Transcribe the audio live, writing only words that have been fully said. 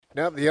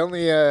Nope, the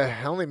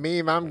only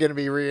meme I'm gonna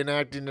be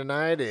reenacting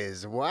tonight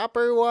is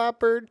Whopper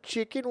Whopper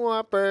Chicken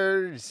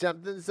Whopper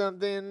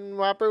something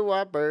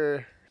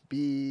Whopper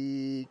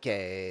BK.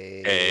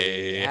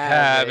 Hey,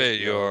 have it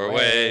your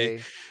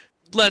way.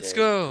 Let's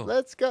go.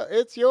 Let's go.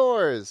 It's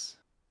yours.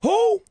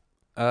 Who?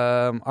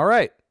 All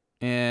right.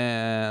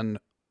 And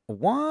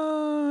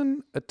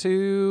 1,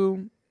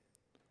 2,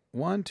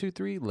 1, 2,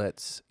 3.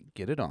 Let's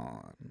get it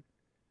on.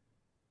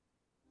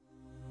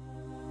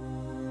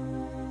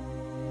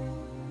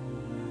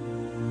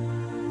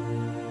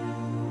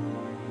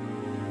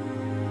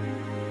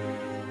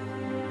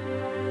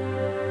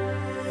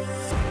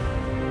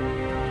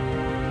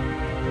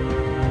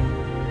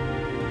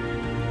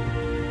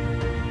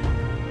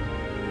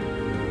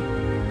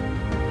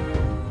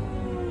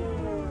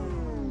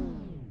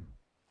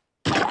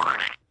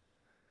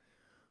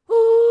 Who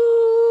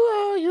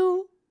are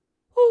you?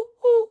 Who?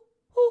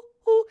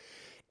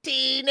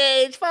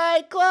 Teenage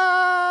Fight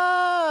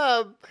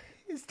Club.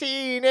 It's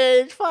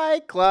Teenage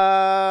Fight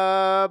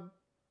Club.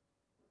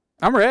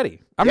 I'm ready.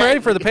 I'm Yeah. ready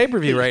for the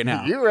pay-per-view right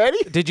now. You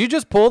ready? Did you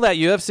just pull that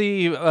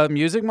UFC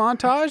music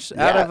montage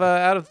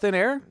out of thin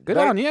air? Good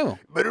on you.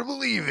 Better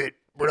believe it,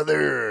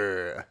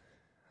 brother.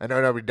 I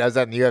know nobody does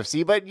that in the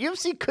UFC, but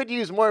UFC could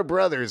use more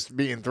brothers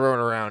being thrown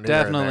around.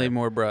 Definitely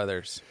more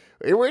brothers.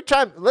 We're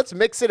trying. Let's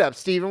mix it up,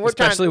 Steven.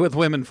 Especially with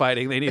women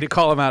fighting. They need to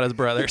call them out as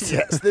brothers.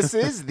 Yes, this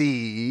is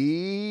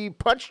the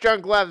Punch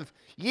Drunk Love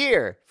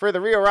year for the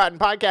Real Rotten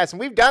podcast, and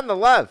we've done the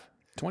love.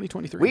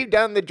 2023. We've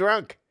done the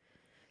drunk.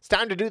 It's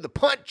time to do the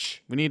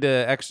punch. We need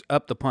to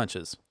up the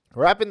punches.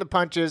 We're upping the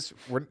punches.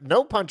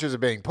 No punches are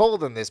being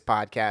pulled in this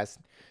podcast.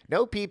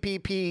 No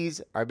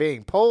PPPs are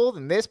being pulled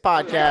in this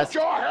podcast. Get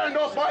your hand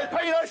off my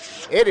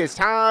penis! It is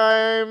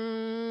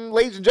time,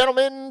 ladies and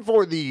gentlemen,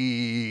 for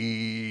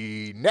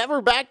the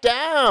Never Back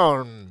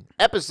Down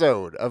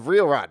episode of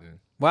Real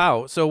Rotten.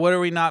 Wow. So what are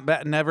we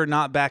never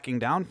not backing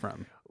down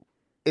from?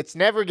 It's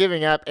never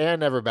giving up and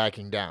never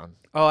backing down.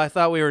 Oh, I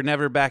thought we were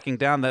never backing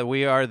down, that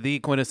we are the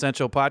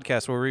quintessential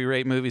podcast where we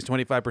rate movies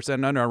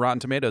 25% under on Rotten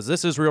Tomatoes.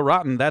 This is Real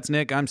Rotten. That's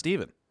Nick. I'm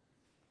Steven.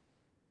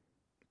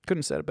 Couldn't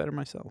have said it better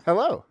myself.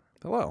 Hello.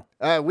 Hello.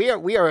 We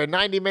are a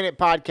 90-minute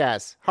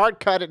podcast. Hard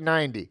cut at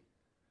 90.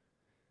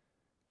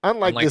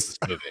 Unlike this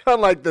movie.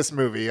 Unlike this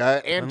movie.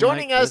 And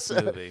joining us,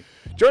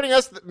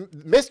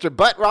 Mr.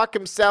 Butt Rock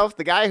himself,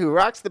 the guy who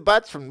rocks the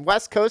butts from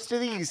West Coast to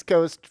the East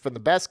Coast, from the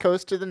best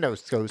coast to the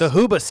Nose Coast. The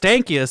Hooba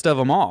stankiest of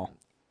them all.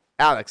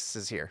 Alex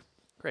is here.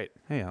 Great.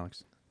 Hey,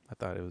 Alex. I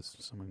thought it was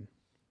someone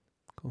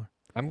cooler.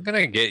 I'm going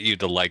to get you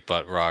to like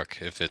butt rock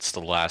if it's the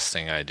last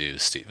thing I do,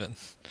 Steven.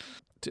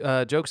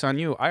 Joke's on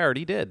you. I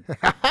already did.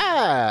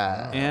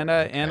 And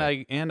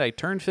I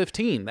turned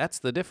 15. That's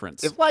the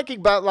difference. If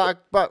liking butt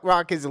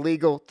rock is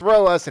illegal,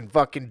 throw us in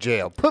fucking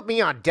jail. Put me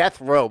on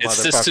death row, It's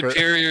motherfucker. the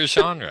superior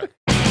genre.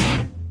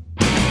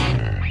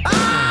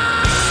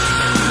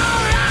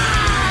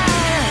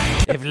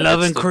 If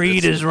loving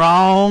Creed is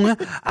wrong,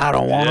 I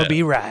don't want to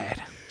be right.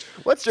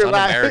 What's your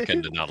last?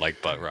 Un-American to not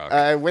like butt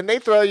rock. When they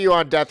throw you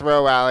on death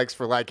row, Alex,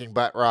 for liking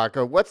butt rock,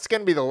 what's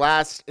going to be the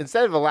last?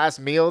 Instead of a last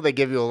meal, they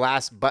give you a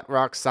last butt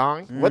rock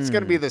song. What's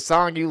going to be the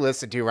song you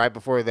listen to right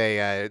before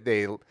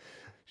they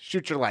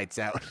shoot your lights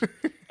out?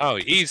 Oh,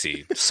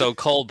 easy. So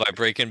Cold by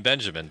Breaking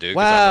Benjamin, dude.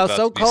 'cause Wow, I'm about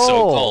so to be so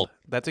cold.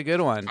 That's a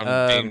good one.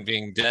 I'm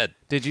being dead.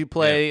 Did you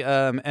play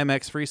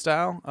MX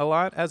Freestyle a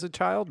lot as a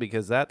child?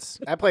 Because that's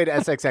I played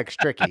SXX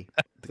Tricky.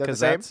 Is that the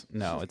same?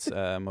 No, it's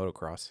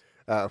motocross.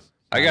 Oh.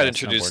 I got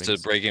that's introduced to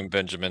snowboarding. Breaking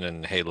Benjamin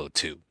in Halo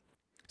 2.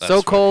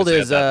 So Cold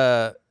is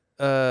I'm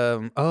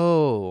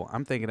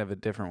thinking of a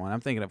different one. I'm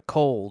thinking of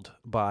Cold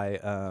by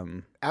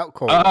Out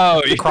Cold.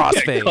 Oh, yeah,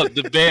 Crossfade.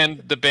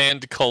 the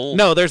band Cold.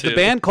 No, there's the too.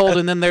 band Cold,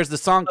 and then there's the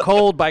song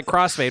Cold by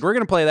Crossfade. We're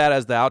gonna play that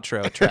as the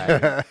outro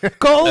track.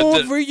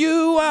 Cold for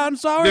you, I'm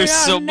sorry. There's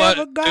so I much.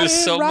 never got There's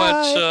it so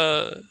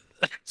right. much.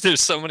 There's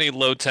so many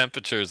low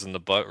temperatures in the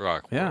butt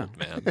rock world,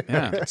 man.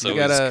 Yeah, So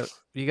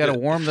you gotta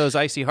warm those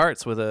icy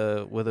hearts with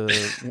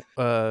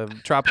a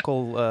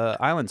tropical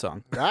island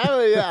song.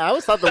 I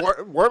always thought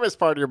the warmest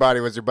part of your body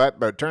was your butt,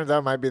 but it turns out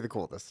it might be the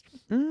coldest.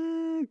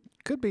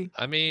 Could be.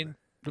 I mean,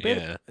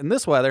 yeah. In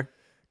this weather.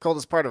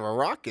 Coldest part of a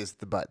rock is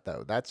the butt,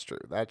 though. That's true.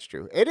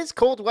 It is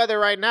cold weather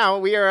right now.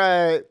 We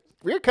are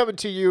coming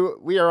to you.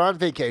 We are on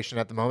vacation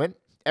at the moment.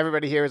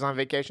 Everybody here is on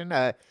vacation.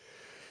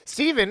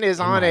 Steven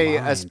is on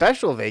a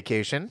special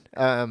vacation.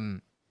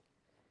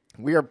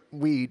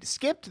 We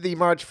skipped the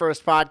March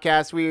 1st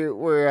podcast.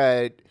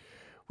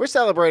 We're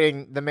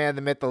celebrating the man,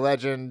 the myth, the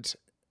legend,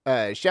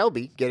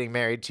 Shelby getting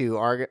married to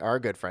our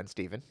good friend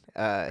Steven.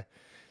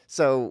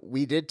 So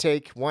we did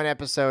take one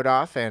episode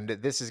off, and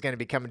this is going to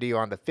be coming to you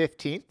on the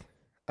 15th.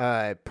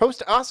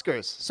 Post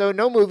Oscars, so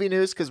no movie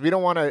news because we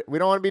don't want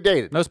to be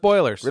dated. No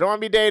spoilers. We don't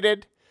want to be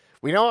dated.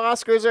 We know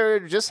Oscars are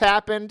just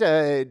happened.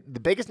 The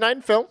biggest night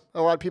in film.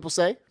 A lot of people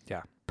say.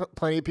 Yeah.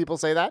 Plenty of people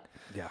say that.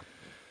 Yeah.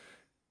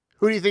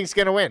 Who do you think's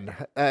gonna win?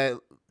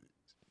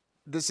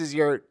 This is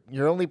your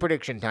only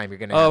prediction time. You're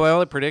gonna. Oh, have. my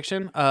only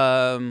prediction.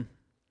 I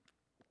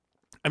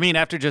mean,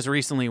 after just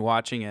recently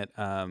watching it,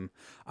 I'm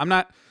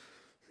not.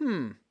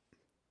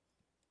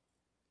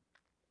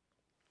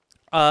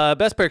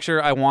 Best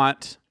Picture, I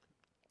want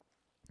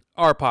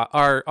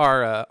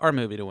our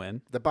movie to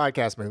win. The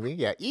podcast movie,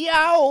 yeah.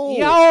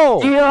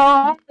 Yow!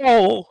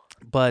 Yo!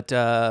 But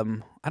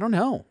I don't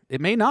know.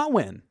 It may not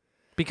win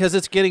because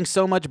it's getting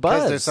so much buzz.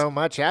 Because there's so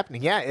much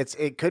happening. Yeah,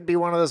 it could be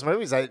one of those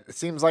movies that it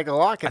seems like a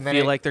lock. And I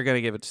feel like they're going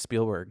to give it to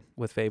Spielberg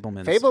with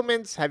Fabelmans.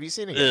 Fabelmans, have you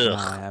seen it? No,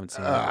 I haven't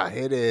seen it.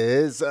 It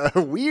is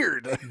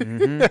weird.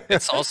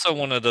 It's also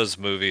one of those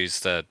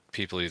movies that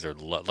people either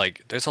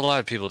like. There's a lot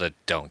of people that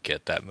don't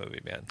get that movie,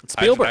 man.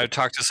 Spielberg. I've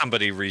talked to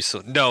somebody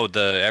recently. No,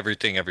 the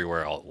Everything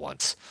Everywhere All at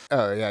Once.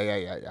 Oh,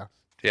 yeah.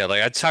 Yeah,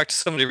 like I talked to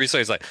somebody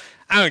recently. He's like,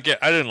 I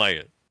didn't like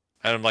it.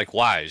 And I'm like,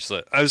 why? She's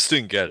like, I just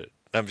didn't get it.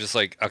 I'm just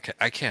like, okay,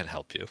 I can't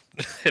help you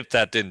if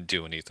that didn't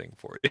do anything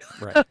for you.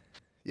 Right.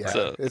 Yeah,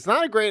 So- it's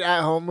not a great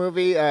at-home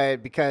movie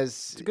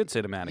because It's a good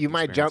cinematic. you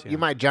might experience, you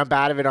might jump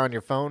out of it on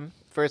your phone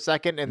for a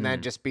second and Mm.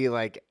 then just be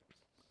like,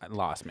 It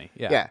lost me.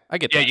 Yeah. Yeah. I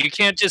get Yeah, that. you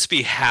can't just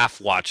be half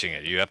watching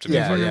it. You have to be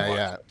Yeah, fucking yeah, watching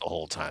yeah. it the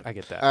whole time. I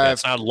get that. Yeah,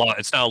 it's not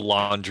a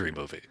laundry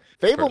movie.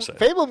 per se.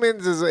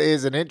 Fabelmans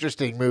is an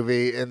interesting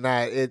movie in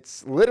that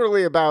it's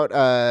literally about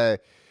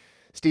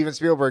Steven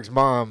Spielberg's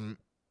mom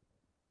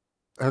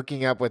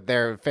hooking up with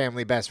their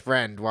family best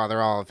friend while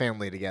they're all a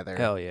family together.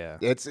 Hell yeah.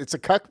 It's a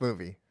cuck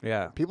movie.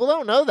 Yeah. People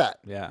don't know that.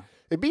 Yeah.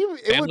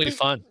 Family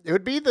fun. It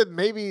would be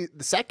maybe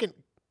the second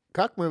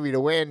cuck movie to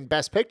win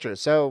Best Picture.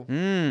 So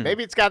Mm.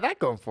 maybe it's got that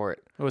going for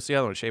it. What's the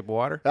other one? Shape of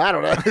Water? I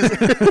don't know.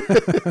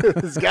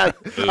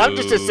 I'm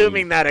just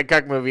assuming that a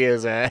cuck movie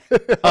is for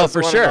won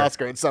an sure.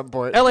 Oscar at some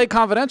point. L.A.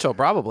 Confidential,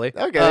 probably.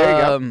 Okay, there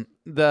you go.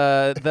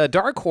 The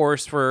dark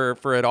horse for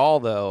it all,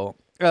 though,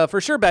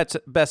 for sure,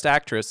 best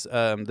actress.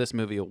 This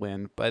movie will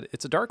win, but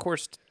it's a dark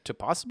horse to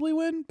possibly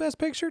win Best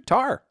Picture.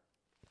 Tar.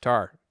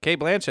 Kate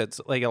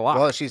Blanchett's like a lock.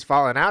 Well, she's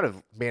fallen out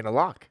of being a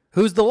lock.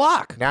 Who's the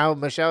lock? Now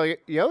Michelle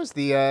Yeoh's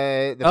the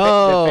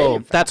Oh,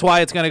 fave. that's why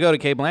it's going to go to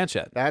Kate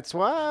Blanchett. That's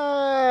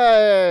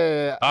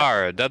why.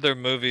 Another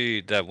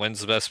movie that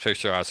wins the Best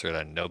Picture Oscar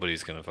that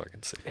nobody's gonna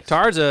fucking see.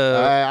 Tar's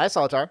I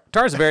saw Tar.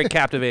 a very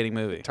captivating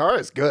movie. Tar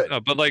is good.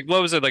 No, but like,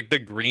 what was it? Like The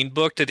Green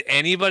Book? Did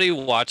anybody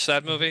watch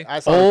that movie? I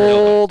saw The Green Book.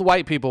 Old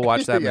white people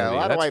watch that Yeah, movie. a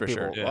lot That's of white for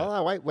people. sure. Yeah. Well,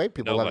 a lot of white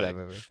people love Nobody. that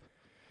movie.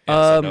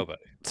 Yeah, so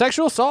nobody.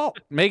 Sexual assault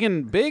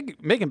making big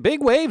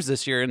waves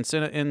this year in the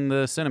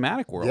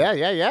cinematic world.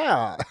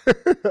 Yeah.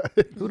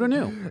 Who'da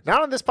knew?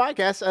 Not on this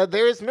podcast.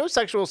 There is no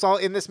sexual assault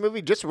in this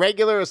movie. Just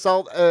regular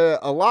assault.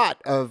 A lot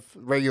of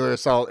regular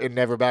assault in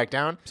Never Back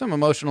Down. Some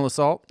emotional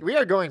assault. We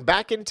are going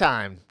back in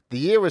time. The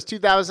year was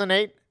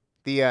 2008.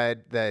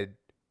 The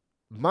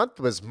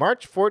month was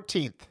March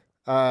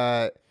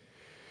 14th.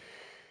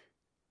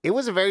 It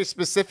was a very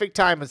specific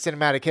time in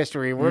cinematic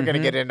history, and we're going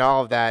to get into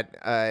all of that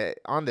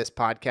on this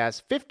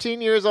podcast. 15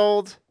 years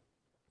old.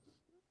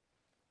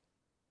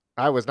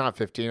 I was not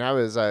 15. I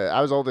was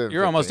older than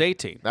You're 15. almost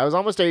 18. I was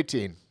almost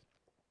 18.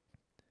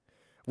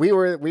 We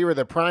were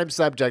the prime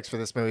subjects for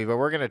this movie, but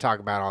we're going to talk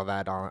about all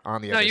that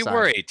on the No, other you side.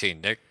 were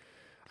 18, Nick.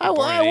 I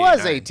Born in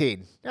was 89.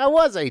 18. I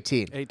was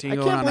 18. 18 I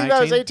going can't on believe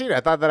I was 19? 18. I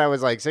thought that I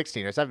was like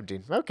 16 or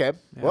 17. Okay.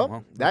 Yeah, well,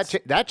 well,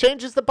 that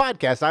changes the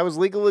podcast. I was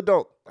legal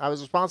adult. I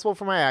was responsible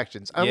for my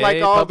actions. Unlike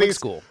Yay, all public these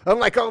school.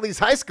 Unlike all these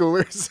high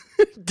schoolers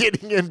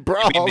getting in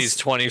brawls. I mean, these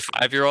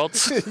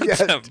 25-year-olds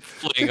Yes.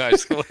 fleeing high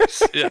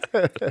schoolers. Yeah.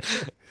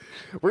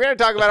 We're going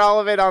to talk about all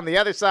of it on the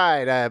other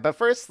side. But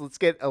first, let's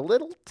get a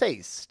little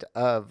taste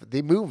of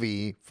the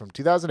movie from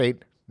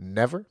 2008,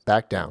 Never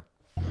Back Down.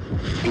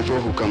 People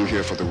who come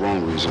here for the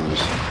wrong reasons,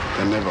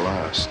 they never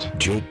last.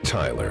 Jake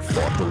Tyler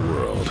fought the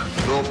world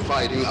No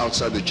fighting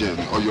outside the gym,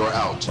 or you're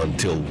out.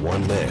 until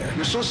one man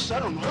You're so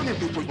set on hurting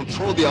people,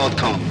 control the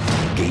outcome.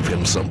 gave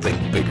him something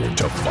bigger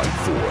to fight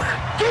for.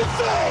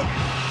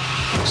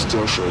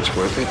 Still sure it's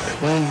worth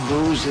it? Win,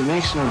 lose, it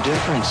makes no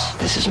difference.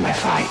 This is my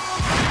fight.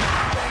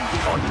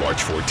 On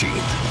March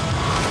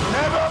 14th,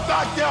 Never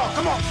back down.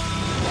 Come on.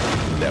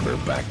 Never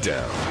Back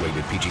Down.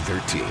 Rated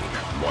PG-13.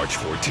 March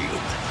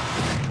 14th.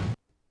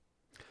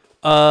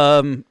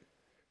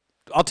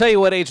 I'll tell you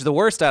what aged the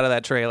worst out of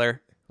that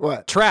trailer.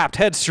 What? Trapped,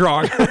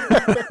 Headstrong.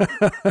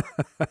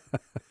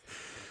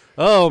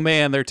 Oh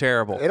man, they're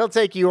terrible. It'll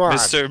take you on.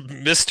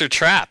 Mr.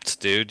 Trapped,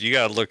 dude. You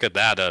gotta look at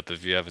that up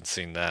if you haven't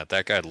seen that.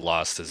 That guy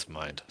lost his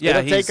mind. Yeah,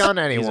 It'll take on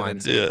he's an anyone.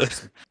 insane Yeah.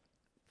 person.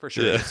 For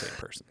sure, Yeah. he's an insane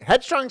person.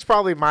 Headstrong's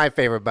probably my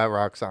favorite butt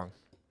rock song.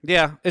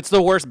 Yeah, it's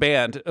the worst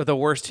band, the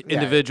worst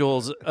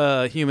individuals,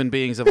 human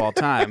beings of all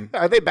time.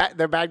 Are they bad?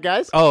 They're bad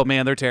guys? Oh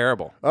man, they're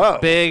terrible. Oh.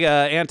 Big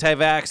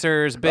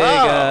anti-vaxxers, big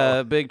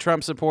Oh. big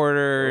Trump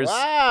supporters.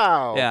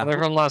 Wow. Yeah. They're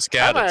from Los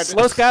Gatos.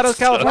 Los Gatos,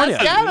 California.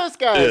 Gatos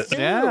guys. Too.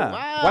 Yeah.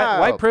 Wow.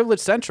 White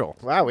privilege central.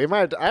 Wow. I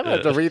might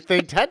have to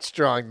rethink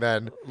Headstrong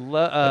then.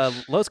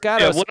 Los Yeah,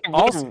 Gatos.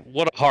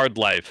 what a hard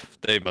life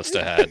they must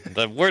have had.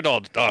 The word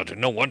all,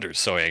 no wonder they're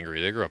so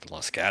angry. They grew up in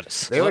Los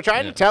Gatos. They were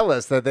trying to tell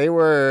us that they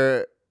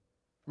were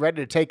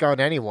ready to take on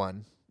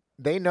anyone.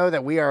 They know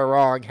that we are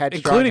wrong.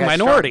 Including Headstrong.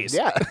 minorities.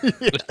 Yeah.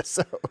 Yeah,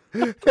 so,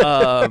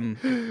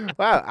 Um,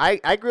 wow.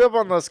 I grew up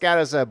on Los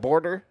Gatos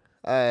border.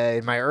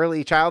 in my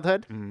early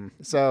childhood.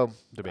 So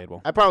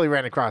Debatable. I probably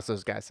ran across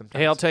those guys sometimes.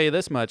 Hey, I'll tell you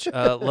this much: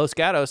 Los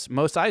Gatos,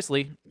 Mos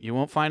Eisley. You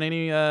won't find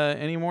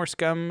any more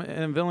scum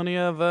and villainy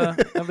of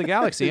the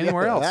galaxy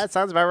anywhere else. That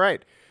sounds about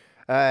right.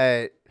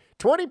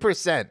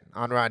 20%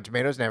 on Rotten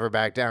Tomatoes. Never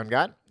Back Down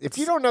got. If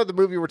you don't know the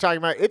movie we're talking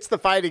about, it's the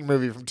fighting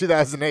movie from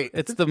 2008.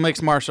 It's the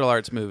mixed martial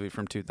arts movie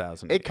from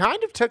 2000. It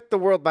kind of took the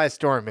world by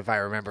storm, if I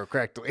remember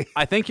correctly.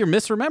 I think you're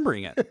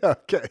misremembering it.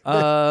 Okay.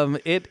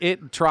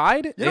 It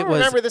tried. You it don't was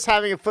remember this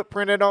having a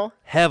footprint at all?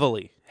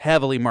 heavily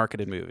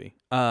marketed movie.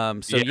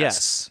 So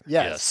yes.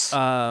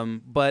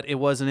 But it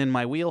wasn't in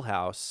my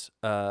wheelhouse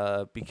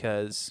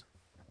because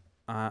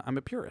I'm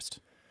a purist.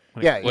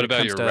 Yeah. What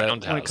about your When it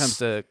Roundhouse? comes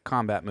to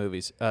combat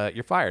movies,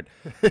 you're fired.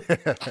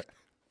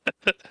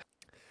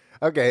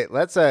 Okay,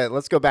 let's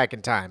go back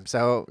in time.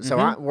 So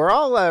we're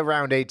all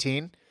around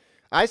 18.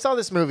 I saw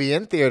this movie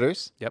in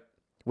theaters Yep.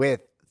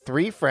 with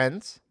 3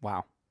 friends.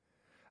 Wow.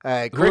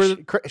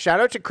 Shout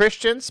out to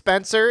Christian,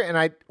 Spencer, and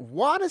I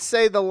want to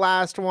say the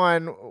last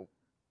one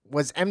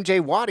was MJ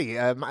Waddy,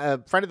 a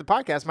friend of the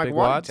podcast, Mike Big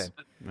Waddington.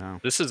 Wads? No.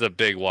 This is a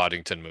big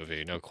Waddington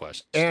movie, no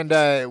question.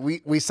 And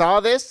we saw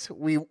this.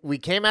 We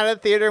came out of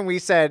the theater and we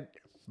said,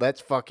 let's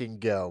fucking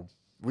go.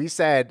 We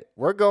said,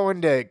 we're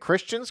going to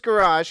Christian's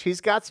garage.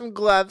 He's got some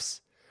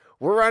gloves.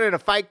 We're running a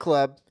fight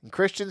club in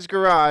Christian's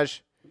garage.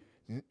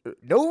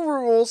 No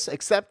rules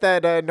except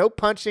that no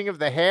punching of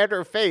the head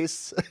or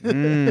face.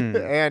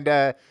 And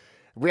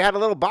we had a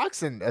little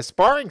boxing, a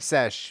sparring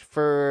sesh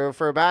for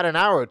about an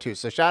hour or two.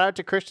 So shout out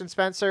to Christian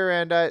Spencer,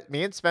 and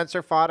me and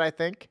Spencer fought, I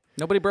think.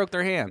 Nobody broke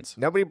their hands.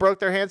 Nobody broke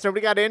their hands.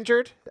 Nobody got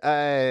injured.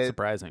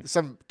 Surprising.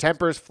 Some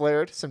tempers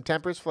flared.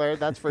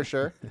 That's for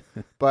sure.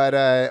 But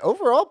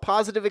overall,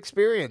 positive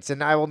experience.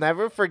 And I will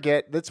never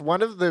forget, that's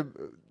one of the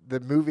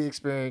movie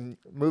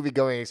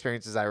going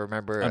experiences I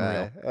remember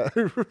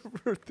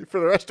for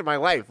the rest of my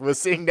life, was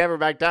seeing Never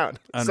Back Down.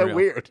 So Unreal.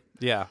 weird.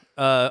 Yeah.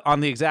 On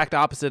the exact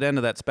opposite end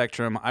of that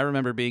spectrum, I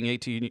remember being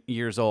 18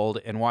 years old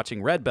and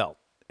watching Red Belt.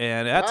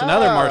 And that's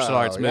another martial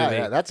arts movie.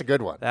 Yeah, that's a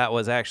good one. That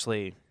was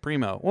actually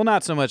primo. Well,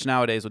 not so much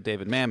nowadays with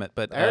David Mamet,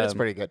 but It's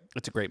pretty good.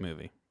 It's a great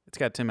movie. It's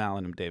got Tim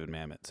Allen and David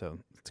Mamet, so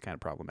it's kind of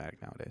problematic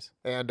nowadays.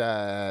 And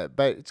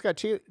but it's got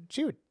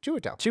Chiwetel.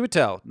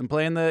 Chiwetel, and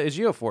playing the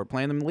Ejiofor,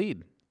 playing the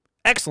lead.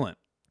 Excellent.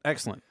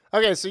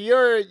 Okay, so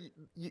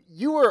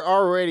you were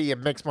already a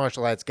mixed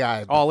martial arts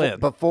guy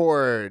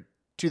before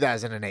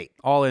 2008.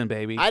 All in,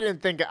 baby. I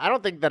don't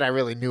think that I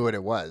really knew what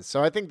it was.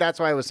 So I think that's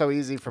why it was so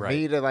easy for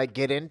me to like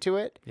get into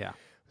it. Yeah.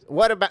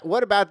 What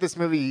about this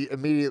movie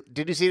immediately?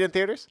 Did you see it in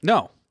theaters?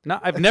 No,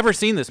 I've never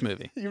seen this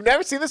movie. You've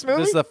never seen this movie?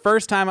 This is the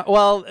first time.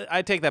 Well,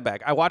 I take that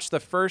back. I watched the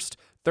first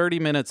 30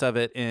 minutes of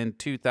it in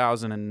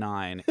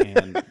 2009,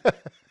 and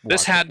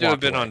This had to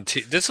have been on.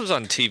 This was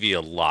on TV a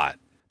lot.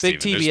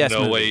 Big Steven. TBS There's no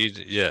movie.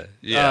 way.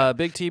 Yeah.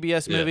 Big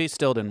TBS movie.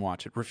 Still didn't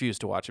watch it.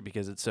 Refused to watch it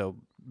because it's so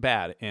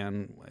bad.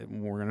 And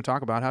we're going to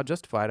talk about how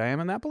justified I am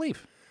in that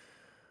belief.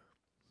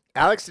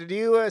 Alex, did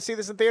you see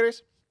this in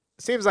theaters?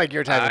 Seems like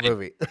your type of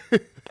movie.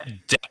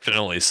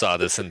 Definitely saw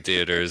this in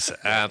theaters.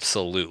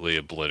 Absolutely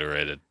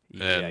obliterated,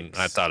 and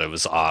I thought it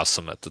was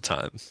awesome at the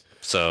time.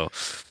 So,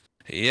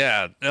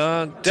 yeah,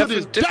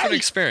 different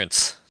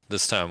experience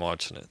this time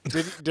watching it.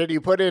 Did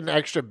you put in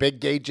extra big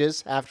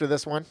gauges after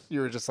this one? You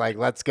were just like,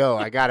 "Let's go!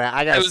 You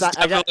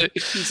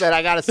said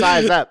I gotta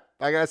size up.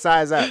 I gotta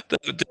size up."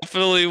 That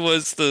definitely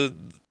was the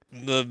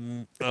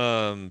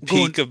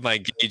peak of my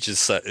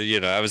gauges.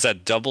 I was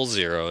at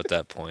 00 at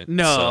that point.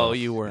 No, so,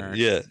 you weren't.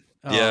 Yeah.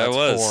 Oh, Yeah, I that's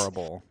was.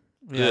 horrible.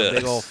 Yeah.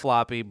 Big old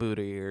floppy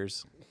booty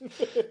ears.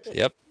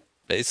 Yep,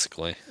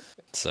 basically.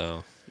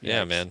 So,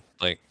 yeah, man.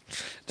 Like,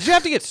 Did you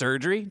have to get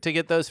surgery to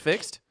get those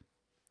fixed?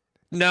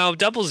 no,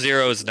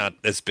 00 is not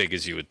as big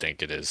as you would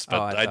think it is. But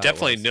I I thought it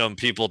definitely was. know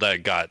people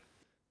that got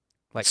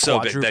Like so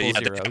big quadruple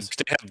that zeros.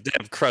 they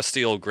have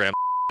crusty old grandma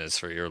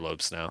for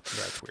earlobes now.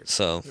 That's weird.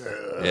 So,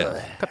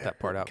 yeah. Cut that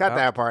part out. Cut Kyle.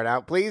 that part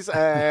out, please.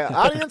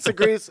 Audience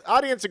agrees.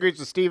 Audience agrees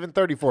with Steven,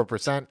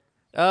 34%.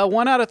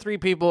 1 out of 3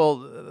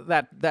 people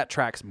that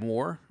tracks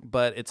more,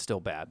 but it's still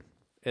bad.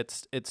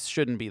 It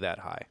shouldn't be that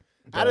high.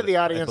 Out of the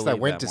audience that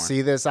went to more.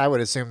 see this, I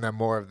would assume that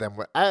more of them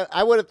would.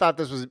 I would have thought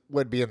this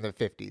would be in the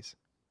 50s.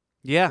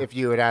 Yeah, If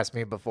you had asked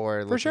me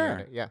before, for sure. at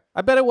it. Yeah,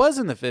 I bet it was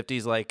in the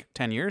 50s like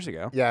 10 years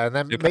ago. yeah, and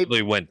then It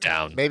probably went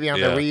down. maybe on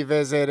Yeah. the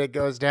revisit it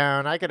goes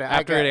down. After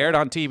it aired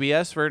on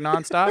TBS for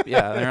nonstop,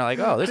 yeah, they're like,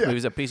 "Oh, this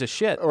movie's a piece of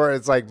shit." or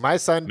it's like my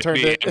son turned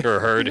Maybe it. Amber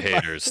Heard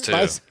haters too.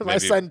 My Maybe-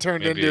 son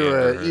turned maybe into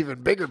Amber an Heard.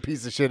 even bigger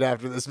piece of shit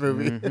after this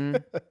movie.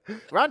 Mm-hmm.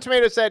 Rotten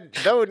Tomatoes said,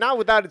 though not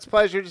without its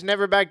pleasures,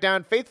 Never Back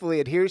Down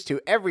faithfully adheres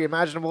to every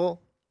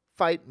imaginable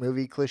fight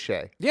movie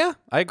cliche. Yeah,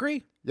 I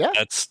agree. Yeah,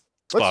 That's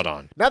spot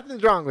on.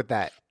 nothing's wrong with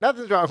that.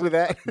 Nothing's wrong with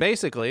that.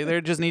 Basically, there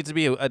just needs to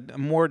be a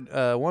more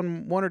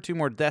one or two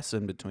more deaths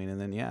in between, and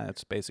then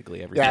it's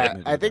basically every. Yeah,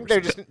 movie I I've think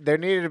ever seen. there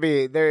needed to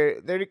be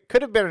there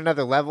could have been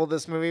another level of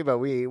this movie, but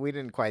we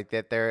didn't quite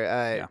get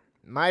there.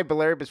 My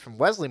blurb is from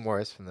Wesley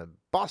Morris from the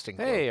Boston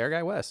Globe. Hey, our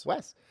guy Wes.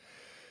 Wes.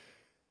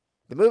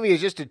 The movie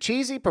is just a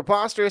cheesy,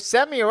 preposterous,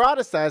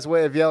 semi-eroticized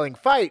way of yelling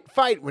 "fight,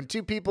 fight" when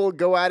two people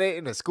go at it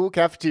in a school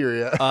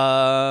cafeteria.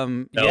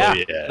 Yeah,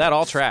 that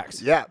all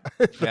tracks. Yeah,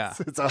 Yeah.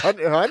 it's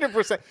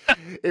 100%.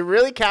 It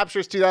really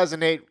captures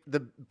 2008,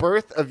 the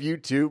birth of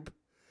YouTube,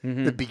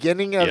 the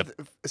beginning of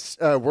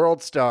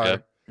World Star.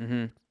 Yep.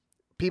 Mm-hmm.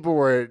 People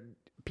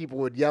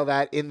would yell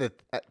that in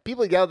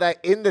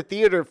the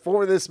theater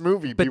for this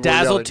movie. People were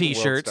Bedazzled yelling World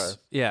T-shirts. Star.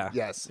 Yeah.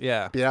 Yes.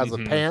 Yeah.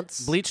 Bedazzled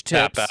pants. Bleached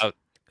Tap tips. out.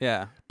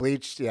 Yeah.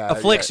 Bleached. Yeah.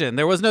 Affliction.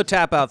 There was no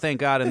tap out,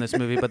 thank God, in this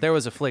movie, but there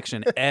was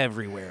affliction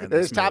everywhere in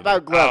There's this tap movie.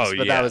 out gloves, Oh,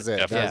 but yeah, that was it.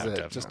 definitely, That was it.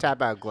 definitely. Just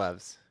tap out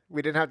gloves.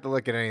 We didn't have to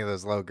look at any of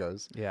those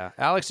logos. Yeah.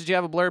 Alex, did you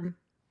have a blurb?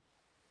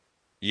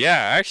 Yeah,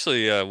 I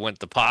actually went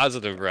the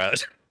positive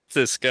route.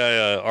 This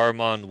guy,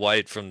 Armand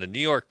White from the New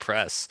York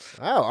Press.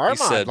 Oh, Armand.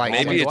 He said like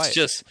maybe it's White.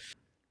 just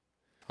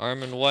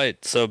Armand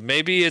White. So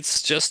maybe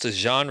it's just a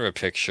genre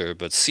picture,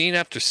 but scene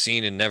after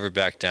scene in Never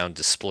Back Down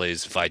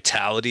displays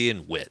vitality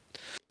and wit.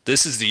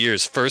 This is the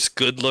year's first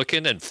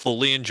good-looking and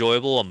fully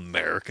enjoyable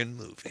American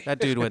movie. That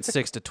dude went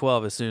 6 to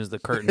 12 as soon as the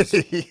curtains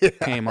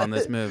came on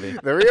this movie.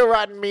 The real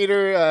Rotten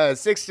Meter,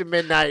 6 to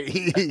midnight.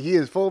 He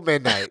is full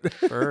midnight.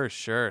 For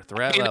sure.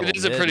 Threat level. It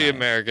is a pretty midnight.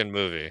 American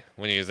movie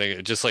when you think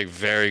it, just like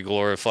very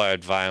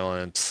glorified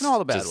violence. In all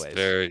the bad just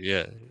ways.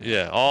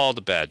 Yeah, all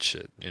the bad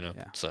shit, Yeah.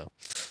 So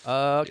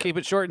Keep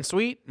it short and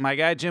sweet. My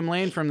guy Jim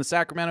Lane from the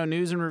Sacramento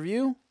News and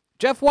Review.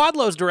 Jeff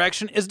Wadlow's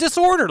direction is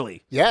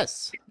disorderly.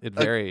 Yes. It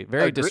very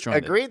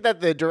disjointed. Agreed that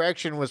the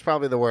direction was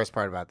probably the worst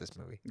part about this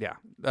movie. Yeah.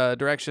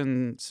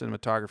 Direction,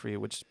 cinematography,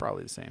 which is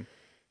probably the same.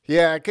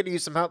 Yeah, I could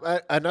use some help.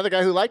 Another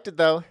guy who liked it,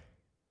 though.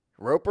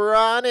 Roper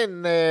on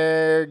in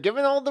there,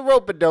 giving all the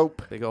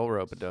rope-a-dope. Big old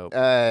rope-a-dope.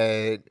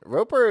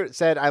 Roper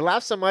said, I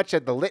laughed so much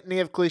at the litany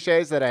of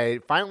cliches that I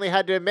finally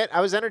had to admit I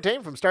was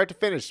entertained from start to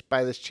finish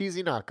by this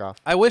cheesy knockoff.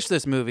 I wish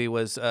this movie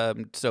was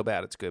so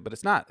bad it's good, but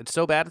it's not. It's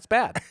so bad it's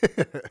bad.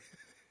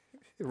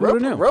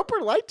 Would've knew?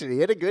 Roper liked it. He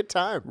had a good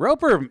time.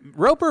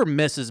 Roper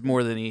misses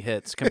more than he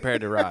hits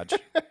compared to Raj.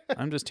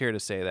 I'm just here to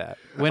say that.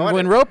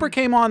 When Roper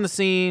came on the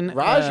scene,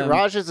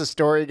 Raj is a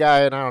story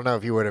guy, and I don't know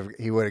if he would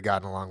have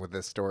gotten along with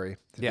this story,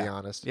 to be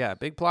honest. Yeah,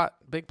 big plot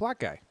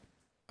guy.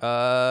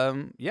 But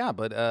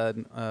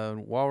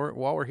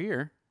while we're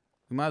here,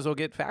 we might as well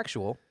get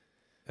factual.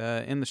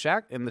 In the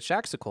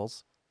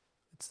Shacksicles,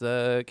 it's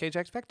the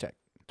KJax Fact Check,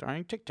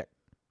 starring Tic Tac.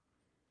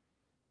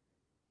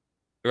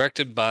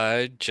 directed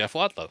by Jeff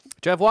Wadlow.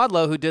 Jeff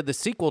Wadlow, who did the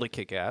sequel to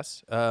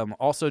Kick-Ass,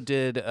 also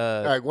did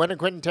one of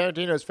Quentin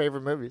Tarantino's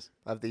favorite movies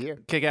of the year.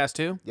 Kick-Ass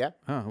 2? Yeah.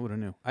 Oh, who would have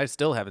knew? I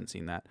still haven't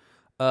seen that.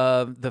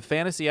 The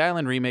Fantasy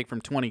Island remake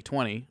from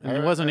 2020. And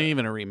it wasn't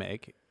even a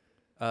remake.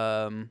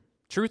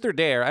 Truth or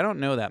Dare. I don't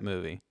know that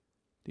movie.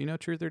 Do you know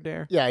Truth or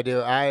Dare? Yeah, I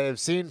do. I have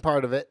seen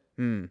part of it.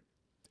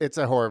 It's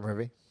a horror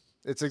movie.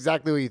 It's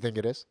exactly what you think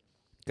it is.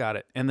 Got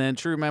it. And then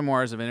True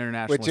Memoirs of an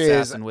International Which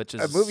Assassin, is which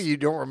is a movie you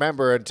don't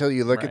remember until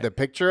you look Right. at the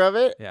picture of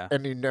it. Yeah.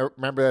 And you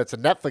remember that's a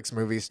Netflix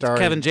movie starring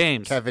Kevin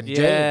James. Kevin James.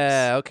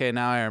 Yeah, okay,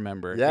 now I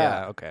remember.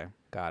 Yeah. Okay.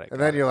 Got it. And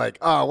then you're like,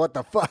 oh, what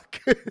the fuck?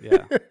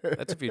 Yeah.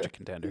 That's a future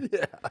contender.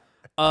 Yeah.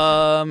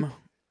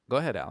 Go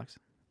ahead, Alex.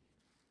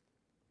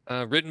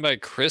 Written by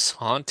Chris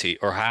Haughty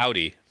or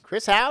Howdy.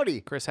 Chris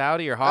Howdy. Chris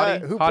Howdy or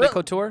Haughty? Who Haughty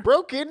Couture?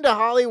 broke into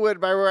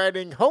Hollywood by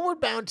writing Homeward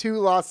Bound 2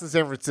 Lost in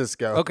San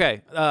Francisco.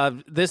 Okay,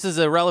 this is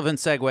a relevant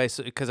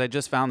segue because I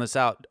just found this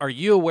out. Are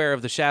you aware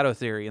of the shadow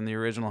theory in the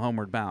original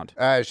Homeward Bound?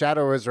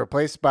 Shadow was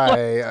replaced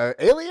by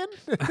Alien.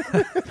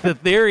 The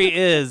theory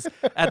is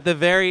at the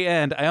very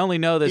end. I only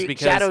know this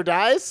because Shadow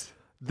dies?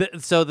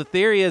 So the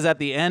theory is at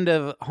the end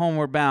of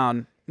Homeward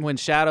Bound, when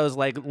Shadow's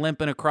like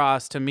limping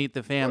across to meet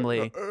the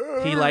family,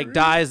 he like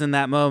dies in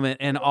that moment,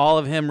 and all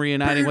of him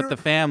reuniting with the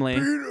family.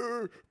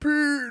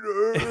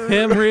 Peter.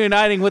 Him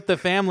reuniting with the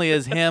family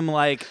is him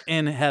like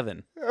in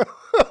heaven.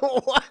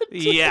 What?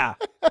 Yeah.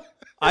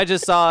 I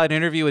just saw an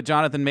interview with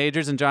Jonathan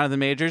Majors, and Jonathan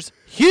Majors,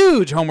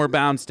 huge Homeward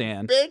Bound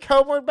stan, Big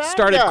Homeward Bound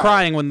started guy.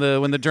 crying when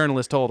the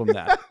journalist told him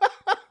that.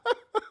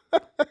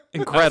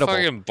 Incredible.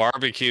 That fucking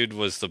barbecued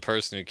was the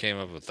person who came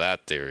up with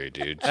that theory,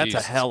 dude. That's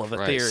Jesus a hell of a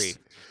Christ. theory.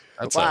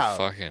 That's Wow. a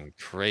fucking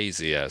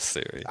crazy ass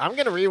theory. I'm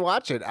gonna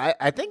rewatch it.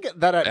 I think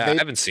that I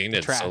haven't seen it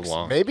in so tracks.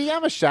 long. maybe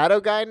I'm a Shadow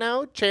guy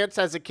now. Chance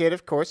as a kid,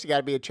 of course, you got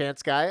to be a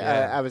Chance guy.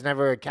 Yeah. I was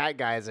never a cat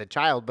guy as a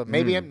child, but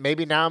maybe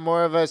now I'm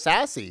more of a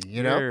Sassy.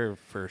 You know, You're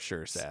for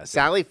sure sassy.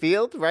 Sally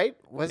Field, right?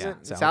 Wasn't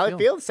Yeah, Sally Sally Field.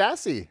 Field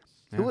sassy?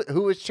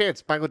 Who was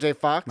Chance? Michael J.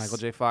 Fox. Michael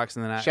J. Fox,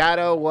 and then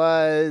Shadow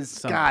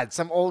was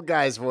some old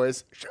guy's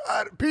voice.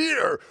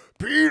 Peter.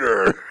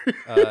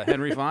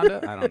 Henry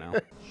Fonda. I don't know.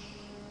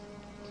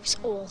 He was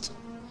old.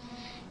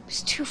 It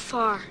was too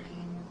far.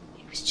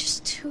 He was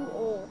just too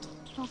old.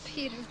 Oh,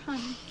 Peter,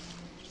 honey.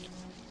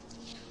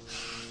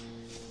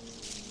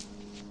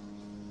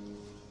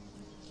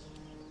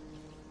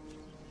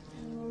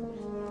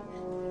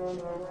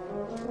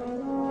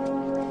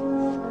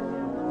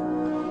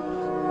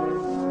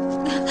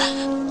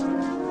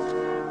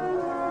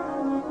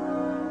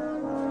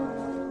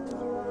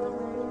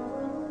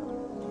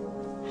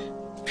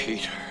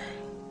 Peter.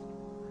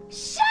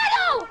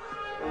 Shadow!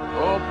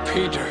 Oh,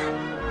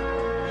 Peter.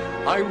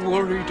 I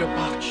worried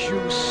about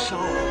you so.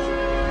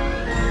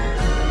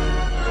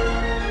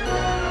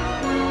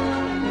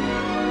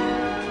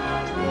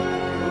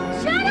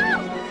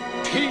 Shadow!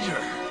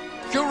 Peter,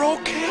 you're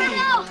okay.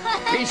 Shadow!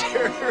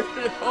 Peter,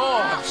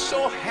 oh, I'm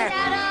so happy.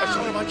 I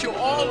thought about you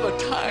all the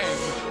time.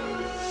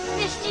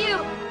 Missed you.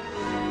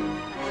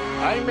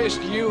 I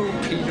missed you,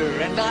 Peter,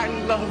 and I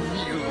love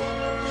you.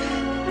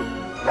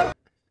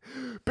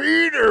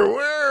 Peter,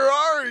 where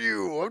are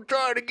you? I'm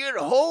trying to get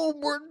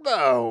homeward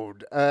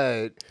bound.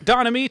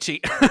 Don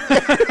Amici.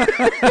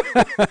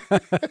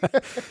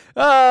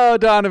 Oh,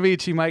 Don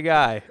Amici, my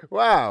guy.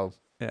 Wow.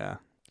 Yeah.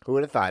 Who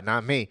would have thought?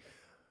 Not me.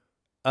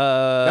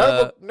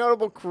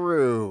 Notable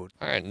crew.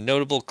 All right,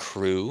 notable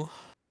crew.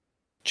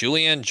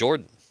 Julianne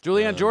Jordan.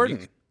 Julianne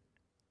Jordan.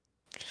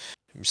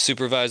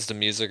 Supervised the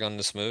music on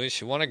this movie.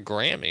 She won a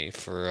Grammy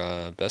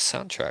for Best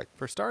Soundtrack.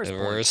 For Stars For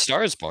Born. A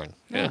Star is Born.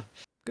 Yeah.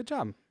 Good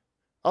job.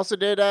 Also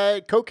did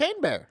Cocaine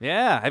Bear.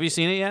 Yeah. Have you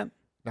seen it yet?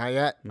 Not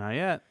yet. Not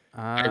yet.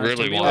 I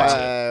really TV want Watch.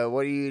 to. What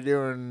are you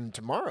doing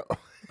tomorrow?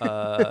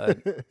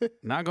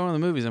 Not going to the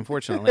movies,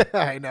 unfortunately.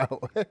 I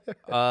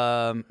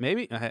know.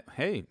 Maybe.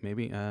 Hey,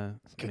 maybe.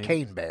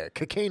 Cocaine Bear.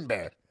 Cocaine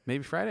Bear.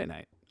 Maybe Friday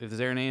night. Is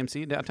there an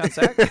AMC downtown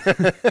Sac?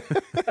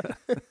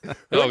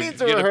 Oh, needs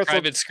you a get a rehearsal?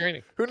 private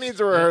screening. Who needs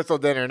a rehearsal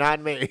dinner?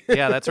 Not me.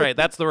 Yeah, that's right.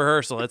 That's the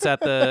rehearsal. It's at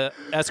the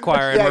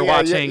Esquire, and Yeah, we're yeah,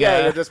 watching.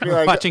 you'll just be we're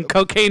like, watching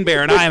Cocaine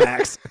Bear in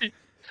IMAX.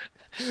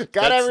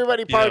 Got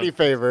everybody party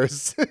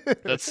favors.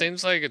 That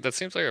seems like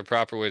a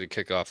proper way to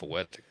kick off a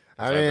wedding.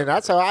 I mean,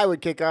 that's how I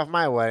would kick off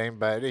my wedding,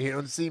 but you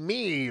don't see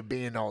me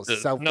being all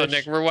selfish. No,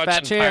 Nick, we're Fat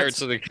watching chance.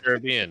 Pirates of the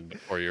Caribbean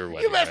before your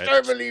wedding. You must right?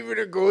 start believing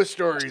in ghost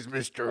stories,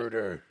 Mr.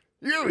 Oder.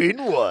 You're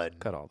in one.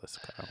 Cut all this,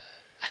 Kyle.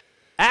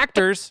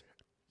 Actors.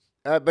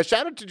 But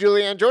shout out to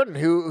Julianne Jordan,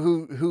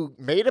 who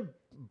made a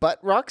butt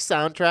rock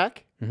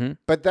soundtrack, Mhm.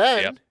 but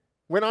then Yep.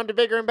 went on to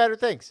bigger and better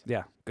things.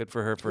 Yeah, good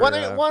for her. For Won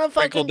a fucking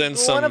sprinkled in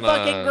some,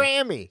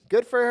 Grammy.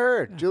 Good for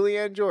her,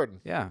 Julianne Jordan.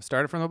 yeah,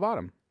 started from the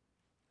bottom.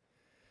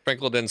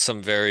 Sprinkled in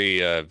some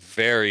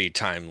very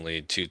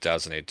timely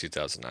 2008,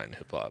 2009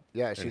 hip hop.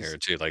 Yeah, in she's- here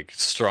too, like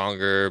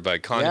Stronger by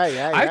Kanye.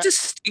 Yeah. I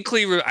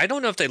distinctly, I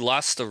don't know if they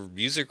lost the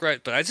music right,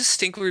 but I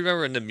distinctly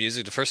remember in the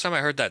music the first time I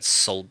heard that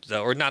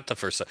or not the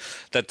first time,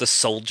 that the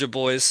Soulja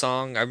Boys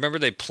song. I remember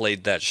they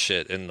played that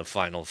shit in the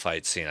final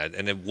fight scene,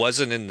 and it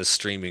wasn't in the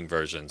streaming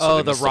version. So Oh,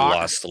 they the must have rock?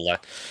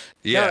 lost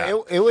yeah.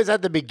 No, it was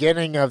at the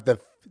beginning of the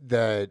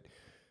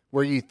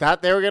where you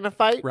thought they were gonna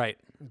fight, Right.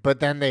 but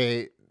then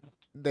they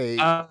but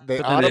then they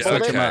audibled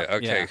switched it. them up.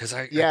 Okay, Yeah. because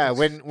Yeah,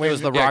 when It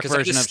was the yeah, rock 'cause I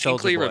version of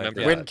distinctly Soulja Boy. remember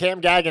Yeah. when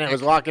Cam Gagnon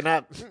was walking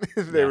up,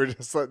 they were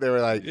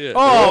like, Yeah.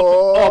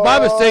 Oh, my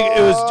mistake.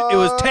 It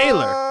was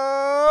Taylor.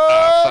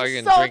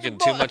 fucking Soulja drinking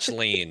too Boy." much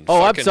lean.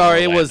 Oh, I'm Fucking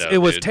sorry. It Orlando,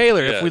 was dude.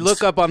 Taylor. Yeah, If we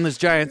look up on this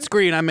giant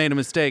screen, I made a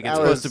mistake. It's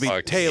That supposed to was be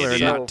fucking Taylor,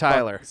 idiot. not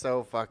Tyler.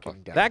 So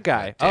fucking dumb. That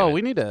guy. damn Oh, it.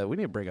 we need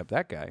to bring up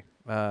that guy.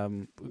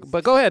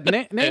 But go ahead.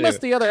 Name us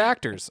the other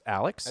actors,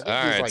 Alex. I All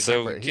think he's right, like so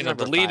number- he's you know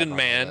number the 5 leading on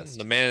man, list.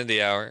 the man of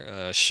the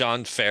hour,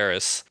 Sean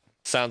Ferris.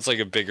 Sounds like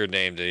a bigger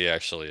name than he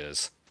actually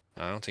is.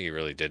 I don't think he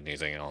really did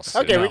anything else.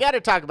 Okay, No. we got to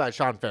talk about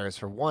Sean Ferris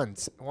for one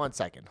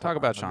second. Talk Hold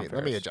about on, Sean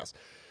Let me Ferris. adjust.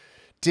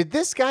 Did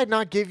this guy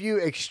not give you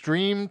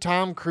extreme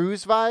Tom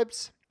Cruise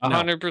vibes?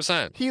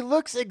 100%. He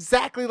looks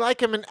exactly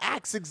like him and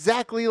acts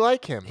exactly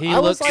like him. He I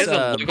was looks, He like,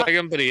 doesn't look like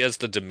him, but he has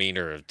the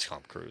demeanor of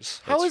Tom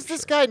Cruise. how that's is for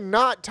this sure. guy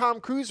not Tom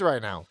Cruise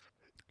right now?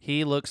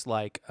 He looks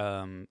like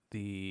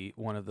the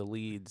one of the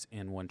leads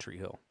in One Tree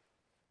Hill.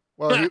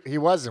 Well, he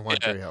was in One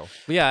Yeah. Tree Hill.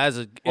 But yeah,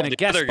 in Well, a the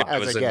guest other spot. guy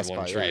As a was in guest One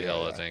spot, Tree yeah,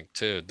 Hill, yeah. I think,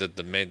 too.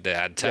 The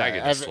Yeah,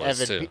 antagonist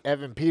was, too.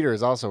 Evan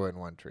Peters also in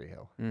One Tree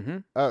Hill. Mm-hmm.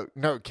 Oh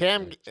no,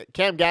 Cam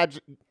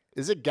Gadget.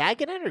 Is it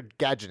Gagganet or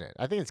Gadgenet?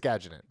 I think it's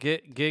Gadgenet.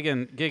 Gig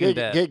and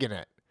Dead.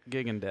 Gigganet.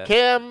 Gig and Dead.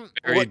 Cam.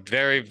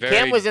 Very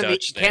Cam was in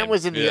Dutch the Cam name.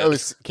 was in the Yeah.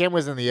 OC, Cam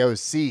was in the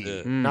OC,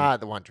 Yeah. not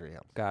the One Tree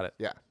Hill. Got it.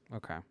 Yeah,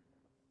 Okay.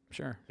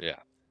 Sure. Yeah.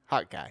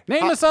 hot guy.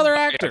 Name hot, us other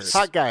actors.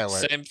 hot guy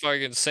alert. Same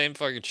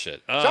fucking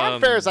shit. John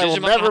Ferris, I will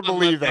Digimon never Hama-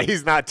 believe that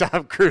he's not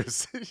Tom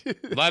Cruise.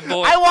 My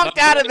boy. I walked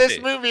my out of boy. this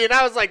movie and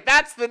I was like,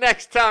 "That's the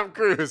next Tom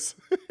Cruise,"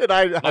 and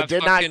I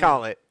did not fucking-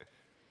 call it.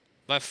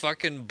 My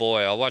fucking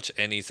boy. I'll watch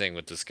anything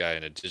with this guy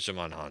in a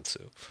Digimon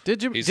Hansu. He's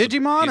the-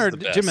 Digimon he's or the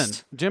Jimin?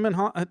 best.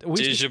 Jimin.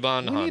 We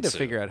Digimon need to Hansu.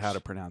 figure out how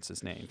to pronounce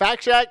his name.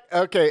 Fact check.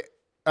 Okay,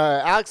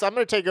 Alex, I'm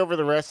going to take over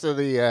the rest of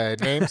the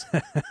names.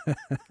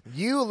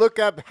 You look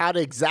up how to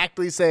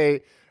exactly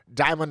say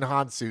Diamond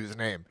Hansu's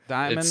name.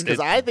 Diamond. Because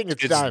I think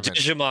it's Diamond.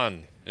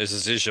 Digimon. It's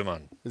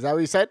Digimon. Is that what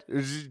you said?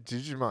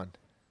 Digimon.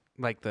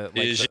 like the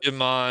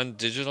Digimon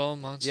digital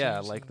monster. yeah,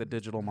 like the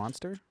digital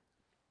monster.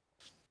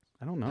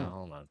 I don't know. No,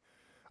 hold on.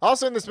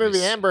 Also in this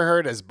movie, Amber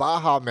Heard as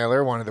Baja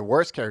Miller, one of the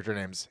worst character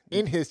names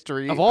in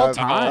history Of all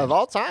time. Of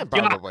all time,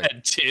 probably.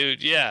 God,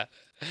 dude, yeah.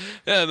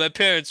 Yeah, my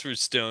parents were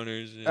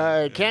stoners.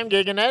 Cam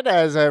Giganet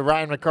as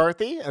Ryan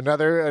McCarthy,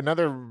 another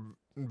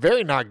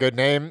very not good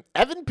name.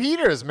 Evan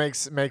Peters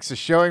makes a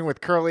showing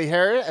with curly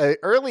hair.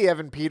 Early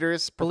Evan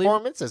Peters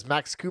performance as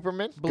Max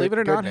Cooperman. Believe Good-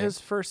 it or good not, name.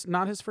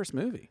 not his first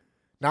movie.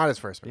 Not his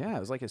first movie. Yeah, it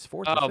was like his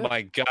fourth. or Oh fifth.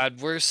 my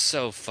God, we're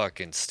so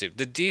fucking stupid.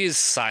 The D is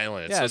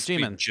silent. Yeah, It's supposed to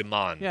be Jimon.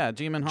 Jimon. Yeah,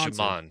 Jimon Hansu.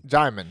 Jimon.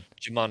 Jaimin.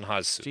 Jimon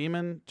Hansu.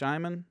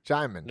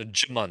 Jaimin. No,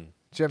 Jimon.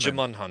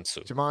 Jimon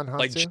Hansu. Jimon Hansu.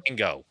 Like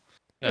Django.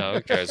 No,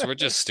 who cares? We're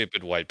just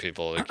stupid white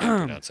people who can't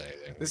pronounce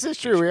anything. This is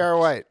true. We are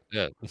white.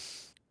 Yeah.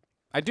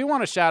 I do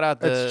want to shout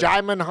out the. It's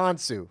Jaimin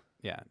Hansu.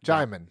 Yeah.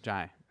 Jaimin.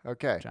 Jai.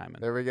 Okay. Jaimin.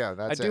 There we go.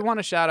 That's I do want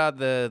to shout out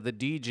the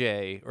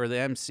DJ or the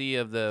MC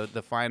of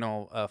the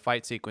final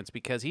fight sequence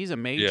because he's a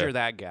major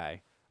that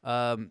guy.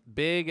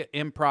 Big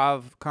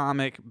improv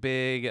comic,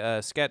 big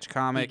sketch He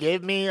comic.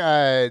 gave me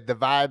the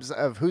vibes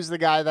of who's the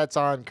guy that's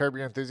on Curb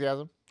Your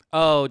Enthusiasm?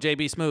 Oh,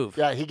 JB Smoove.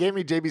 Yeah, he gave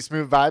me JB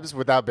Smoove vibes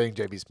without being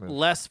JB Smoove.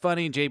 Less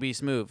funny JB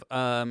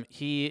Smoove.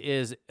 He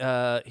is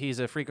he's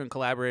a frequent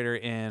collaborator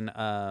in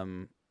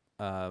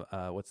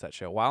what's that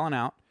show? Wild 'N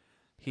Out.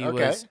 He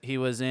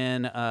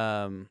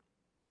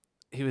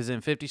was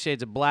in 50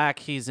 Shades of Black.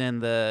 He's in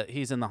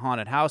the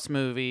Haunted House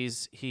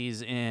movies.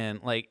 He's in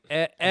like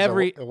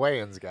every a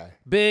Wayans guy.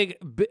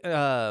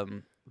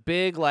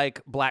 big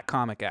like black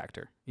comic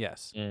actor.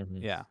 Yes. Mm-hmm.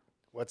 Yeah.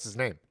 What's his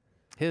name?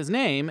 His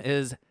name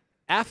is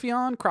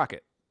Affion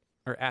Crockett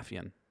or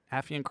Affion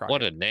Crockett.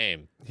 What a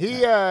name.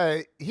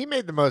 He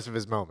made the most of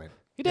his moment.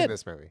 He did. In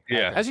this movie.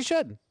 Yeah. As you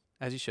should.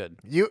 As you should.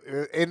 You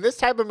in this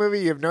type of movie,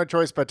 you have no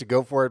choice but to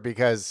go for it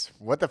because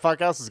what the fuck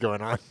else is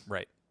going on?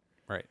 Right.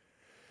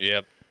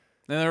 Yep.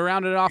 Then they're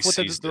rounded off He with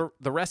seized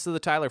the rest of the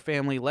Tyler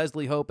family.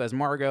 Leslie Hope as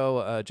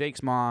Margot,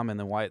 Jake's mom, and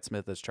then Wyatt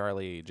Smith as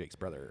Charlie, Jake's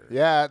brother.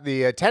 Yeah,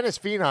 the tennis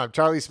phenom,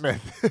 Charlie Smith,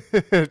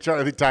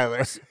 Charlie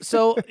Tyler.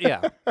 So,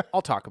 yeah,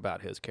 I'll talk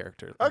about his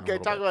character. in a Okay,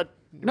 little talk bit. about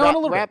No, in a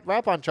little bit.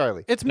 rap on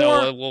Charlie. It's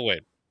more. No, we'll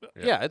wait.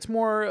 Yeah, it's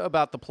more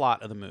about the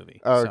plot of the movie.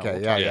 Oh, So okay,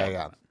 we'll yeah. talk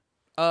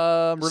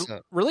about it.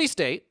 So- Release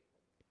date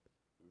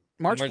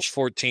March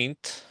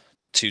 14th,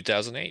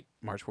 2008.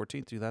 March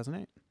 14th,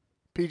 2008.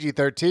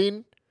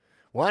 PG-13,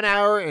 1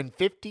 hour and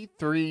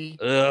 53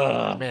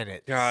 Ugh.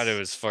 minutes. God, it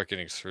was fucking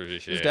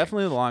excruciating. It's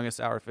definitely the longest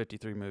hour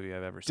 53 movie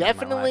I've ever seen. in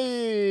my life.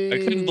 Definitely. I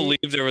couldn't believe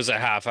there was a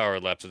half hour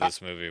left of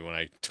this movie when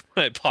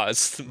I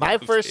paused. The My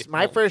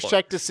movie. first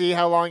check to see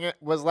how long it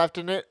was left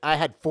in it, I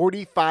had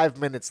 45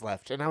 minutes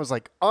left, and I was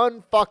like,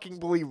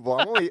 unfucking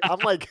believable. I'm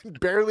like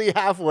barely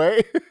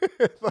halfway.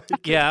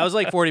 Yeah, I was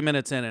like 40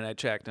 minutes in and I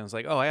checked and I was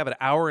like, oh, I have an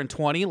hour and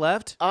 20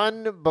 left.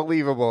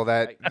 Unbelievable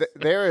that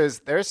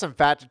there's some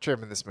fat to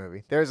trim in this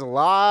movie. There's a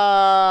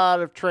lot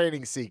of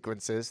training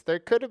sequences. There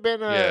could have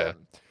been a. Yeah.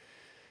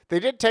 They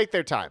did take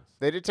their time.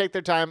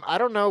 I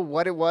don't know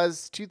what it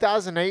was.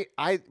 2008.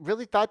 I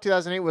really thought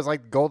 2008 was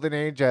like the golden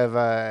age of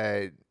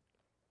the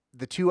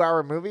 2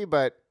 hour movie,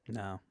 but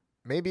No.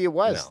 maybe it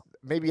was. No.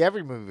 Maybe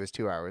every movie was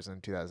 2 hours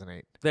in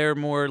 2008. They're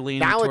more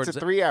leaning Now towards it's a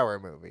 3 hour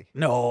movie.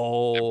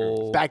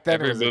 No. Back then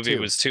Every it was movie a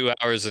 2. was 2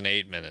 hours and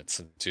 8 minutes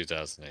in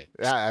 2008.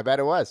 Yeah, I bet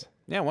it was.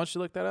 Yeah, why don't you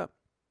look that up?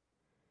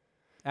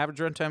 Average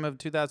runtime of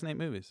 2008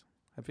 movies.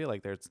 I feel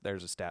like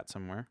there's a stat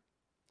somewhere.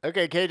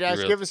 Okay, K-Dash,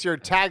 really- give us your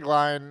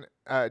tagline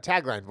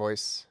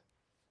voice.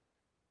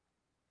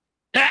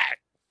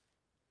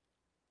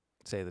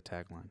 Say the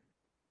tagline.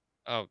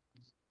 Oh,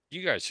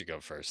 you guys should go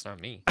first,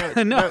 not me.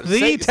 No, the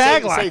say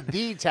tagline.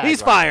 the tagline.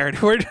 He's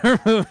fired. We're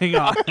moving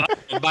on.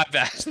 My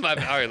bad. All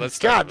right, let's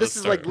start. God, this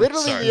is like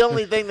literally the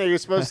only thing that you're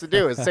supposed to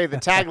do is say the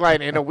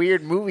tagline in a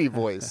weird movie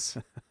voice.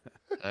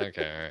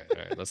 Okay, all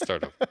right. Let's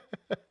start up.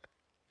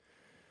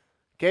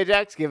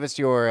 K-Jax, give us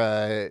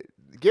the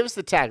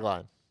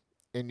tagline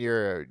in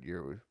your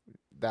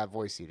that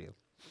voice you do.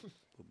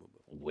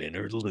 Win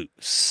or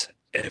lose,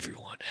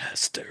 everyone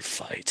has their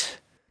fight.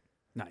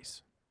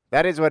 Nice.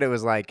 That is what it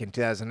was like in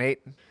 2008.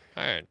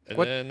 All right, and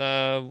What-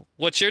 then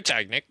what's your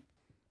tag, Nick?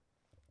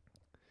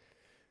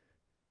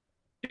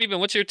 Steven,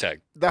 what's your tag?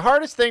 The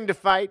hardest thing to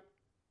fight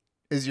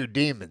is your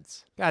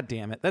demons. God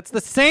damn it. That's the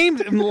same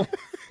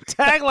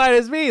tagline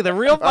as me. The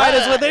real fight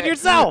is within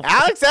yourself.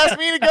 Alex asked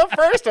me to go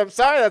first. I'm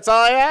sorry. That's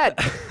all I had.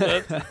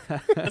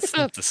 It's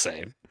not the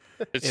same.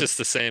 It's just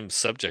the same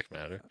subject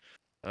matter.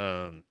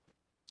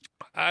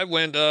 I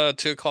went to a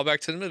callback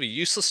to the movie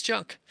Useless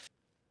Junk.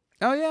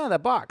 Oh, yeah,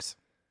 that box.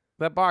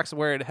 That box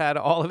where it had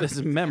all of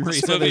his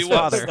memories This of movie his was.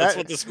 father. That's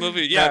what this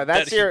movie. Yeah, No,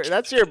 that's your He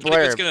was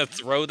blurb. gonna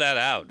throw that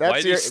out. That's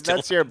Why do your- you still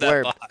that's your have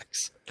that blurb.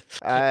 box?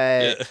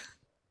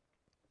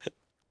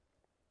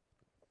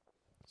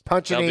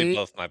 Punching That'll be ain't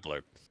both my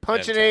blurb.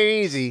 punching and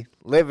ain't easy.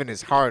 Living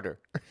is harder.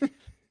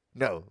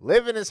 No,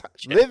 living is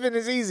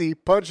easy.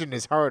 Punching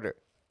is harder.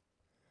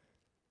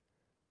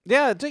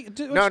 Yeah.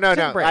 No.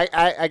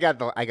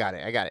 I got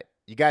it.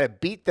 You got to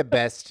beat the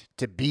best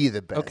to be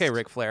the best. Okay,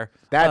 Ric Flair.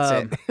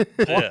 That's it.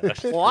 Yeah,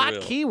 for Plot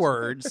real.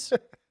 keywords: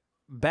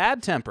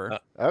 bad temper,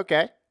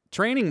 Okay.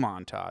 training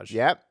montage.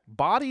 Yep.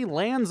 Body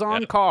lands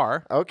on Yep.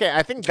 car. Okay.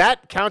 I think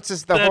that counts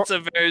as the. That's a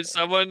very.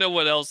 I want to know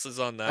what else is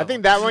on that. I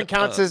think that one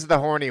counts as the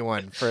horny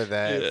one for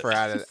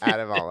out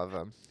of all of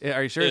them.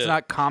 Are you sure it's Yeah.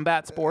 not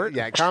combat sport?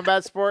 Yeah,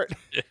 combat sport.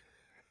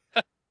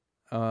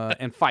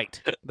 and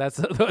fight. Those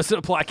are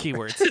the plot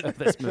keywords of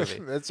this movie.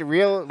 That's a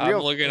real. I'm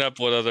looking up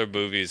what other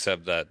movies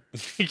have that.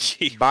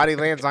 Body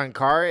lands on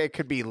car. It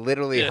could be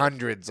literally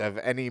hundreds of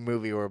any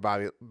movie where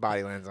body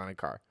lands on a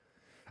car.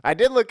 I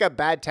did look up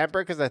Bad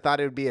Temper because I thought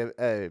it would be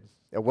a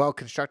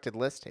well-constructed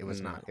list. It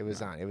was not. It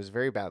was not. It was a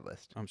very bad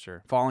list. I'm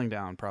sure. Falling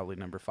Down, probably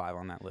number 5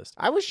 on that list.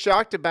 I was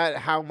shocked about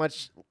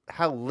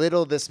how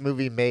little this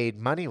movie made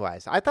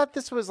money-wise. I thought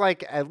this was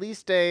like at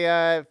least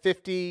a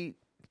 50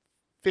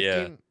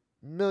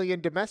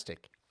 million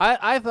domestic.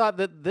 I thought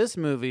that this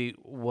movie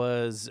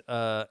was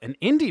an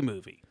indie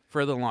movie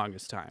for the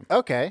longest time.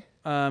 Okay.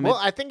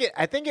 I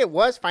think it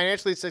was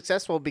financially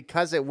successful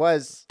because it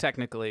was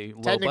technically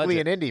an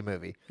budget. indie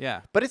movie.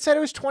 Yeah. But it said it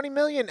was 20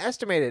 million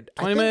estimated.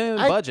 20 million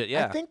budget,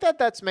 yeah. I think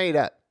that's made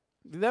up.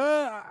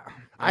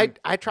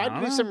 I tried to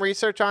do know. some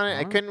research on it.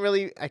 I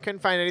couldn't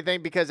find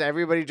anything because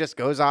everybody just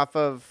goes off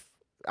of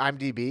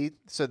IMDb,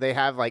 so they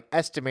have like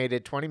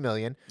estimated 20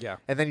 million. Yeah.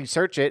 And then you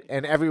search it,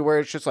 and everywhere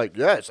it's just like,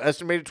 yes,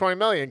 estimated 20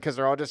 million, because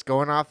they're all just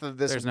going off of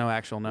this. There's no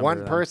actual number.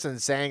 One person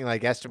saying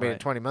like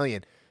estimated 20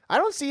 million. I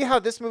don't see how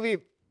this movie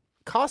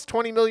cost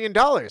 $20 million.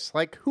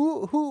 Like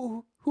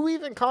who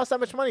even cost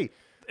that much money?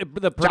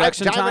 The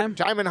production time.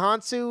 Jaimin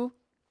Hansu,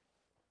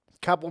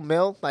 couple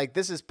mil. Like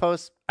this is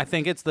post. I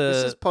think this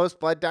is post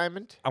Blood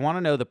Diamond. I want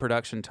to know the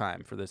production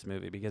time for this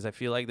movie because I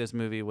feel like this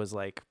movie was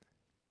like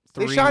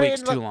 3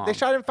 weeks too long. They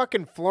shot in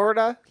fucking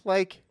Florida.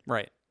 Like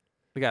right.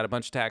 We got a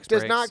bunch of tax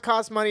does breaks. not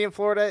cost money in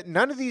Florida.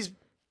 None of these.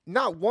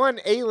 Not one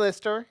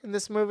A-lister in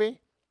this movie.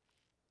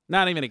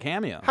 Not even a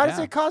cameo. How does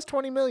it cost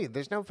 $20 million?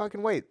 There's no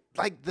fucking way.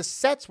 Like the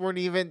sets weren't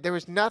even. There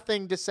was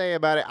nothing to say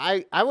about it.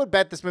 I would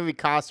bet this movie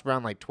costs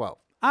around like 12.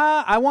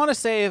 I want to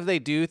say if they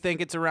do think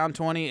it's around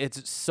 20,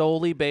 it's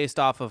solely based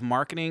off of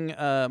marketing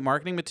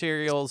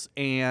materials,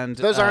 and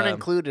those aren't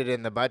included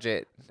in the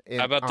budget.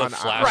 How about the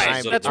flashes?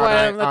 Right, of that's the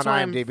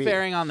why I'm IMDb.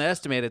 faring on the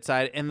estimated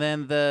side. And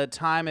then the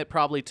time it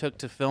probably took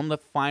to film the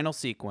final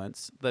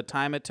sequence, the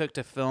time it took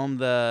to film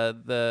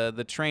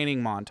the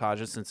training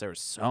montages, since there were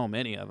so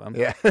many of them.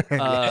 Yeah,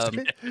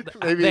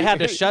 they had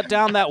to shut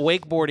down that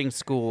wakeboarding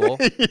school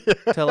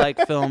to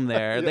like film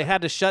there. Yeah. They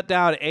had to shut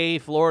down a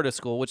Florida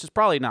school, which is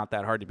probably not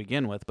that hard to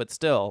begin with, but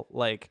still,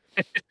 like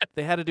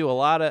they had to do a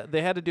lot of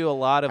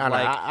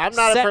like I'm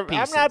not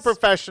a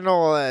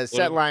professional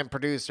set line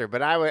producer,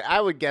 but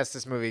I would guess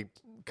this movie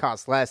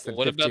cost less than.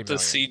 What about the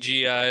million.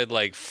 CGI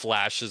like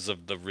flashes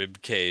of the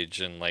rib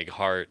cage and like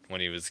heart when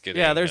he was getting?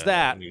 Yeah, there's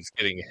that. When he was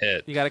getting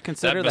hit. You got to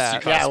consider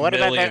that. Yeah, what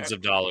about millions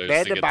of dollars? They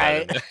had to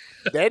buy.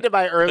 They had to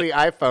buy early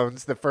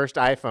iPhones, the first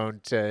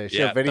iPhone to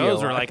show video.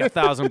 Those were like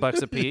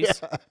 $1,000 a piece.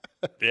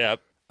 Yeah.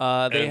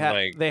 They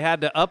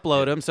had to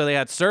upload them, so they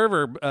had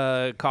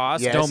server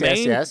costs,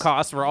 domain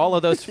costs for all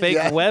of those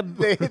fake web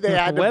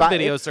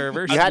video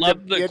servers. I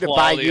love the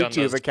quality on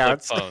those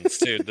accounts. Flip phones,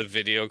 dude. The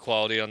video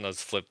quality on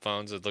those flip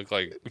phones, it looked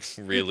like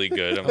really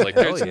good. I'm like,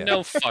 there's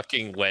no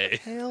fucking way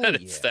that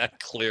it's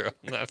that clear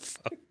on that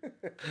phone.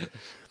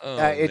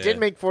 It did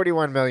make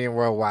 41 million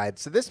worldwide,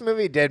 so this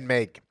movie did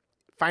make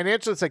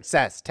financial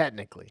success.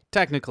 Technically,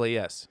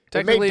 yes.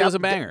 Technically, it was a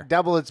banger.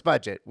 Double its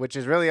budget, which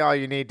is really all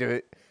you need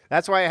to.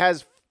 That's why it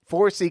has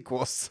 4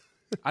 sequels.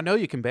 I know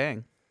you can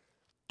bang.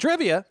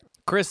 Trivia.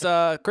 Chris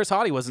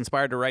Haughey was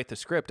inspired to write the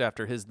script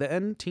after his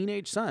then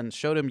teenage son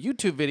showed him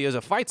YouTube videos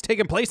of fights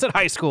taking place at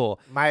high school.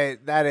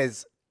 That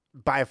is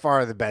by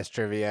far the best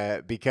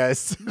trivia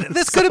because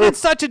this could have been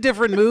such a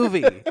different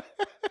movie.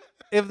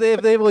 If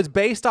it was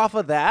based off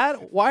of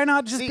that, why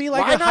not just be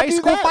like a high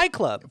school fight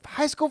club?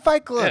 High school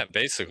fight club. Yeah,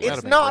 basically.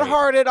 It's not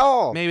hard at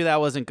all. Maybe that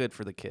wasn't good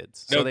for the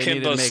kids. No so they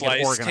Kimbo needed to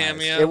make Slice it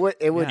cameo.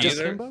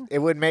 It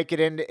would make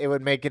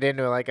it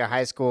into like a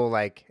high school,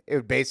 like it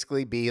would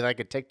basically be like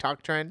a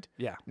TikTok trend.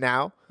 Yeah.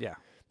 Now. Yeah.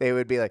 They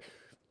would be like,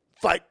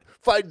 fight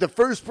the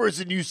first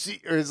person you see,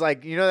 or is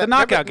like, you know, that the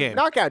knockout game,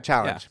 knockout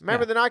challenge. Yeah.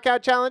 Remember the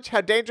knockout challenge?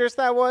 How dangerous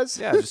that was?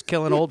 Yeah, just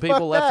killing old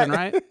people left and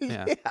right.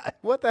 Yeah.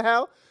 What the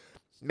hell?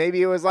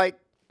 Maybe it was like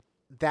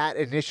that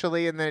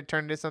initially, and then it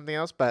turned into something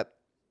else. But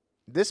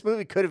this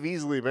movie could have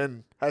easily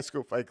been High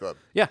School Fight Club.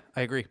 Yeah,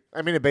 I agree.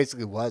 I mean, it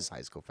basically was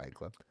High School Fight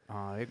Club.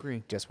 I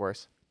agree. Just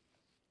worse.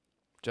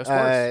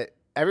 Worse.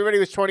 Everybody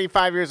was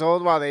 25 years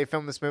old while they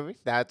filmed this movie.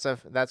 That's fun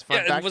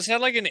fact. Was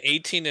that like an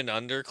 18 and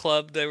under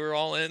club they were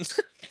all in?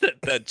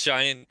 that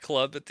giant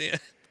club at the end?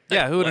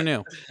 Yeah, who would have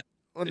knew?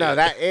 Well, no,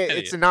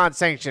 it's a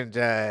non-sanctioned.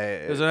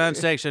 It was a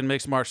non-sanctioned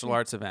mixed martial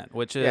arts event,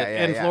 which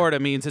in Florida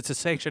means it's a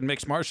sanctioned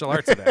mixed martial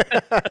arts event.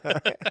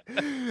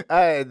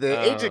 The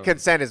age of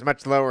consent is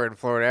much lower in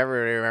Florida.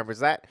 Everybody remembers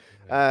that.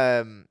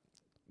 Cam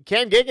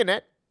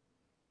Giganet,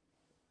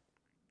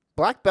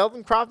 black belt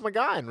in Krav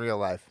Maga in real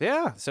life.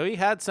 Yeah, so he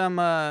had some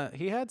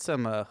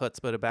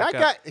chutzpah to back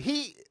that up.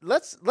 Guy,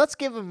 let's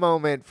give a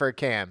moment for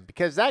Cam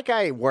because that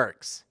guy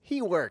works.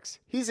 He works.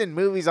 He's in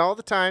movies all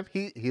the time.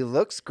 He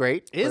looks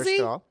great. Is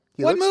he?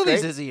 What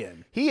movies is he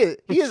in? He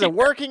is a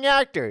working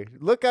actor.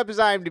 Look up his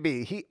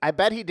IMDb. I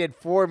bet he did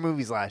 4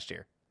 movies last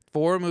year.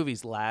 4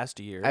 movies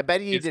last year. I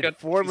bet he did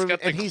 4 movies.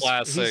 And he's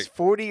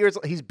 40 years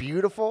old. He's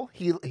beautiful.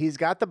 He's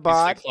got the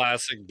bod. He's the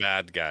classic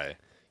bad guy.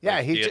 Yeah,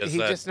 Like, he has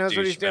that just knows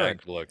what he's doing.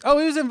 douchebag look. Oh,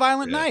 he was in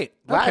Violent Night.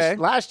 Okay.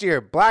 Last year,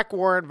 Black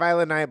Warren,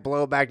 Violent Night,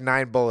 Blowback,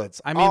 9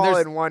 Bullets. I mean, all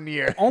there's in 1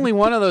 year. Only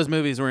one of those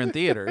movies were in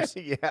theaters.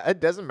 Yeah, it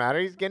doesn't matter.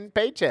 He's getting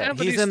paycheck. Yeah,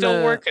 but he's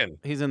still working.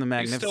 He's in the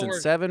Magnificent working.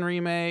 Seven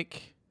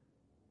remake.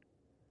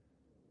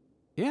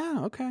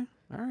 Yeah. Okay.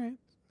 All right.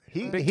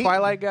 Big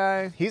Twilight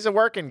guy. He's a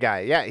working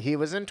guy. Yeah, he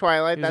was in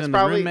Twilight. He was That's in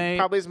The Roommate.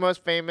 probably his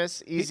most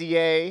famous. Easy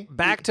A.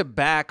 Back to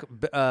back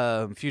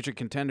future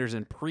contenders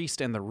in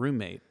Priest and The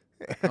Roommate.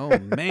 Oh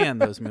man,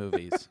 those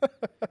movies.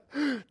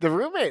 The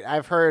Roommate,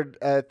 I've heard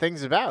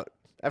things about.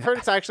 I've heard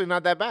it's actually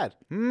not that bad.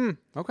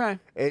 Okay.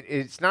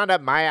 It's not up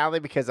my alley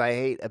because I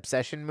hate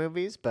obsession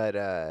movies,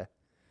 but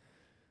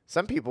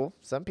some people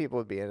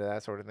would be into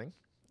that sort of thing.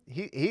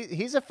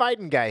 He's a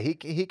fighting guy. He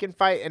can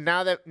fight, and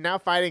now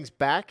fighting's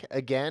back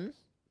again.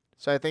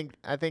 So I think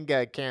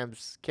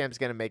Cam's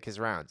gonna make his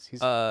rounds.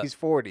 He's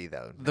 40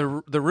 though.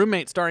 The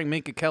Roommate starring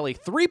Minka Kelly,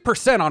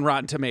 3% on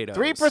Rotten Tomatoes.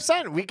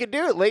 3%. We could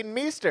do it. Leighton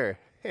Meester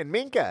and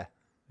Minka.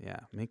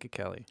 Yeah, Minka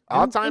Kelly.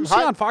 All-time Isn't she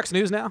hot- on Fox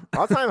News now?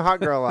 All-time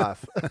hot girl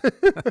off.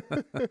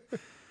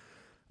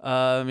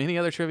 Any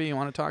other trivia you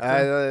want to talk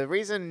about? The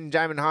reason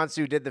Jaimin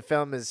Hansu did the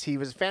film is he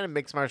was a fan of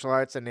mixed martial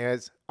arts and he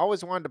has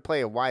always wanted to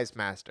play a wise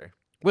master.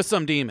 With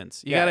some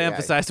demons. You got to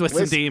emphasize with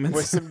some demons.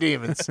 With some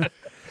demons.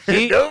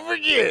 Don't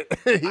forget,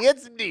 he had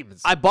some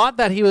demons. I bought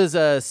that he was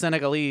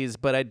Senegalese,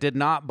 but I did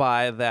not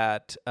buy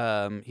that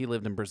he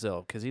lived in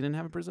Brazil because he didn't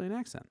have a Brazilian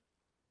accent.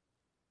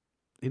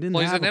 He didn't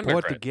Well, he's have an a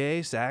immigrant.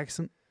 Portuguese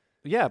accent.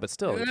 Yeah, but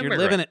still, He's if an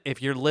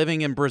you're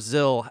living in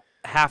Brazil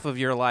half of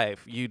your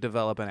life, you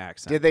develop an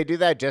accent. Did they do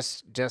that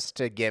just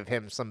to give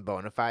him some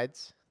bona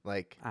fides?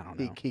 Like I don't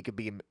know. He could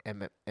be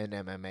an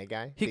MMA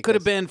guy. He could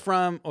have been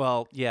from kind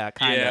of.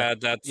 Yeah,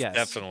 that's yes.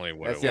 definitely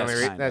what That's it the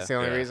was. only. That's the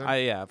only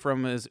reason.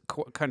 From his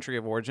country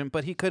of origin,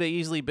 but he could have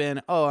easily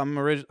been. Oh,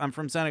 I'm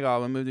from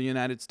Senegal. I moved to the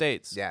United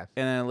States. Yeah,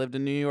 and then I lived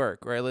in New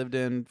York, or I lived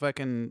in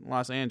fucking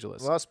Los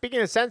Angeles. Well, speaking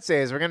of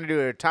senseis, we're gonna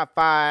do a top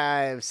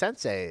 5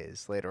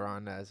 senseis later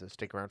on. So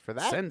stick around for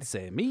that.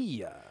 Sensei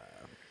Mia.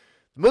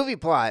 Movie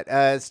plot.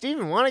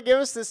 Steven, want to give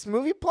us this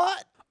movie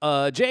plot?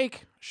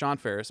 Jake, Sean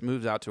Ferris,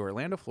 moves out to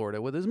Orlando,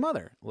 Florida with his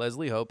mother,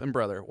 Leslie Hope, and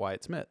brother,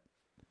 Wyatt Smith.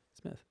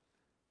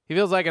 He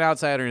feels like an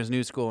outsider in his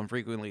new school and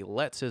frequently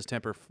lets his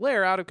temper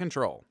flare out of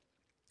control.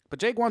 But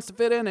Jake wants to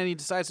fit in, and he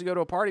decides to go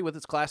to a party with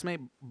his classmate,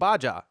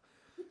 Baja.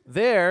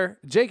 There,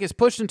 Jake is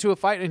pushed into a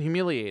fight and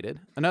humiliated.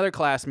 Another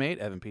classmate,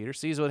 Evan Peters,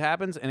 sees what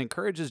happens and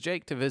encourages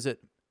Jake to visit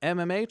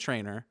MMA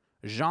trainer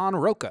Jean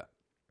Roca.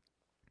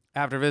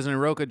 After visiting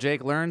Roca,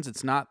 Jake learns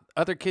it's not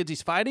other kids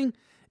he's fighting,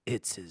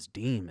 it's his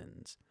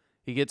demons.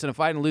 He gets in a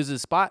fight and loses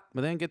his spot,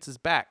 but then gets his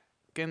back.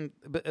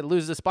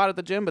 Loses his spot at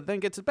the gym, but then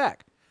gets it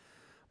back.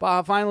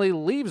 Baja finally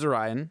leaves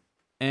Ryan,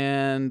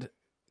 and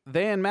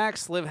they and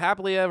Max live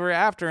happily ever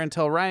after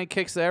until Ryan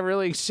kicks the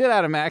ever-living shit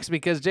out of Max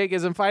because Jake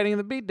isn't fighting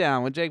the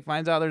beatdown. When Jake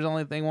finds out there's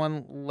only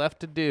one left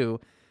to do,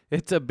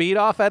 it's a beat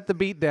off at the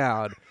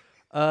beatdown.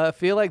 I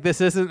feel like this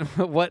isn't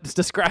what's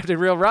described in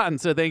Real Rotten,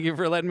 so thank you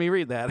for letting me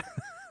read that.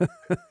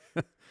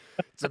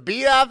 It's a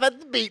beat off at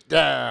the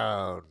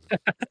beatdown.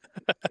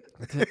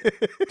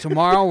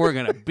 Tomorrow we're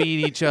going to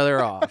beat each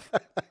other off.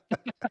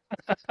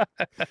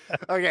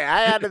 Okay,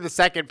 I added the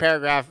second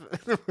paragraph.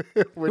 Who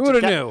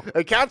would have knew?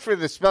 Accounts for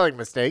the spelling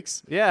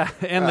mistakes. Yeah,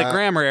 and the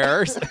grammar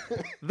errors.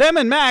 Them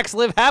and Max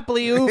live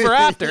happily ever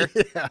after.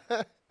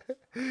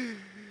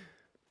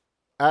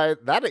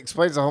 That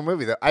explains the whole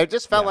movie, though. I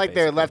just felt like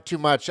they left too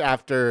much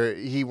after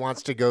he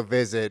wants to go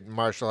visit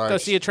martial arts. Go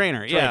see a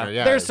trainer.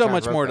 Yeah. There's so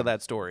much more to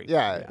that story.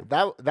 Yeah.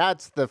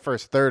 That's the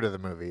first third of the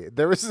movie.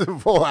 There was a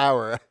full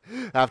hour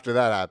after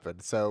that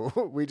happened,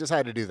 so we just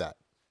had to do that.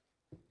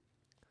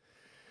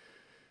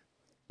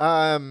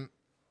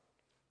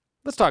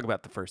 Let's talk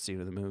about the first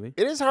scene of the movie.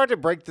 It is hard to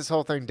break this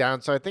whole thing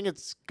down, so I think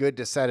it's good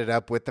to set it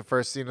up with the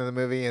first scene of the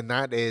movie, and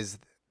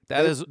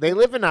they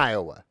live in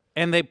Iowa.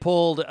 And they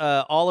pulled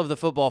all of the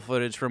football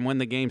footage from When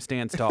the Game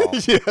Stands Tall.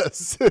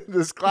 Yes,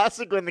 this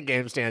classic When the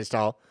Game Stands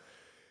Tall.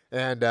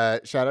 And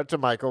shout out to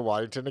Michael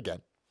Waddington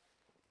again.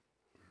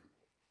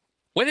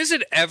 When is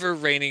it ever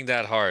raining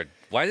that hard?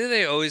 Why do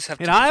they always have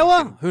in to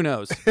Iowa? Who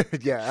knows?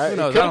 Yeah, who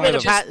knows?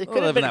 It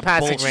could have been a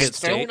passing rain.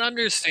 I don't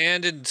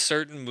understand in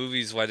certain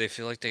movies why they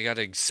feel like they got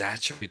to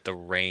exaggerate the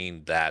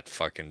rain that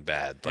fucking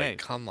bad. Like,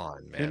 come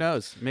on, man. Who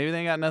knows? Maybe they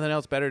ain't got nothing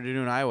else better to do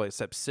in Iowa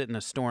except sit in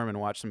a storm and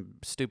watch some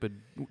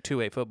stupid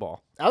 2A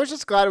football. I was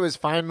just glad it was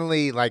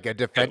finally like a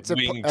defensive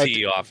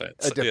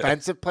offense. A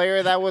defensive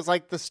player that was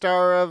like the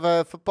star of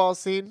a footbal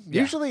scene.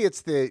 Yeah. Usually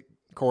it's the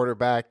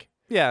quarterback.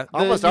 Yeah,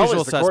 almost usual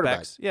always the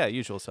quarterback. Yeah,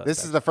 usual suspects.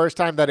 This is the first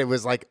time that it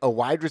was like a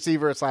wide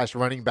receiver /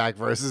 running back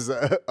versus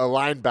a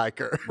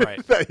linebacker.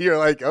 Right. That you're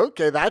like,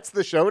 okay, that's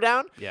the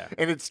showdown. Yeah.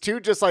 And it's two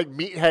just like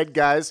meathead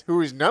guys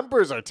whose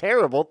numbers are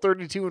terrible,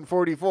 32 and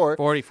 44.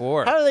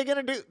 44. How are they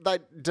going to do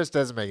that? Just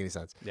doesn't make any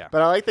sense. Yeah.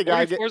 But I like the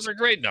guy. 44 is a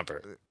great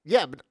number.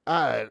 Yeah,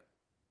 but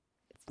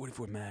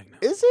 44 Magnum.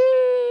 Is it?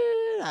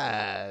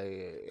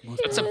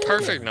 It's a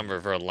perfect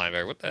number for a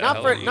linebacker. What the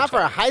hell? Not for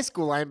a high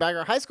school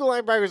linebacker. High school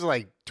linebackers are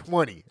like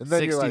 20. And then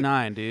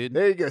 69, dude.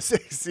 There you go,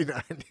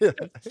 69.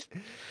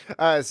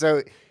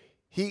 So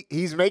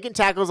he's making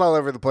tackles all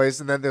over the place,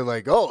 and then they're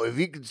like, oh, if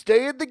he can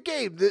stay in the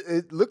game,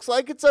 it looks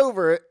like it's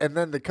over. And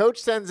then the coach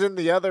sends in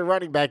the other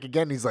running back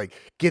again. He's like,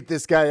 get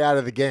this guy out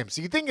of the game.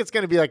 So you think it's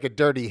going to be like a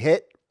dirty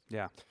hit.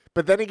 Yeah.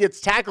 But then he gets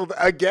tackled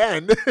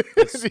again.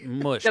 It's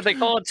mushed. Yeah, they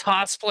call a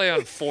toss play on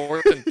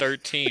 4th and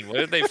 13. What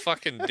are they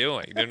fucking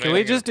doing? Can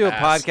we just do a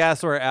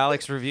podcast where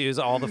Alex reviews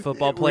all the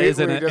football plays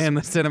in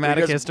the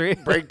cinematic history?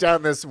 Break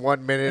down this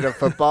 1 minute of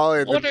football.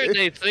 What are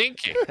they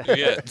thinking?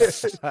 Yeah.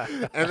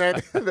 And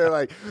then they're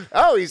like,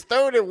 oh, he's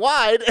throwing it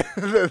wide.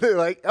 They're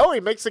like, oh, he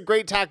makes a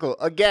great tackle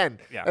again.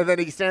 Yeah. And then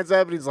he stands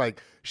up and he's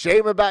like,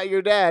 shame about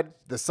your dad.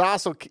 The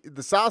sauce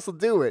will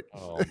do it.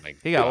 Oh my god.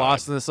 He got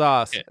lost in the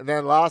sauce. And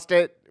then lost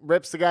it,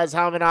 rips the guy's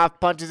helmet off,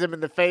 punches him in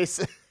the face,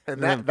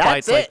 and then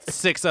that's fights it. like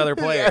 6 other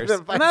players. then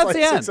And fights that's like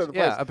the 6 end. other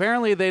Yeah, players.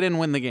 apparently they didn't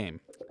win the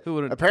game. Who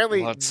would Apparently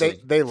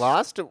they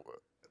lost. I Well,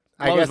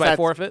 it guess was by that's-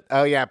 forfeit?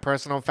 Oh yeah,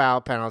 personal foul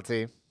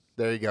penalty.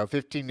 There you go,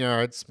 15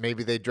 yards.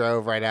 Maybe they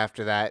drove right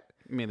after that.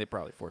 I mean, they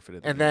probably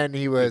forfeited. And then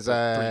he was 3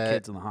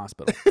 kids in the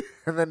hospital.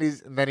 and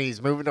then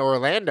he's moving to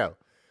Orlando.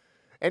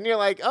 And you're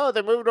like, oh,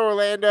 they're moving to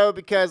Orlando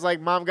because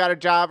like mom got a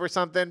job or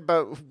something.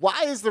 But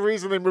why is the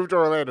reason they moved to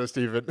Orlando,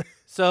 Steven?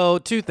 So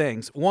 2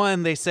 things.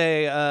 One, they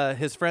say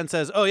his friend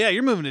says, "Oh yeah,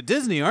 you're moving to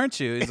Disney, aren't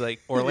you?" He's like,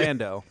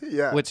 "Orlando,"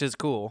 Yeah. which is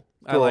cool.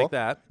 I Cool. like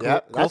that. Cool, Yeah,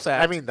 cool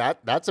fact. I mean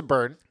that's a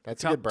burn.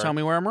 That's a good burn. Tell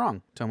me where I'm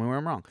wrong. Tell me where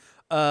I'm wrong.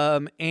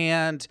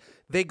 And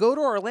they go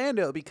to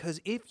Orlando because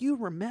if you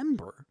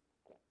remember,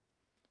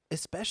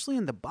 especially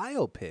in the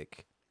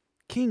biopic,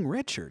 King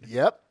Richard,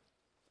 Yep,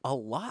 a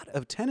lot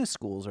of tennis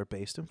schools are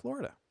based in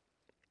Florida.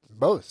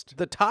 most.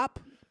 The top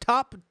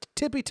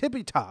tippy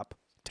top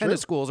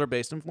tennis schools are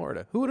based in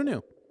Florida. Who would have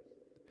knew?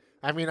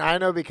 I mean, I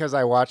know because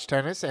I watch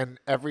tennis, and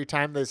every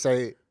time they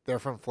say they're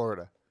from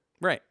Florida,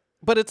 Right.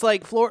 But it's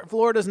like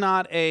Florida's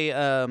not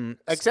a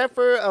except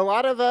for a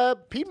lot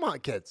of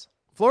Piedmont kids.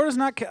 Florida's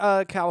not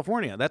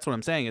California. That's what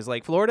I'm saying. Is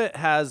like Florida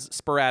has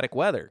sporadic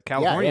weather.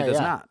 California does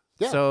not.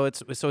 Yeah. So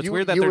it's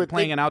weird that you they're would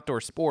playing think- an outdoor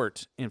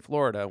sport in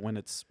Florida when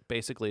it's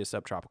basically a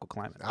subtropical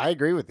climate. I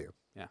agree with you.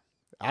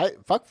 Yeah.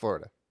 Fuck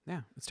Florida.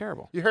 Yeah, it's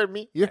terrible. You heard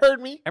me. You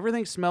heard me.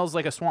 Everything smells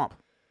like a swamp.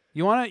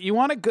 You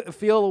want to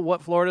feel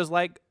what Florida's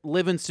like?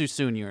 Live in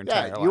Suisun your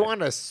entire Yeah, life. you want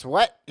to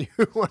sweat? You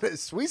want to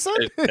sweet sun?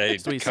 Hey,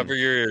 Sweet cover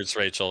your ears,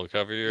 Rachel.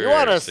 Cover your ears. You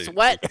want to So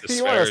sweat? You want to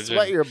disparaging.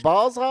 sweat your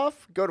balls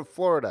off? Go to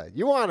Florida.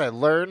 You want to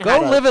learn? Go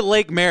how to, live at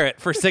Lake Merritt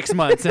for 6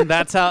 months, and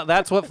that's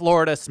what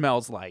Florida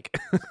smells like.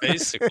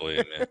 Basically,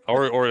 man.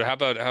 Or how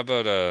about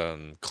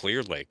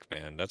Clear Lake,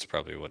 man? That's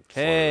probably what.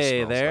 Florida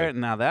Hey, smells there. like.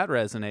 Now that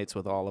resonates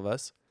with all of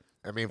us.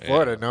 I mean,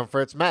 Florida known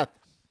for its meth.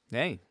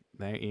 Hey,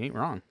 there you ain't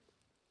wrong.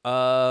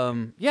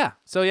 Yeah.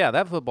 So yeah,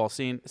 that football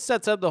scene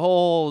sets up the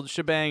whole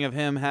shebang of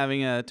him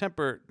having a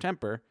temper.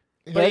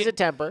 He But has a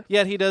temper.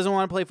 Yet he doesn't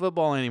want to play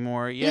football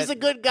anymore. He's a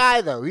good guy,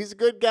 though. He's a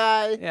good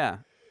guy. Yeah.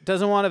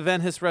 Doesn't want to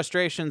vent his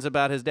frustrations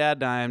about his dad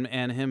dying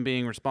and him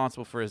being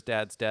responsible for his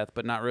dad's death,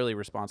 but not really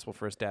responsible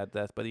for his dad's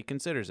death, but he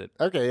considers it.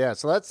 Okay, yeah.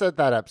 So let's set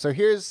that up. So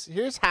here's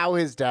how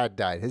his dad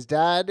died. His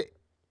dad,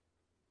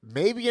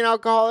 maybe an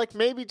alcoholic,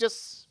 maybe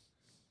just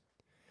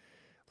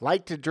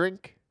liked to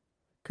drink.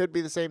 Could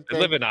be the same They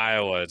thing. live in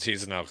Iowa.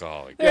 He's an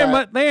alcoholic. There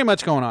ain't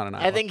much going on in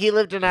Iowa. I think he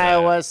lived in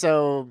Iowa,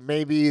 so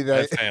maybe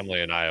That the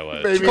family in Iowa.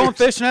 maybe going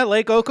fishing at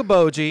Lake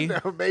Okoboji,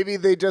 no, maybe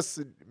they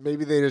just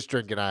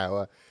drink in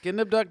Iowa.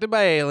 getting abducted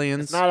by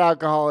aliens. It's not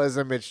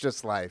alcoholism, it's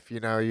just life. You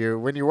know,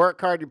 when you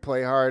work hard, you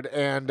play hard.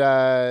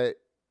 And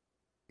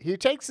he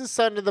takes his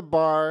son to the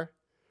bar.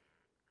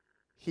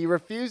 He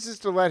refuses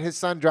to let his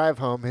son drive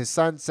home. His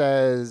son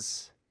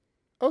says,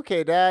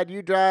 okay, Dad,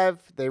 you drive.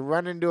 They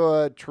run into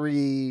a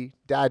tree.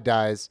 Dad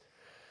dies.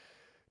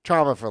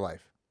 Trauma for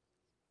life.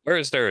 Where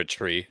is there a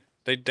tree?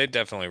 They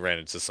definitely ran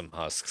into some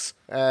husks.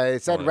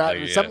 It said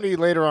somebody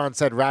later on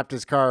said wrapped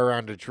his car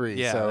around a tree.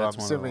 Yeah, so that's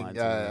I'm one of the assuming lines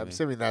in the I'm movie.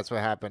 assuming that's what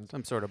happened.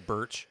 Some sort of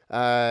birch.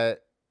 Of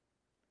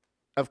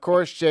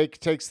course, Jake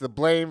takes the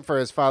blame for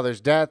his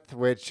father's death,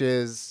 which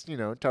is,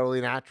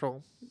 totally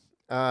natural.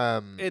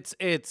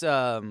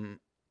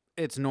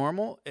 It's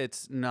normal.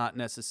 It's not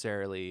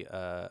necessarily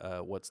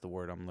what's the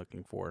word I'm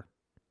looking for?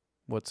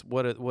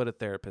 What a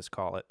therapist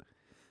call it?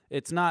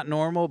 It's not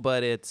normal,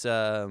 but it's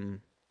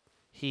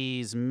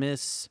he's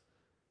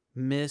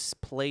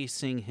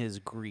misplacing his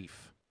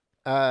grief.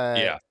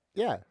 Yeah.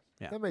 Yeah,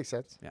 that makes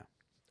sense. Yeah.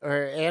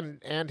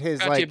 And his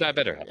Got you that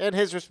better. and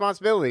his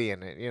responsibility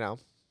in it.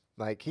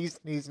 Like he's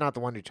not the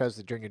one who chose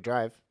to drink and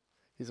drive.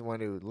 He's the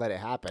one who let it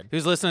happen. He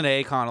was listening to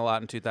Akon a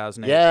lot in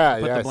 2008. Yeah,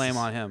 Put the yes. blame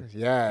on him.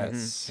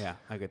 Yes. Yeah,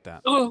 I get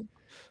that. Oh,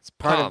 It's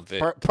partly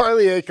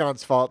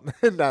Akon's fault.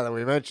 Now that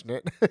we mention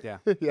it. Yeah.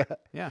 Yeah.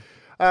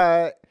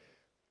 Yeah.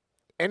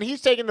 And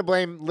he's taking the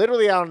blame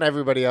literally out on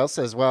everybody else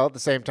as well at the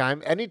same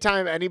time.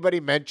 Anytime anybody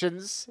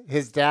mentions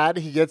his dad,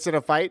 he gets in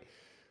a fight.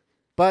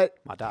 But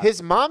My dad.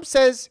 his mom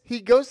says he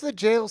goes to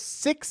jail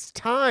 6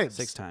 times.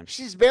 6 times.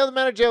 She's bailed him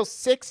out of jail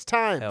 6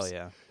 times. Hell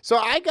yeah. So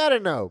I got to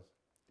know,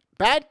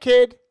 bad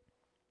kid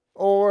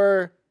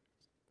or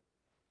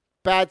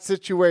bad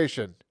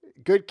situation.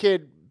 Good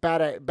kid,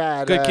 bad.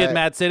 Good kid,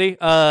 Mad City.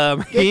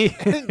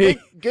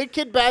 Good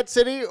kid, bad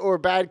city, or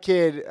bad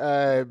kid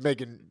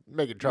making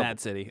trouble. Mad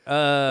City.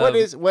 What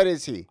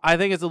is he? I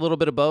think it's a little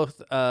bit of both.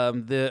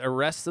 The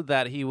arrests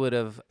that he would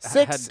have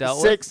had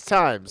dealt with six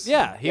times.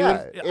 Yeah,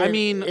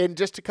 in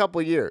just a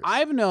couple years.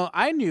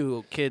 I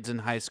knew kids in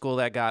high school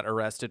that got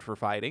arrested for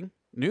fighting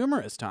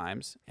numerous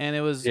times, and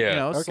it was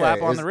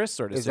slap on the wrist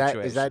sort of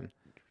situation.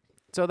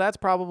 So that's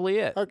probably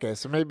it. Okay,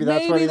 so maybe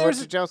that's what he went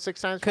to jail 6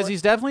 times for? Because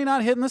he's definitely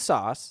not hitting the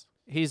sauce.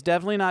 He's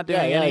definitely not doing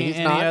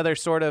any other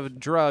sort of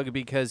drug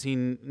because he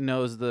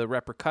knows the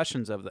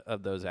repercussions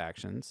of those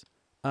actions.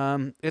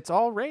 It's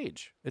all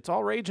rage. It's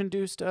all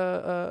rage-induced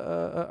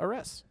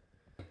arrests.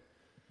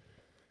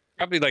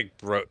 Probably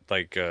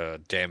like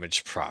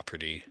damaged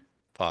property,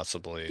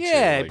 possibly.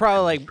 Yeah, too,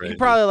 he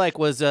probably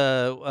was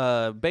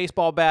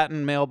baseball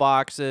batting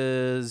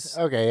mailboxes.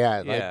 Okay,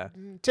 yeah.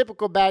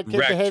 Typical bad kid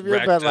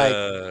behavior, but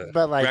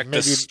wrecked maybe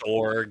a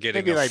store,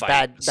 getting maybe a like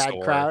fight bad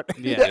crowd.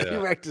 Yeah. He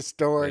wrecked a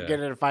store,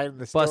 getting in a fight in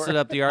the store. Busted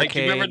up the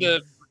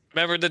arcade.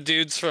 Remember the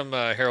dudes from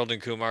Harold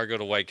and Kumar Go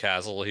to White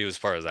Castle? He was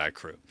part of that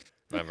crew.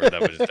 Remember they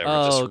were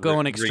just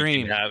going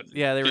extreme.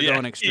 Yeah, they were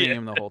going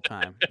extreme the whole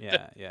time.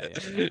 Yeah.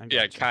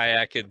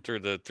 Kayaking through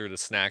the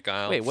snack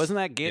aisle. Wait, wasn't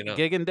that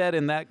Gigandet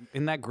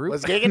in that group?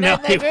 Was Gigandet no,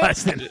 in that he group?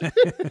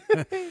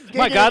 wasn't.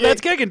 My God,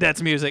 that's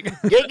Gigandet's music.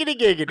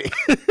 Giggity.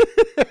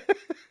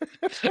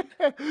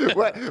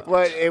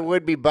 What? It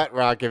would be butt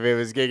rock if it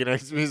was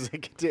Giganet's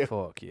music too.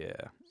 Fuck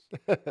yeah.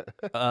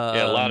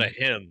 A lot of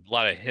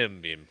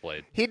him being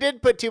played. He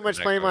did put too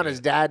much blame on his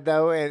dad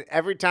though, and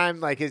every time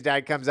like his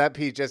dad comes up,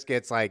 he just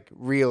gets like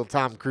real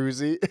Tom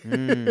Cruisey,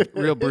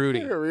 real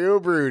broody, real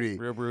broody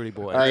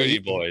boy. Broody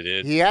boy,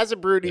 dude. He has a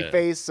broody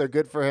face, so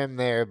good for him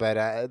there.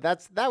 But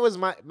that was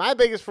my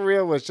biggest for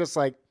real was just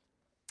like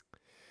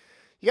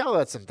you gotta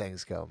let some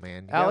things go,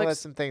 man. You gotta let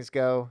some things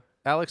go.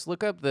 Alex,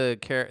 look up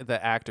the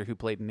actor who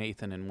played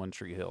Nathan in One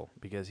Tree Hill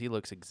because he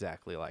looks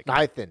exactly like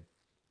Nathan.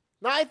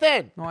 Like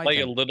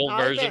a little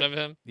version of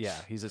him? Yeah,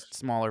 he's a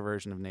smaller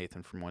version of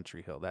Nathan from One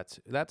Tree Hill.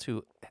 That's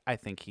who I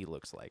think he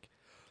looks like.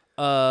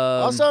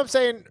 Also, I'm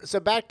saying, so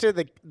back to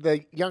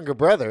the younger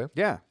brother.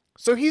 Yeah.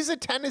 So he's a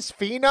tennis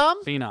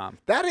phenom?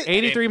 That is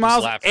 83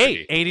 miles.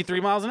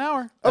 83 miles an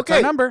hour. That's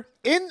our number.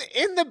 In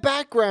the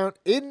background,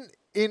 in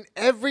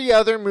every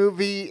other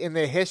movie in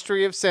the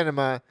history of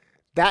cinema,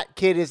 that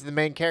kid is the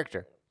main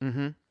character.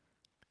 Mm-hmm.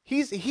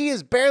 He's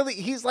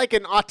like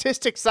an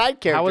autistic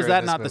side character. How is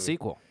that not movie. the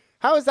sequel?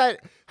 How is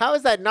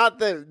that not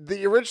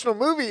the original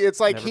movie? It's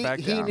like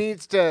he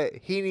needs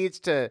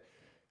to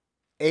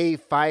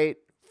fight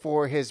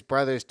for his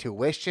brother's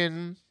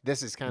tuition.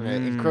 This is kind of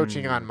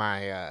encroaching on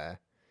my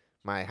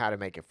my how to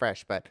make it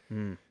fresh, but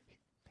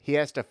he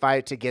has to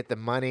fight to get the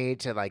money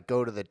to like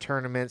go to the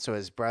tournament so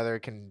his brother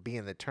can be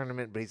in the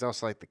tournament, but he's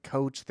also like the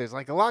coach. There's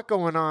like a lot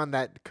going on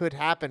that could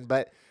happen,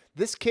 but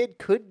this kid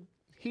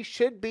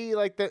should be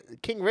like the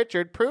King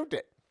Richard proved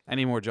it. I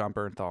need more Jon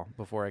Bernthal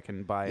before I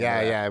can buy it.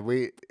 Yeah.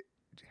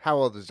 How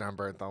old was Jon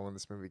Bernthal when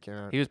this movie came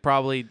out? He was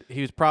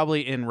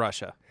probably in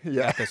Russia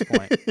at this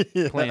point,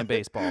 playing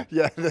baseball.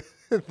 Yeah,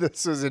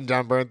 this was in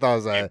Jon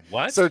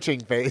Bernthal's searching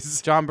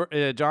phase. Jon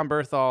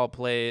Bernthal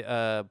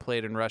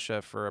played in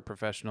Russia for a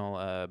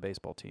professional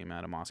baseball team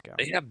out of Moscow.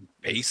 They have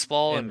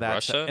baseball in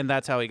Russia? And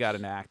that's how he got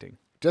into acting.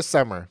 Just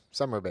summer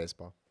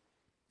baseball.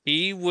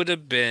 He would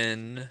have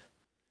been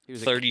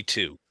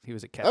 32. He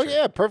was a catcher. Oh,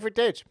 yeah, perfect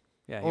age.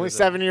 Yeah, only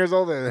 7 years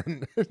older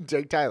than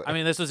Jake Tyler. I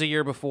mean, this was a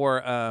year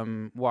before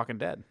Walking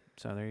Dead.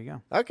 So there you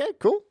go. Okay,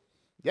 cool.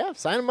 Yeah,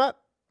 sign him up.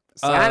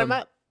 Sign him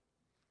up.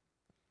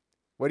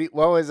 What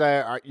was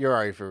your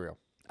Are You For Real?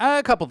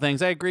 A couple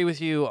things. I agree with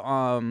you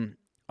on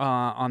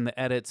the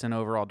edits and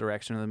overall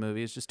direction of the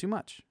movie. It's just too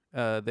much.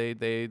 They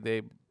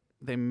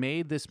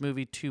made this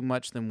movie too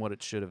much than what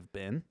it should have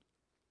been.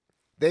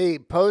 They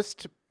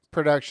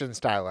post-production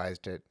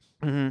stylized it.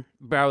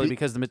 Mm-hmm. Probably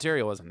because the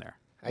material wasn't there.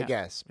 I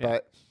guess,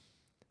 but...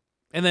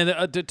 And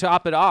then to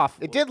top it off...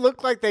 It did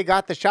look like they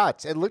got the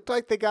shots.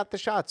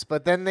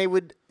 But then they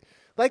would...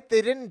 Like,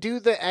 they didn't do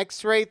the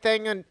X-ray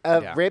thing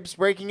of ribs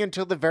breaking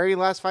until the very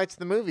last fights of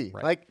the movie.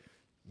 Right. Like,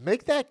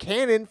 make that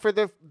canon for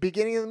the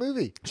beginning of the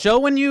movie. Show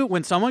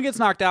when someone gets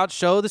knocked out,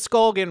 show the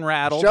skull getting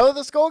rattled. Show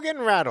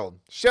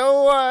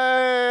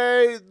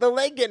the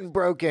leg getting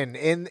broken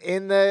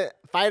in the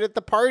fight at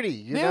the party,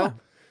 you know?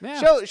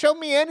 Yeah. Show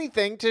me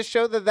anything to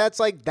show that's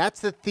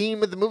the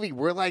theme of the movie.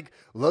 We're like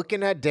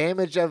looking at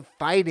damage of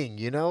fighting,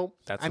 you know?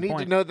 I need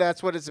to know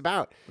that's what it's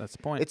about. That's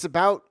the point. It's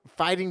about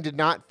fighting to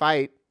not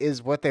fight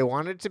is what they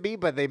wanted it to be,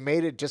 but they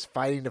made it just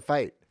fighting to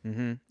fight.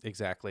 Mm-hmm.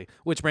 Exactly.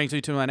 Which brings me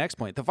to my next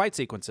point. The fight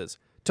sequences.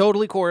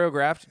 Totally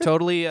choreographed,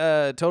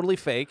 totally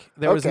fake.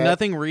 There was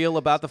nothing real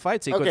about the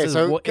fight sequences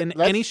in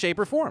any shape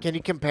or form. Can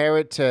you compare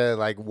it to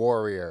like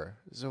Warrior?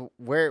 So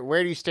where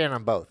do you stand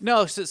on both?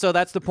 No, so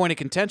that's the point of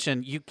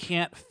contention. You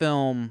can't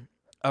film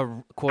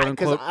a quote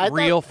unquote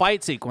real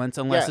fight sequence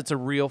unless it's a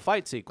real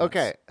fight sequence.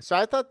 Okay, so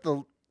I thought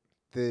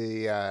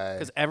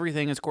because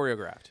everything is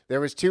choreographed. There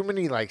was too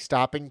many like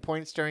stopping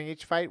points during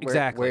each fight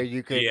where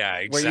you could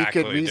where you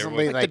could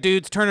reasonably like the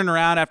dude's turning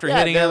around after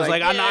hitting him. It was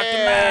like I knocked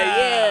him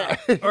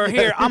out. Or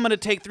here I'm gonna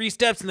take 3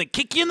 steps and then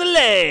kick you in the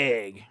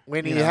leg.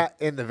 When he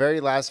in the very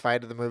last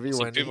fight of the movie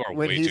when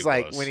he's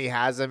like when he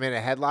has him in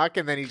a headlock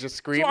and then he's just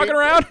screaming walking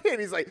around and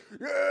he's like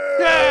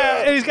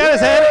and he's got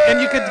his head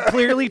and you could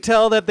clearly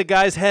tell that the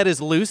guy's head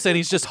is loose and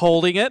he's just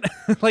holding it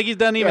like he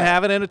doesn't even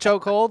have it in a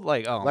chokehold.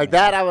 Like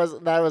that I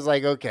was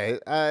like okay.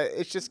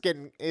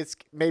 It's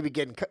maybe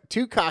getting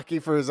too cocky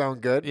for his own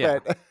good. Yeah.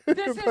 But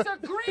This is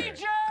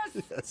egregious.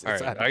 Yes, All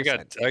right,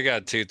 I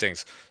got 2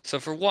 things. So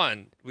for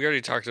one, we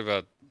already talked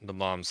about the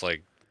mom's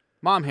like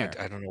mom hair.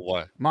 I don't know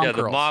what. Mom the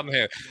curls. mom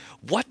hair.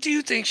 What do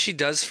you think she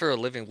does for a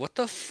living? What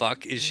the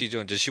fuck is she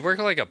doing? Does she work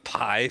at like a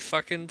pie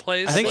fucking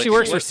place? I think like, she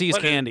works for See's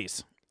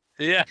Candies.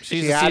 Yeah,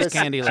 she's a See's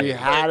Candy lady. She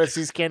had a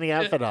See's Candy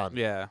outfit on.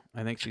 Yeah,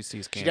 I think she's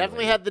See's Candy. She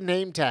definitely lady. had the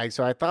name tag,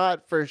 so I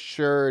thought for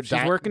sure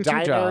she's working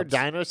 2 jobs.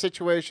 Diner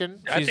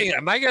situation. I think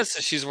my guess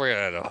is she's working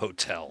at a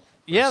hotel.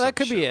 Yeah, that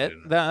could be it.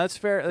 That's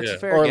fair. That's a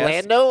fair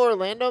Orlando. guess.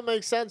 Orlando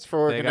makes sense for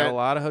working They got at a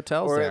lot of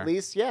hotels or there. at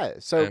least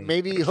So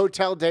maybe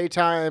hotel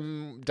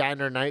daytime,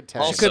 diner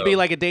nighttime. She could be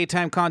like a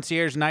daytime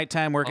concierge,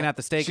 nighttime working at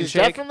the Steak and She's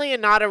Shake. definitely a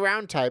not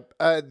around type.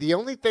 The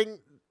only thing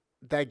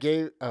that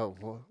gave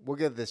we'll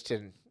give this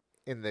to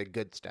in the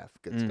good stuff.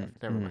 Good stuff.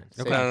 Never mind.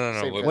 Okay.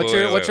 No. What's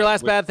your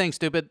last bad thing,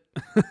 stupid?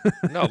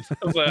 No,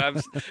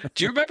 but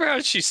do you remember how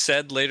she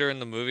said later in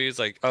the movie? It's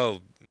like,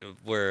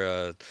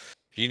 where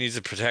he needs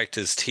to protect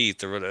his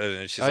teeth, or whatever.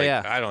 And she's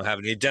I don't have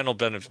any dental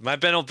benefits. My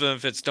dental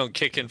benefits don't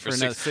kick in for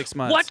 6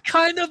 months. What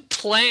kind of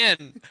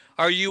plan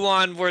are you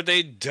on where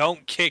they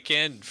don't kick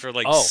in for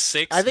like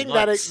 6 months? I think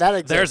that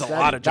exists. There's a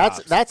lot of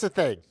jobs. That's a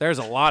thing. There's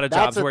a lot of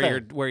jobs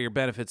where your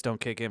benefits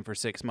don't kick in for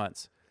 6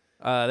 months.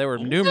 There were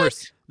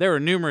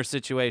numerous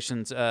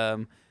situations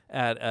at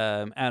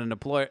an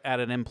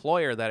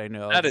employer that I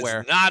know of that is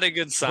where not a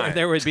good sign. Where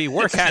there would be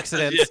work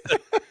accidents,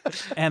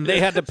 and they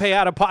had to pay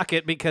out of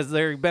pocket because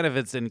their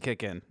benefits didn't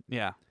kick in.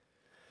 Yeah.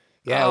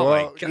 Yeah, oh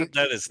well, my God,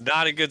 that is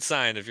not a good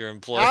sign if you're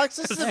employed. Alex,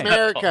 this is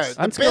America.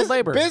 Unskilled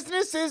labor.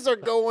 Businesses are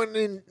going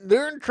in.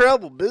 They're in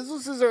trouble.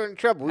 Businesses are in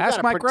trouble. We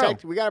Ask Mike Rowe.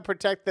 We gotta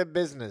protect the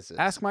businesses.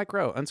 Ask Mike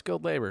Rowe.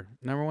 Unskilled labor,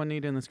 number 1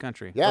 need in this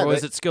country. Yeah, or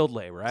was it skilled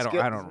labor? I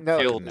don't know.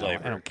 Skilled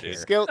labor. I don't care.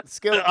 Skilled,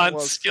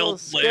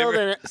 Unskilled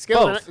labor.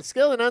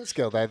 Skilled and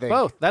unskilled. I think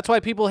both. That's why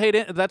people hate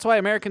it. That's why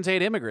Americans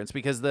hate immigrants,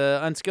 because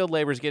the unskilled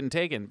labor is getting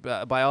taken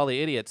by all the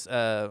idiots,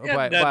 by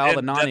all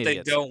the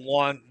non-idiots. They don't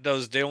want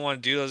those. They don't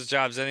want to do those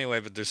jobs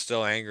anyway, but they're still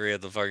angry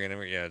at the fucking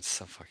immigrant. Yeah, it's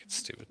so fucking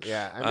stupid.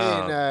 Yeah, I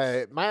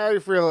mean, my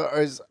life real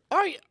is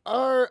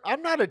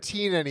I'm not a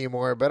teen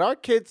anymore, but are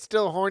kids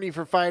still horny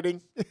for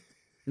fighting?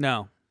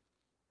 No,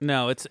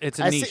 it's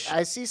a niche.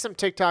 I see some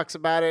TikToks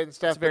about it and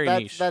stuff. It's very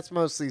niche. That's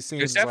mostly seems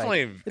There's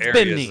definitely It's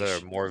been areas niche.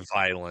 that are more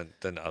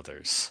violent than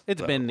others. It's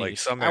though. been like niche.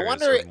 some I areas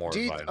wonder. are more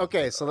violent.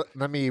 Okay, so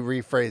let me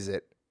rephrase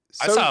it.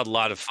 I saw a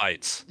lot of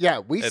fights. Yeah,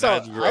 I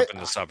grew up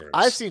in the suburbs.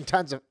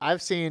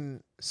 I've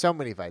seen so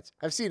many fights.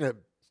 I've seen a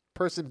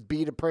person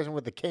beat a person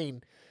with a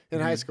cane in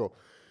high school.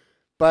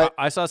 But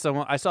I saw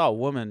a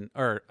woman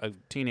or a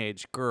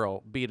teenage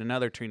girl beat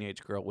another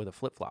teenage girl with a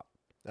flip flop.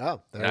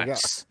 Oh, there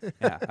Nice. you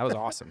go. Yeah, that was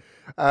awesome.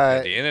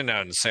 The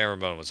In-N-Out in San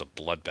Ramon was a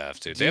bloodbath,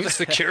 dude. They have a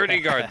security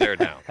guard there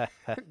now.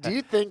 Do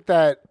you think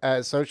that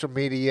social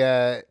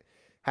media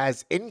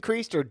has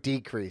increased or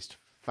decreased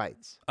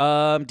fights?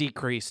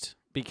 Decreased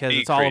because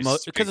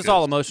it's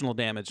all emotional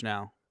damage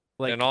now.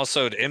 Like, and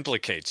also it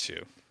implicates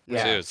you.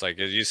 Yeah. Too. It's like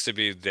it used to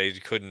be they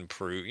couldn't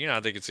prove.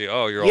 They could say,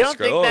 "Oh, you're You all don't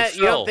think screwed." that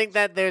you don't think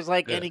that there's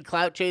like any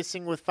clout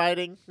chasing with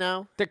fighting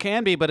now? there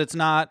can be, but it's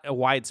not a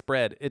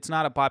widespread. It's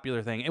not a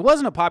popular thing. It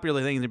wasn't a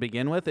popular thing to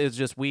begin with. It's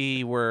just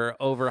we were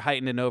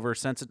heightened and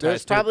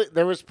oversensitized.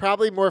 There was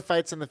probably more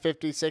fights in the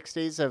 50s,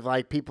 60s of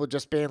like people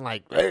just being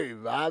like, "Hey,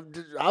 I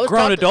was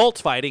grown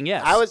adults fighting."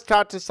 Yes, I was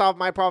taught to solve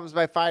my problems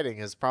by fighting.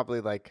 Is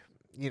probably like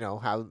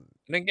how.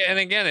 And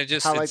again, it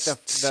just How like it's the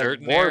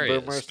certain war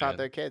areas, boomers taught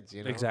their kids,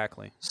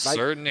 exactly.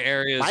 Certain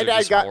areas. My are dad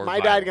just got more my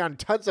dad violent. got in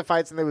tons of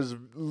fights, and there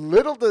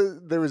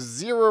was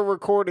zero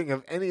recording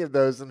of any of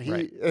those. And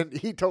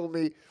he told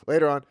me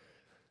later on,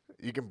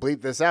 you can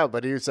bleep this out,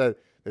 but he said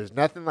there's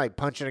nothing like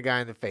punching a guy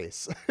in the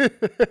face. I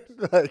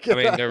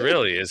mean, there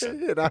really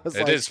isn't. And I was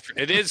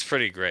It is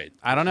pretty great.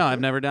 I don't know.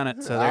 I've never done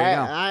it, so there you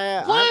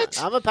go.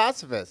 What? I'm a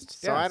pacifist,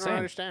 so Yeah, I don't same.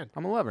 understand.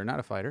 I'm a lover, not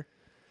a fighter.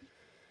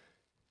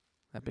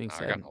 That being I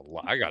said, got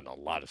in a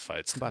lot of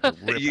fights. I'm about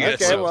to rip You it.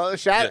 guys- Okay, well,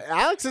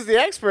 Alex is the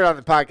expert on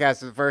the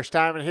podcast for the first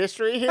time in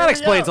history. Here that we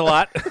explains go. a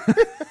lot.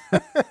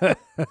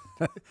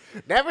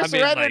 Never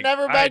surrender,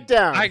 never back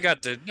down. I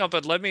got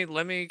but let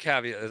me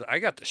caveat. I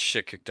got the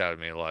shit kicked out of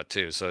me a lot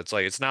too. So it's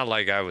like it's not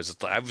like I was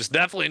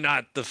definitely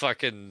not the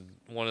fucking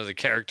one of the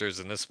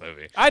characters in this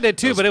movie. I did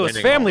too, but it was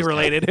winning all family the time.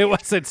 related. It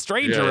wasn't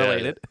stranger Yeah, yeah,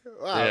 related.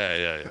 Wow.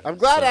 Yeah. I'm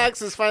glad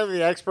Axe is finally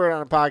the expert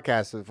on a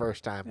podcast for the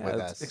first time with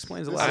It us.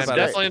 explains a lot I'm about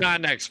definitely not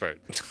an expert.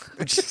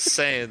 I'm just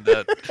saying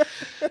that.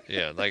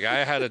 Yeah, like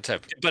I had a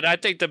tip, but I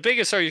think the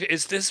biggest argument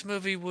is this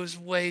movie was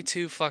way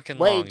too fucking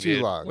long. Way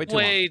too long.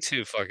 Way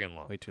too fucking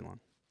long. Way too long.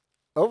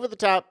 Over the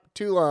top,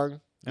 too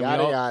long. And Yada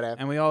we all, yada.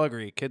 And we all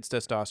agree, kids'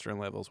 testosterone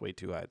levels way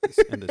too high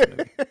in this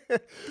movie.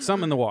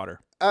 Some in the water.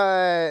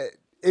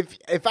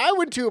 If I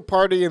went to a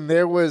party and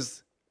there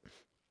was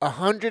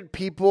 100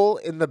 people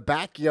in the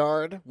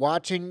backyard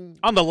watching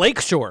On the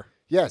lakeshore.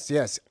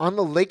 Yes, on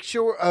the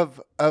lakeshore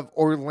of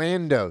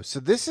Orlando. So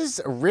this is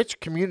a rich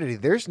community.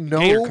 There's no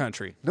Gator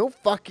country. no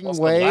fucking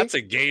Also, way. lots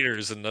of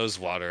gators in those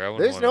water.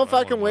 There's no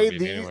fucking way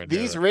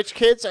these rich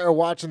kids are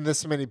watching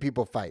this many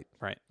people fight.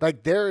 Right.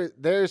 Like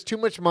there's too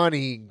much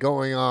money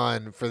going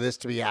on for this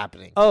to be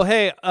happening. Oh,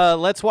 hey,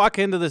 let's walk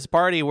into this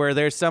party where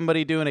there's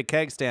somebody doing a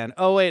keg stand.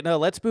 Oh, wait, no,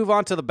 let's move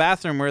on to the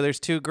bathroom where there's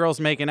two girls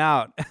making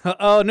out.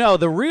 Oh, no,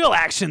 the real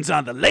action's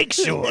on the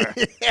lakeshore.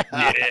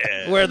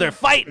 Where they're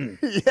fighting.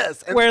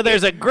 Yes. Where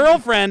there's a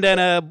girlfriend and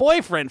a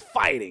boyfriend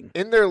fighting.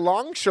 In their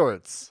long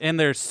shorts. In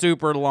their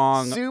super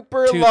long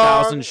 2000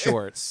 long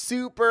shorts.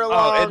 Super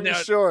long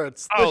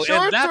shorts. The and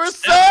shorts that's- were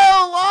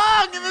so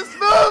long in this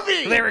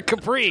movie. They were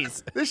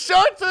capris. The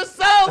shorts are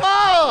so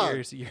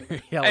long. You're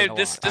yelling a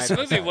This lot.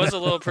 movie was a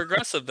little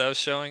progressive though,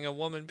 showing a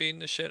woman beating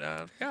the shit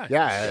out of a guy.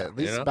 Yeah, at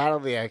least You know? Battle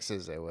of the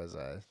Exes, it was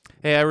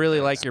Hey, I really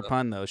like your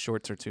pun, though.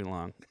 Shorts are too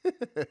long.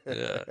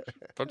 Yeah,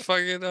 but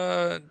fucking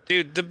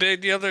dude,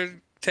 the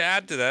other to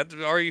add to that,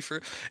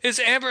 is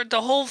Amber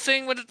the whole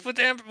thing with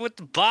Amber with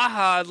the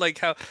Baja, like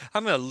how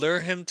I'm gonna lure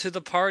him to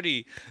the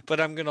party, but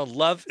I'm gonna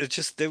love it.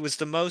 It was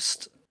the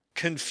most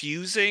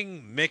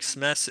confusing mixed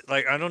mess.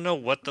 Like I don't know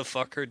what the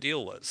fuck her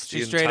deal was.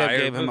 She the straight up entire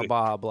gave him a movie.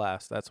 Baja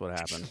Blast. That's what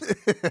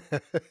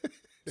happened.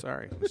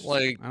 Sorry.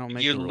 Like I don't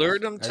make you the rules.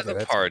 lured him to Okay, the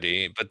that's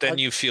party, but then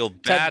you feel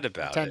bad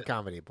about 10 it.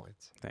 comedy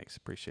points. Thanks.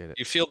 Appreciate it.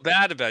 You feel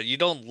bad about it. You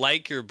don't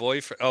like your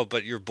boyfriend. Oh,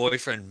 but your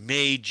boyfriend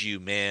made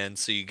you, man.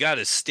 So you got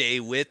to stay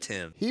with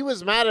him. He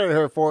was mad at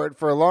her for it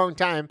for a long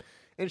time,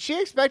 and she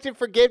expected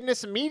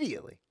forgiveness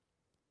immediately.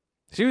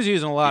 She was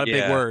using a lot of big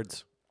Yeah.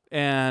 words,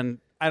 and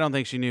I don't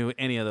think she knew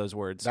any of those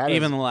words, That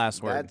even is- the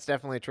last word. That's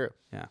definitely true.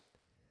 Yeah.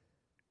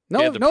 He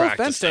had No, to no practice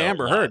offense to that a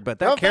Amber lot. Heard,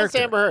 but No that offense to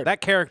character, Amber Heard. that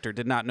character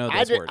did not know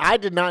those words. I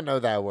did not know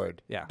that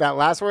word. Yeah. That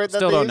last word. That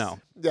Still they don't used? know.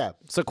 Yeah.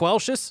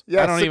 Sequelcious?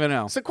 Yeah. I don't even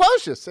know.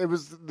 Sequelcious. It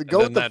was the go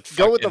with And the then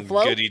go with the fucking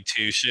flow. Goody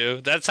two shoe.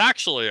 That's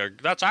actually a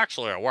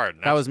word.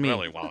 That was me.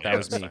 Really well That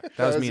was used. me.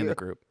 That was me in you. the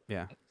group.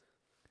 Yeah.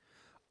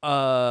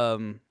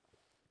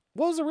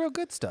 What was the real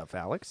good stuff,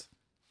 Alex?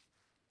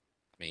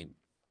 I mean,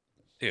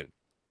 dude,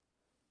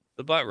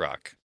 the butt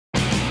rock.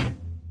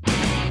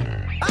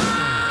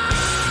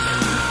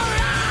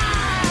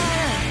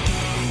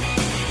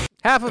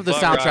 Half of the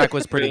Butt soundtrack rock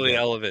was pretty really good.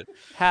 elevated.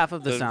 Half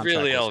of the It soundtrack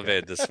really was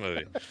elevated this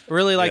movie. good.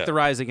 Really like Yeah. the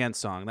Rise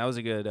Against song. That was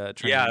a good training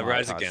Yeah, montage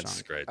Rise Against song.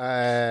 is great.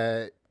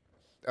 I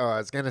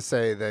was gonna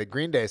say the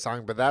Green Day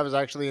song, but that was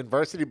actually in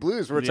Varsity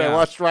Blues, which I Yeah.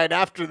 watched right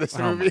after this Oh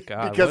my movie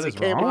God, because what it is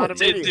came wrong on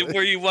with you? immediately.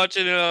 Were you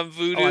watching it on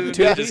Voodoo? on Did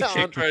Tubi. this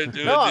kid try to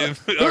do No, it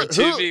on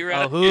TV,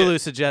 right? Hulu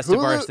suggested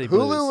Varsity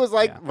Blues. Hulu was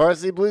like Yeah.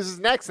 Varsity Blues is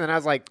next, and I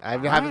was like, I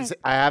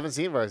haven't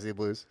seen Varsity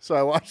Blues, so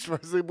I watched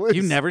Varsity Blues.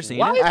 You've never seen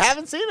What? it? I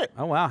haven't seen it.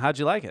 Oh, wow. How'd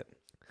you like it?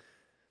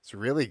 It's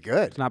really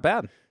good. It's not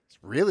bad. It's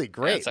really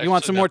great. it's You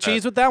want actually some more not bad.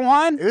 cheese with that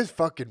wine? It was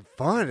fucking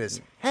fun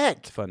as heck.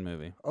 It's a fun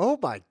movie. Oh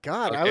my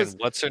god, I Fucking, was.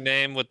 what's her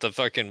name with the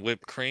fucking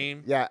whipped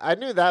cream? Yeah, I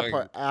knew that Fucking-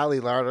 part. Ali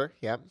Larder,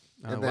 yep.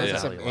 Oh, And what then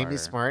is some Ali Amy Larder?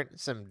 Smart,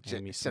 some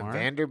Amy some Smart?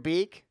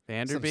 Vanderbeek, some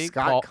Vanderbeek,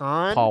 Scott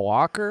Conn, Paul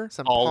Walker.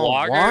 some Paul Paul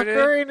Walker,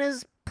 Walker in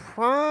his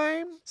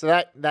prime. So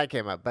that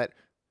came up, but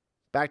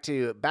back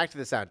to the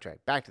soundtrack.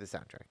 Back to the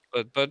soundtrack.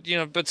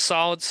 But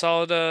solid.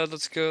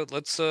 Let's go.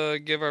 Let's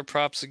give our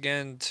props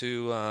again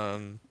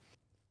to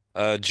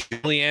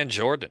Julianne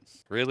Jordan.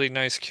 Really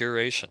nice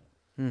curation.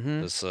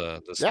 Mm-hmm. This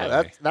Yeah,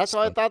 movie. that's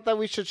why I thought that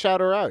we should shout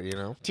her out. You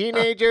know,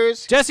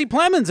 teenagers. Jesse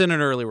Plemons in an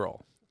early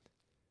role.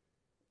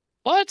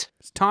 What?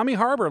 It's Tommy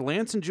Harbor,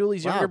 Lance and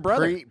Julie's younger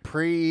brother.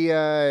 Pre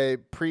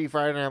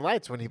Friday Night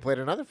Lights when he played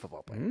another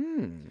football player.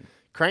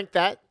 Crank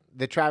That,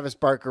 the Travis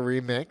Barker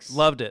remix.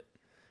 Loved it.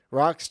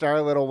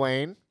 Rockstar Lil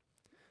Wayne.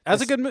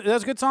 That's a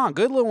good song.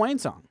 Good Lil Wayne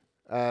song.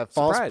 False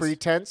Surprise.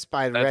 Pretense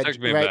by That took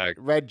me back.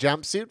 Red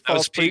Jumpsuit.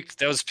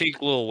 That was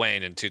peak Lil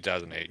Wayne in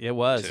 2008. It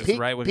was. too. It's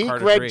right when peak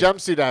Carter Red 3.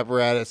 Jumpsuit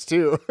apparatus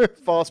too.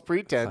 False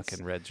Pretense.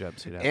 Fucking red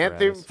jumpsuit Anthem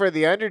apparatus. for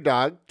the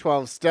Underdog.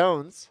 12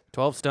 Stones.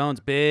 12 Stones,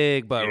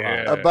 big butt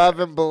rock. Above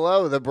and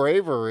Below, The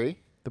Bravery.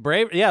 The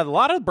brave, yeah, a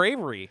lot of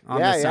bravery on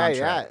yeah, this yeah,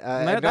 soundtrack.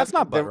 yeah. And that's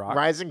not butt the rock.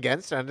 Rise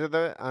Against Under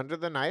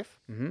the Knife.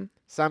 Mm-hmm.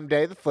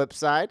 Someday, The Flip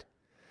Side.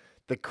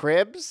 The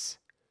Cribs.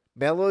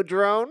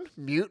 Mellodrone.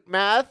 Mute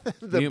Math.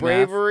 The Mute Math.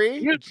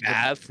 Bravery.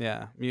 Math.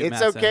 Yeah, Mute It's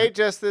Matt's in Okay it.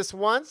 Just This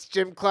Once.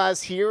 Gym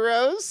Class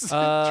Heroes.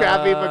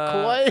 Travie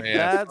McCoy.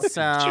 Yeah, That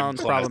sounds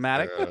Gym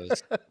problematic. class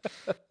heroes.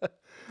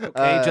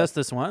 Okay, just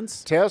this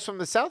once. Tales from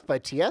the South by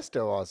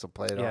Tiesto also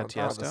played Yeah, on the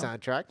Tiesto.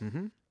 soundtrack.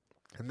 Mm-hmm.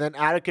 And then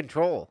Out of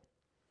Control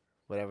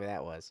whatever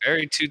that was.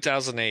 Very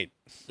 2008.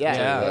 Yeah,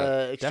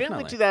 Yeah, extremely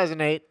definitely.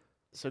 2008.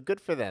 So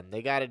good for them.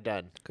 They got it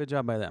done. Good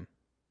job by them.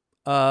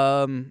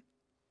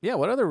 Yeah.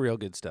 What other real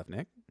good stuff,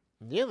 Nick?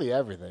 Nearly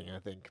everything, I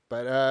think.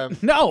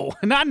 But No,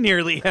 not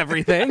nearly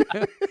everything.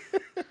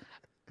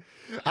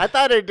 I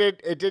thought it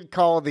did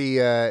call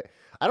the.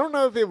 I don't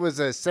know if it was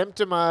a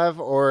symptom of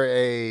or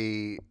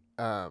a.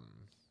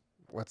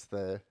 What's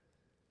the.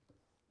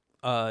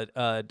 I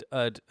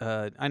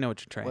know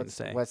what you're trying to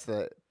say. What's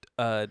the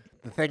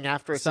thing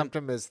after a some-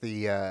 symptom is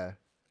the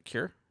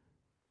Cure?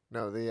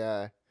 no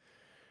the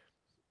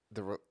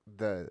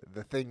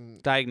thing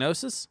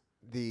Diagnosis?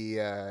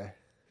 the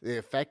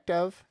effect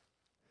of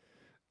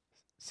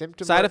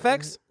symptom Side or-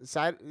 effects?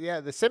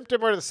 The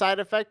symptom or the side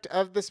effect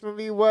of this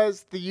movie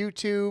was the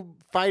YouTube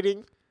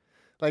fighting,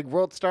 like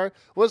World Star.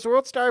 Was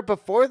World Star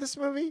before this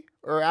movie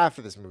or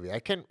after this movie? I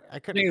couldn't. I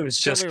think it was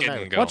just remember.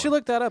 getting Why going. don't you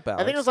look that up,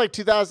 Alex? I think it was like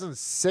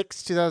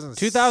 2006, 2007.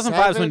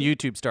 2005 is when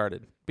YouTube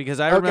started, because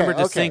I Okay, remember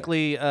okay.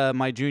 distinctly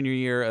my junior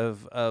year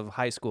of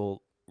high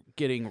school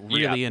getting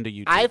really into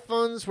YouTube.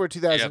 iPhones were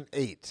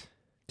 2008.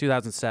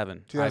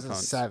 2007.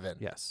 2007.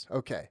 iPhones. Yes.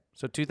 Okay.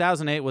 So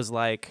 2008 was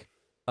like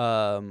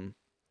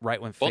right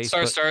when World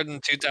Star Facebook. started in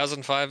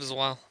 2005 as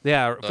well.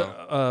 Yeah,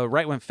 So-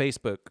 right when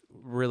Facebook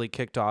really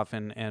kicked off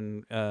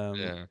and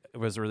Yeah.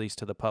 was released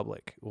to the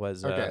public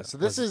was Okay, so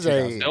this was is a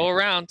 2000. Still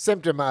around.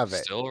 symptom of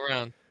it. Still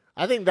around.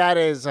 I think that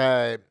is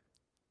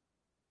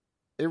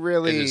it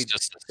really It is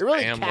just a it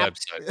really spam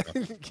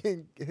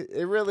website.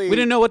 it really We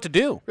didn't know what to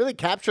do. really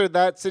captured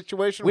that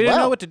situation. We didn't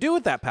well. know what to do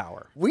with that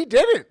power. We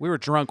didn't. We were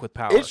drunk with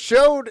power. It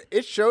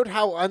showed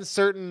how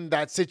uncertain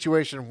that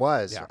situation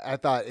was. Yeah. I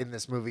thought in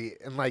this movie,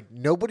 and like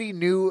nobody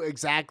knew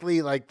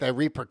exactly like the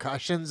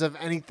repercussions of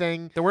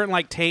anything. There weren't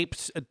like tape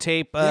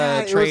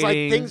Yeah, it was like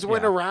trading. things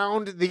went Yeah.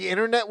 around. The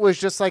internet was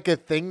just like a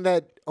thing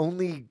that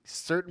only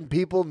certain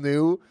people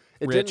knew.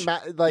 It Rich. didn't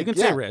matter. Like You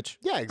can say rich.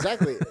 Yeah,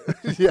 exactly.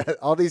 Yeah,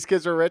 all these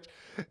kids are rich.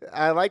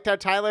 I liked how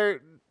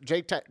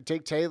Jake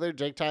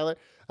Tyler.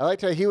 I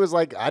liked how he was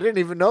like, I didn't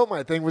even know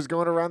my thing was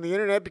going around the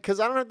internet because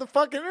I don't have the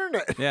fucking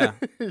internet. Yeah.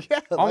 Yeah.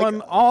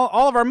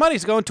 all of our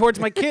money's going towards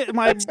my kid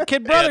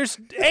brother's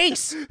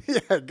ace.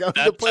 Yeah, go to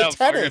That's play how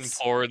fucking tennis.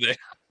 poor they.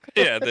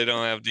 Yeah, they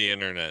don't have the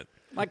internet.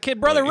 My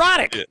kid brother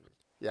Roddick. Yeah.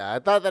 Yeah, I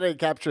thought that it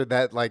captured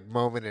that like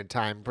moment in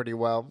time pretty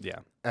well. Yeah.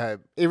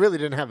 It really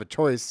didn't have a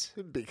choice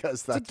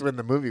because that's when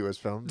the movie was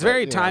filmed. It's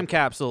very but, you know, time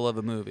capsule of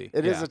a movie.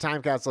 It is Yeah. a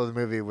time capsule of the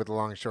movie with the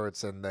long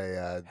shorts and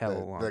the Hella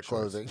long the shorts.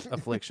 clothing.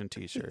 Affliction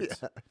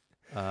t-shirts.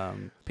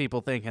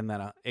 People thinking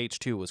that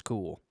H2 was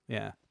cool.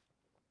 Yeah.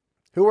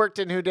 Who worked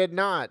and who did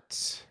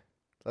not?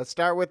 Let's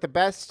start with the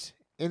best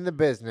in the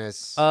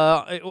business.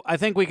 I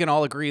think we can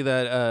all agree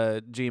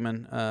that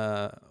G-Man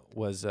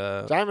was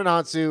Diamond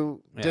Hansu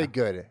yeah. did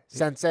good.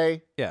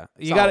 Sensei. yeah.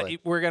 Solid.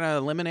 We're gonna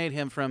eliminate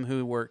him from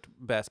who worked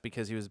best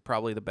because he was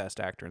probably the best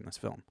actor in this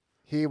film.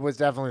 He was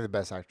definitely the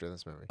best actor in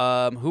this movie.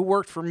 Who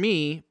worked for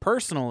me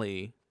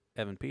personally?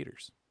 Evan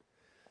Peters.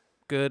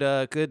 Good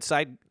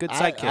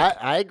sidekick.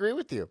 I agree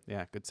with you.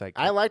 Yeah, good sidekick.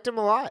 I liked him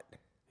a lot.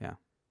 Yeah.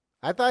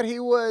 I thought he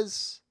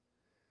was.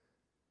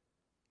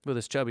 With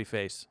his chubby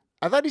face.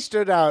 I thought he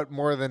stood out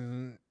more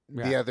than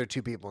the Yeah. other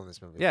two people in this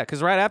movie. Yeah,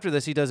 because right after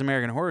this, he does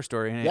American Horror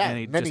Story, and, and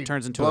he then just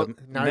turns into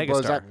now a he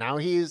blows megastar. up. Now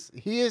he is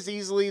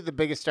easily the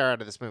biggest star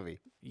out of this movie,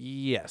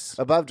 Yes,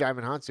 above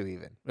Diamond Hansu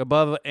even.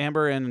 above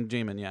Amber and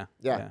G-Man. Yeah,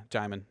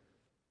 G-Man.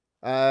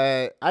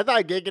 I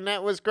thought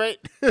Giganet was great.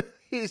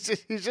 he's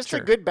just Sure.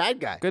 a good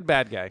bad guy. Good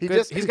bad guy. He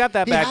He's got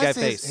that he bad has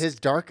guy face. His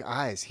dark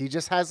eyes. He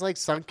just has like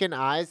sunken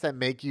eyes that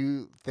make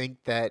you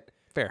think that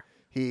Fair.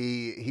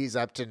 he's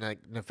up to like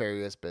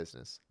nefarious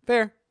business.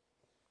 Fair.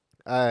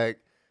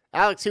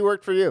 Alex, who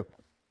worked for you?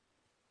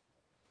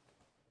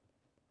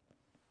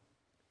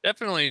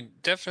 Definitely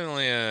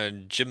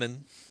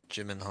Jimin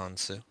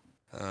Hansu.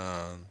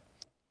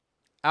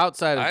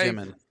 Outside of I-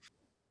 G-Man.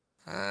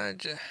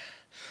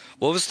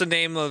 What was the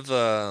name of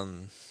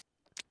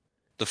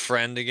the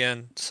friend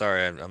again?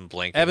 Sorry, I'm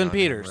blanking. Evan on him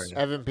Peters. right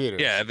now. Evan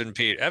Peters. Yeah,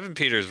 Evan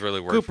Peters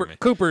really worked for me.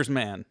 Cooper's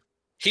man.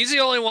 He's the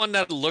only one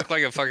that looked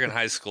like a fucking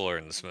high schooler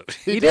in this movie.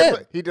 He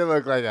did. He did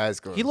look like a high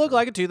school. He looked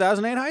like a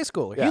 2008 high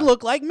schooler. Yeah. He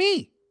looked like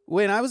me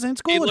when I was in He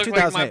school in looked like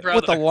my 2008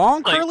 with the brother.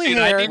 long Like, curly dude,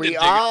 hair. I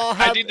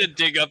We need to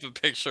dig up a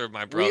picture of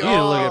my brother. You need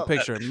to look at all- a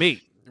picture of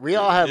me. We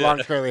all had long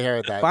curly hair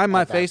at that. Find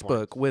my at that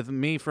Facebook point. with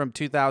me from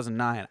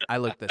 2009. I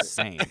look the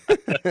same,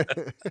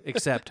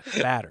 except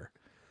fatter.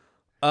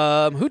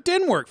 Who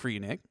didn't work for you,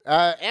 Nick?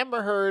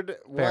 Amber Heard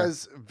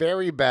was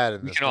very bad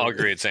in We this can all movie.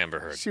 agree it's Amber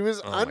Heard. She was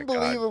Oh my God.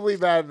 unbelievably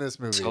bad in this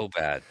movie. So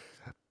bad.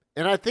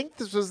 And I think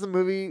this was the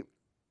movie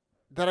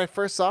that I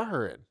first saw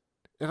her in.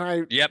 And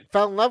I Yep.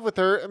 fell in love with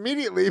her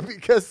immediately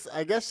because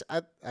I guess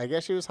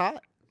she was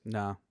hot.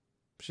 No,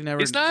 she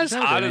never. She's not as she's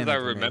never hot done as I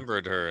anything for me.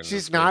 remembered her. In She's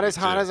this not movie, as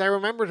hot too. as I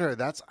remembered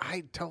her.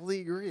 I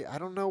totally agree. I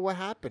don't know what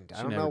happened. I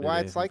She don't never know did why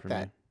it's anything like for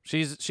that.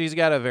 me. She's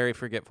got a very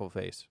forgetful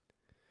face.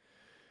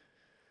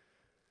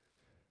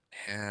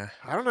 Yeah.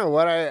 I don't know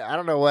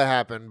what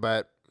happened,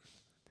 but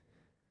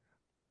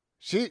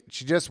She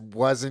just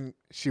wasn't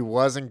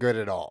good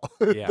at all.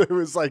 Yeah. It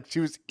was like she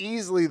was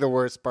easily the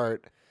worst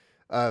part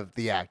of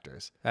the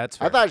actors. That's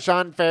fair. I thought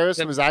Sean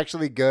Ferris was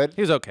actually good.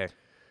 He was okay.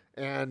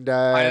 And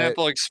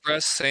Pineapple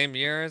Express, same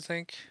year, I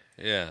think.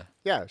 Yeah.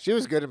 Yeah, she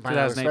was good in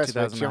Pineapple 2008, Express,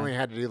 but she 2009. only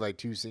had to do like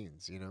 2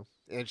 scenes,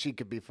 and she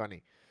could be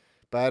funny.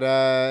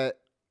 But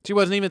She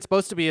wasn't even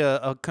supposed to be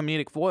a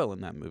comedic foil in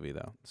that movie,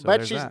 though. So but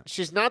there's that.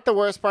 she's not the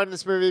worst part of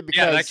this movie because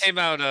Yeah,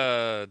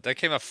 that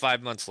came out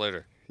 5 months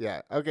later.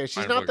 Yeah, okay. She's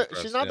Pineapple not the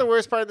Express, she's not yeah. the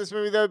worst part of this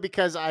movie though,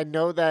 because I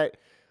know that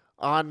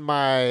on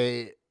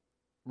my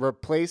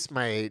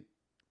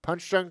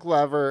Punch Drunk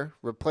Lover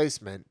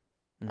replacement,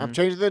 I'm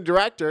changing the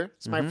director.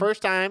 It's my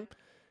first time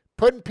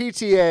putting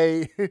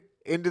PTA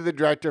into the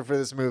director for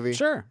this movie.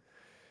 Sure.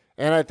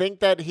 And I think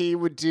that he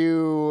would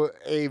do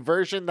a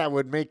version that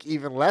would make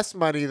even less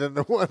money than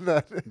the one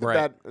that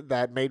Right.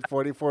 that made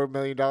 $44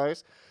 million.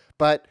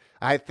 But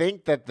I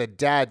think that the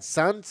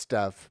dad-son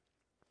stuff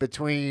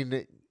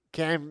between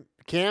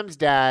Cam's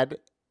dad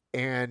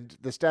and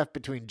the stuff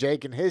between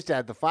Jake and his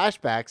dad, the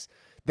flashbacks,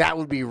 that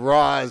would be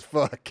raw as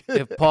fuck.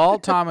 If Paul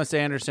Thomas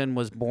Anderson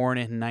was born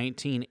in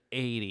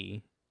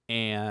 1980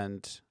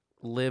 and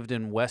lived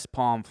in West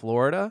Palm,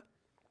 Florida,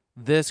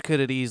 this could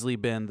have easily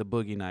been the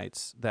Boogie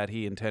Nights that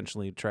he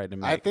intentionally tried to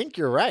make. I think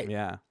you're right.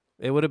 Yeah,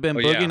 it would have been Oh,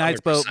 Boogie yeah, Nights,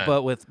 100%.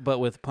 but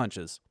with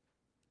punches.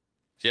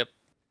 Yep.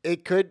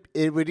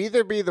 It would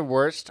either be the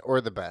worst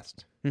or the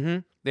best. Mm-hmm.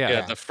 Yeah.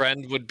 Yeah. The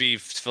friend would be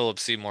Philip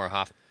Seymour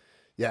Hoffman.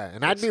 Yeah,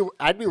 and I'd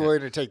be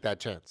willing to take that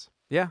chance.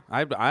 Yeah,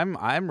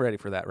 I'm ready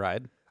for that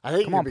ride. I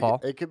think Come on,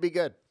 Paul. It could be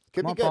good.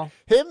 Could Come be on,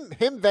 good.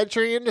 Him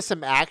venturing into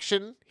some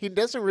action. He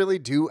doesn't really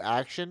do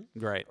action,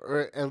 Right.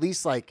 or at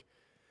least like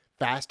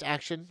fast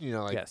action.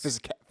 Like Yes.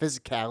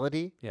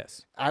 physicality.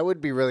 Yes. I would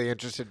be really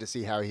interested to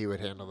see how he would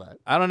handle that.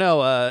 I don't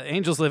know.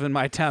 Angels Live in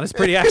My Town is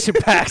pretty action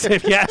packed,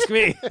 if you ask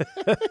me.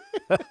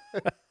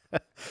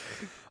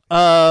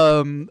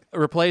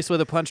 Replaced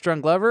with a punch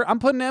drunk lover. I'm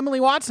putting Emily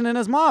Watson in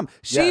as mom.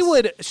 She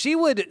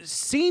would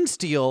scene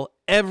steal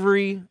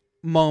every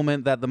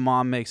moment that the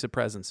mom makes a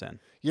presence in.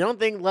 You don't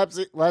think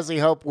Leslie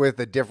Hope with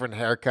a different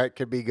haircut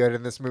could be good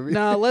in this movie?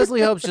 No,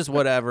 Leslie Hope's just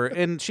whatever,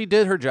 and she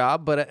did her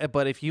job.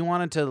 But if you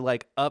wanted to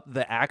like up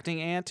the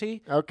acting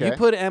ante, Okay. you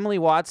put Emily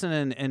Watson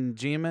and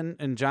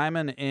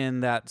Jaimin in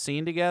that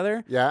scene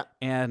together. Yeah.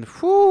 And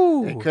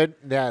whoo, It could.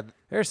 Yeah.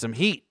 there's some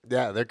heat.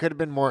 Yeah. There could have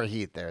been more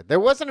heat there. There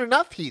wasn't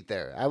enough heat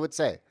there. I would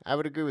say. I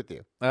would agree with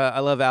you. I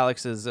love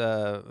Alex's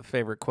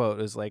favorite quote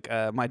is like,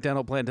 my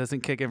dental plan doesn't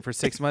kick in for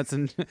 6 months,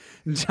 and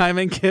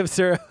Jaimin gives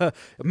her a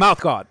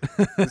mouth guard.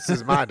 This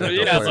is my dental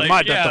Yeah, plan.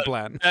 my dental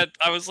plan.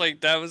 I was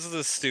like, that was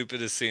the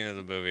stupidest scene of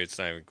the movie. It's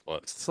not even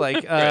close. It's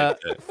like,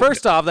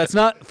 first off, that's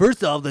not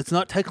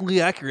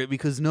technically accurate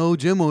because no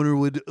gym owner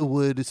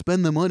would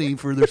spend the money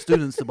for their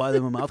students to buy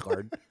them a mouth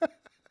guard.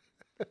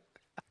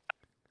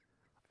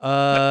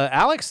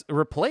 Alex,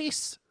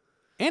 replace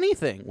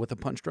anything with a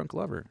punch drunk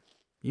lover.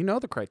 You know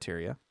the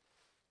criteria.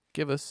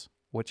 Give us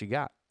what you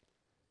got.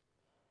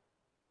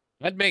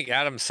 I'd make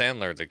Adam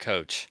Sandler the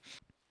coach.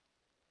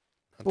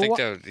 I Well, think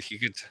what- that he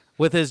could.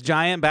 With his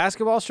giant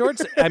basketball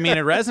shorts, I mean,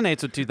 it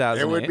resonates with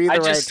 2008. It would be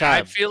the right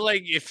time. I feel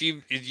like if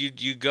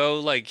you go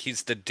like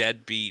he's the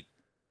deadbeat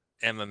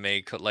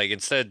MMA like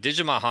instead of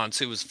Digimon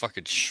Hansu was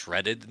fucking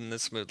shredded in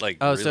this movie. Like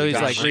Oh, so really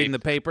he's like got reading the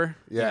raped. paper.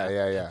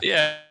 Yeah.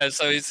 Yeah,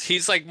 so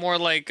he's like more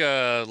like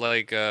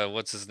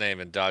what's his name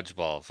in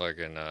Dodgeball?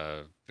 Fucking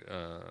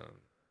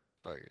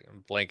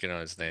I'm blanking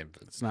on his name.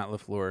 But It's not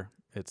LaFleur.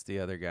 It's the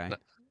other guy.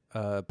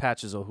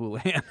 Patches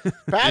O'Houlihan.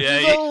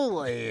 Patches Yeah,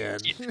 O'Houlihan.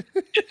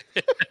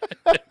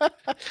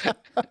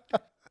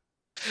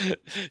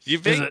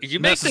 you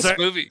make this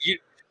movie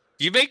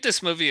you make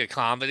this movie a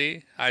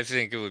comedy. I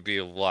think it would be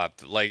a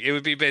lot like it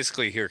would be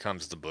basically Here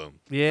Comes the Boom.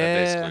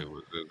 Yeah.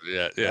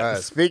 Yeah.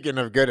 Speaking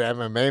of good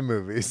MMA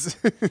movies,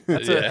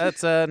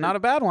 That's not a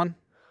bad one.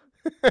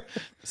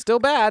 Still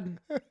bad.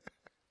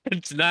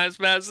 It's not as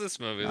bad as this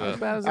movie Not though. as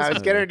bad as I this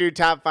was gonna movie. do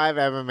top 5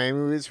 MMA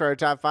movies for our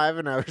top 5,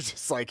 and I was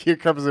just like, "Here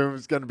Comes the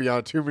Movie's gonna be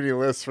on too many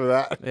lists for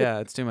that." Yeah,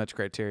 it's too much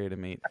criteria to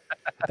meet.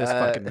 This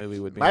fucking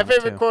movie would be My on it,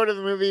 favorite too. quote of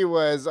the movie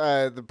was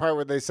the part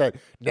where they said,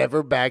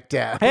 "Never back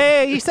down."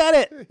 Hey, he said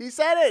it. He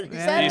said it. He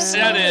said Yeah, it. You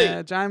said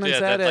it. Jaimin Yeah,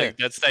 said that's it. like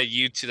that's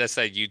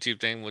that YouTube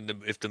thing when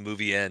if the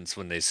movie ends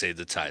when they say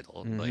the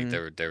title. Like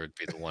there would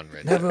be the one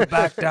right there. Never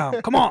back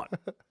down. Come on.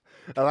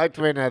 I liked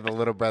when the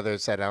little brother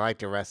said, "I like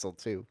to wrestle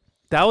too."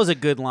 That was a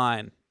good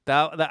line.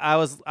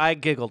 I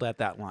giggled at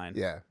that line.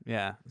 Yeah.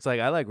 Yeah. It's like,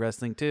 I like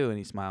wrestling too. And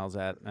he smiles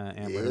at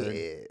Amber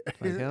Heard.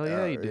 Like, hell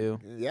yeah, you do.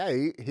 Yeah,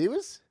 he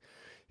was.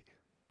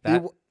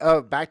 That-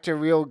 Back to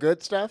real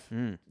good stuff.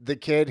 The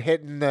kid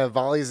hitting the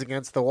volleys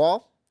against the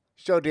wall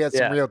showed he had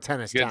some real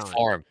tennis Good talent.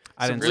 form.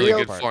 I Some didn't really see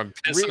good that form.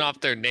 Pissing off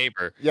their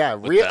neighbor. Yeah,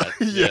 with real.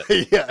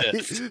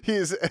 that.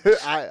 He's.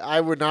 I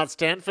would not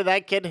stand for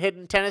that kid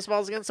hitting tennis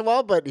balls against the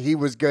wall, but he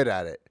was good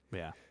at it.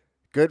 Yeah.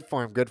 Good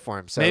form. Good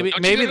form. So Maybe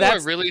Don't you go to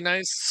that's a really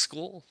nice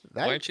school?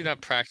 Why aren't you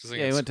not practicing?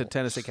 Yeah, he at went to school?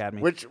 tennis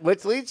academy.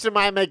 Which leads to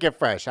my Make It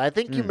Fresh. I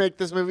think you make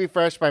this movie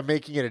fresh by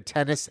making it a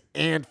tennis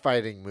and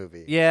fighting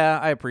movie. Yeah,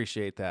 I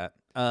appreciate that.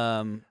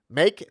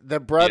 Make the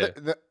brother,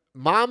 the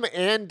mom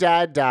and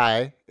dad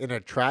die in a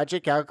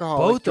tragic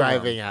alcoholic Both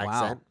driving of them.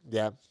 accident. Wow.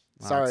 Yeah. Wow,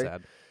 that's Sorry.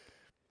 sad.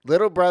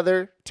 Little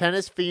brother,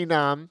 tennis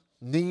phenom,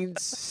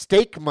 needs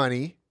steak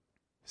money,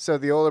 so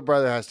the older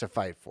brother has to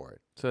fight for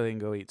it. So they can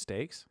go eat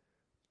steaks.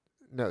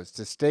 No, it's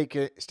to stake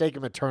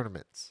him at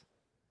tournaments.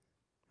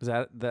 Is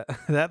that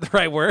the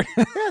right word?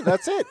 Yeah,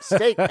 that's it.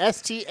 Stake.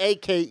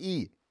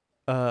 STAKE.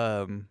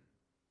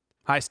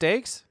 High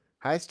stakes,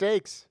 High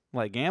stakes.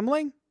 like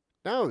gambling.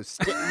 No, that's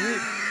the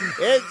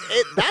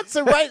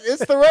right.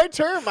 It's the right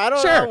term. I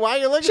don't know why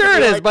you're looking. Sure, at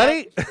me it is, like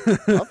buddy. that.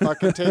 I'll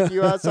fucking take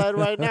you outside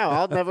right now.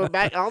 I'll never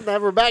back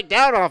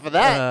down off of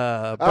that.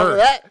 Off of Birth.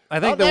 that.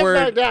 I think I'll the never word.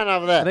 back down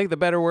off of that. I think the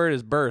better word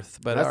is birth,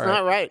 but That's all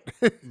not right.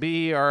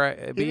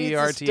 B-E-R-T-H. He needs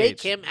to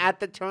stake him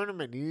at the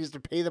tournament. He needs to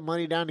pay the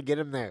money down to get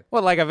him there.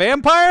 What, like a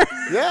vampire?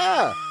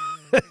 Yeah.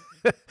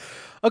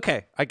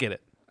 Okay, I get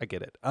it.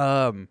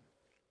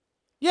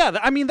 Yeah,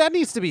 I mean, that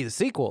needs to be the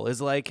sequel, is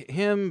like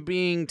him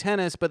being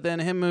tennis, but then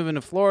him moving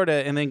to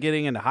Florida and then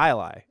getting into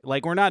Highlight.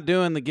 Like, we're not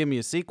doing the give me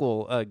a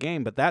sequel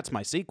game, but that's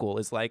my sequel.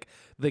 Is like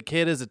the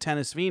kid is a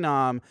tennis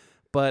phenom,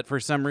 but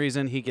for some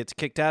reason he gets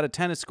kicked out of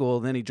tennis school,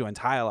 and then he joins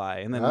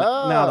Highlight. And then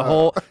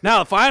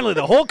now finally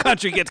the whole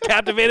country gets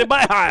captivated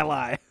by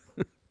Highlight.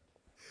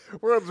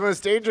 World's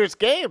most dangerous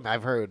game,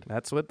 I've heard.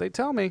 That's what they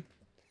tell me.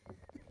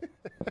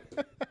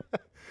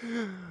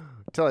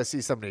 Until I see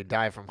somebody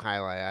die from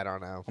Highlight, I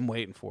don't know. I'm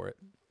waiting for it.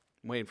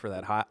 I'm waiting for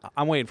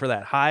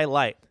that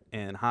highlight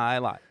and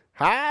highlight.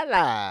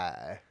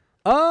 Highlight.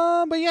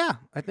 But yeah,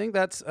 I think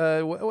that's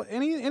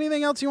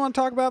anything else you want to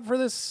talk about for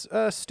this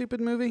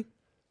stupid movie?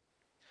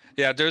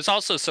 Yeah, there's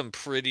also some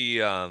pretty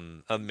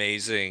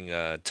amazing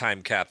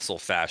time capsule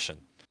fashion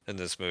in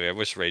this movie. I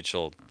wish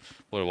Rachel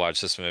would have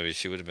watched this movie.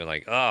 She would have been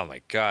like, "Oh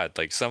my god!"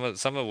 Like some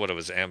of what it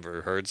was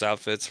Amber Heard's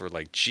outfits were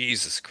like,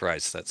 "Jesus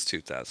Christ, that's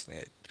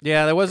 2008."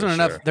 Yeah, there wasn't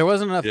enough. Sure. There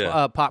wasn't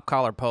enough pop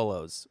collar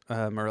polos,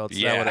 or else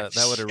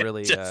that would have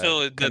really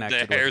definitely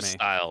connected the with me.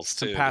 hairstyles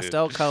too. Some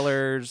pastel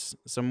colors,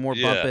 some more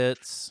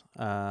bumpets.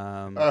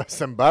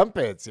 Some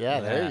bumpets. Yeah,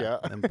 there you go.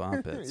 Them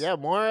bumpets. Yeah,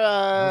 more.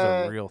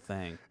 That was a real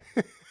thing.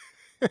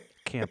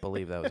 Can't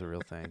believe that was a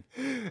real thing.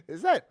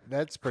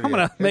 That's pretty. I'm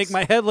gonna make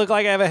my head look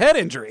like I have a head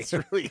injury. It's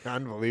really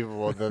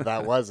unbelievable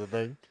that was a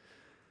thing.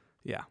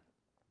 Yeah.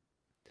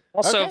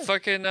 Also, Okay.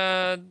 fucking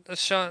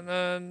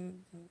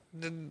Sean.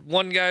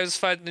 One guy was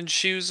fighting in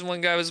shoes and one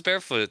guy was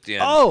barefoot at the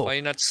end. Oh! Why are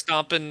you not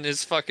stomping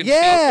his fucking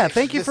Yeah, feet?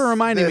 thank you for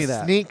reminding me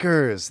that.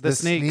 Sneakers. The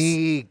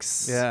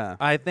sneaks. Yeah.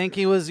 I think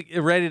he was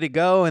ready to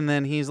go, and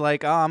then he's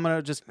like, oh, I'm going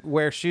to just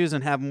wear shoes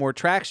and have more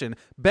traction.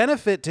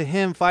 Benefit to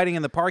him fighting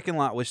in the parking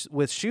lot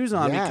with shoes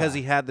on because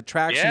he had the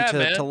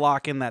traction to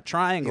lock in that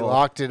triangle. He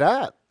locked it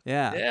up.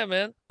 Yeah. Yeah,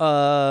 man.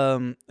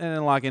 And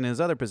then lock in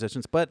his other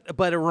positions. But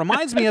it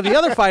reminds me of the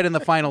other fight in the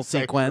final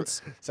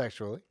sequence.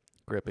 Sexually.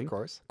 Gripping. Of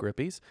course.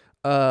 Grippies.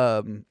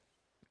 The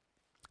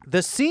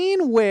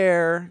scene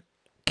where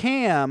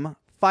Cam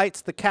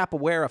fights the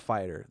capoeira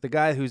fighter, the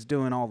guy who's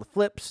doing all the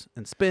flips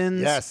and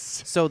spins.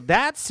 Yes. So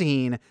that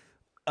scene,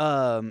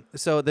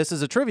 so this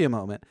is a trivia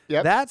moment.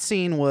 Yep. That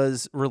scene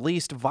was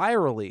released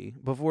virally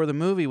before the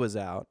movie was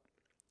out,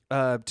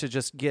 to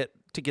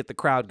get the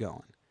crowd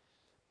going.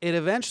 It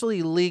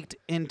eventually leaked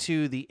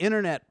into the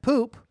internet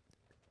poop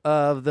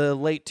of the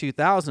late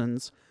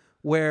 2000s,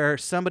 where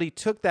somebody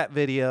took that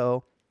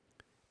video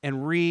and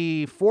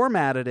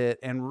reformatted it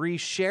and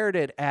reshared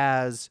it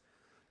as,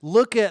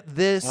 look at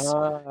this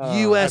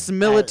U.S.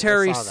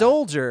 military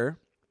soldier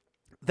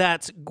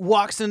that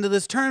walks into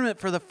this tournament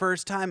for the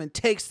first time and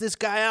takes this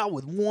guy out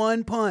with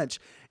one punch.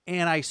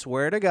 And I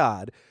swear to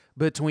God,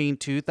 between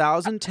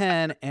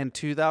 2010 and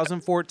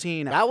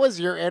 2014, that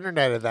was your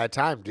internet at that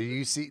time. Do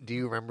you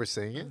remember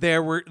seeing it?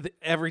 There were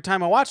every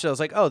time I watched it, I was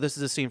like, "Oh, this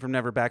is a scene from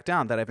Never Back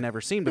Down that I've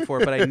never seen before,"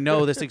 but I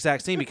know this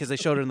exact scene because they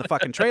showed it in the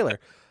fucking trailer.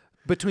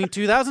 Between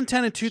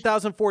 2010 and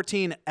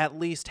 2014, at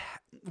least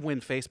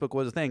when Facebook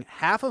was a thing,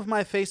 half of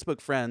my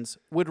Facebook friends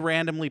would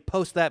randomly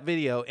post that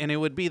video, and it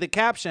would be the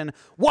caption,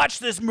 "Watch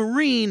this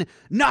Marine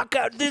knock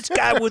out this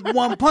guy with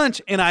one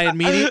punch." And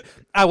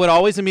I would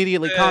always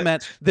immediately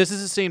comment, "This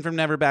is a scene from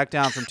Never Back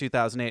Down from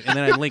 2008," and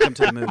then I'd link them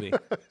to the movie.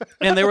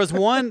 And there was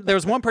one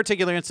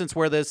particular instance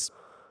where this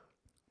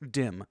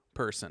dim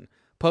person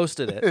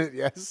posted it.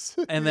 Yes.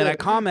 And then I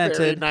commented.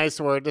 Very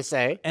nice word to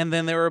say. And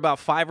then there were about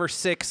 5 or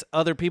 6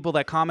 other people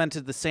that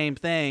commented the same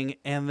thing.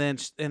 And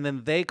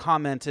then they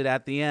commented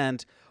at the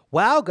end,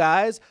 "Wow,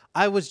 guys,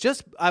 I was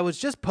just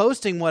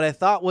posting what I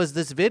thought was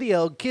this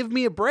video. Give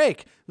me a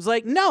break." It was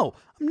like, no,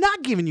 I'm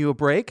not giving you a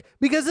break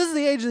because this is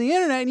the age of the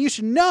internet, and you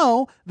should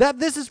know that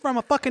this is from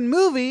a fucking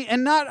movie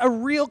and not a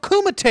real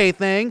Kumite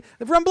thing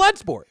from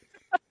Bloodsport.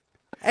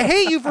 I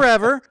hate you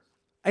forever.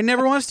 I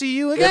never want to see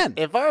you again.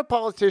 If our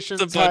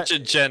politicians, it's a bunch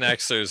of Gen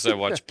Xers that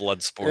watch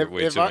Bloodsport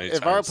way too many times.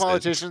 If our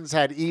politicians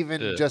had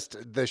even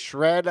just the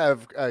shred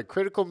of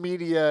critical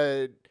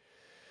media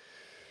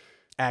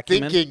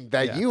acumen. thinking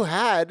that Yeah. you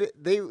had,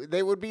 they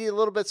would be a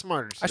little bit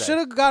smarter today. I should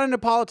have got into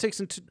politics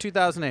in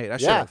 2008. I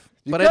should Yeah, have,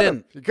 you but I could've.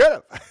 didn't. You could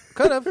have.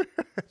 Could have.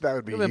 That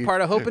would be Been huge.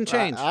 part of hope and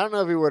change. I don't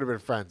know if we would have been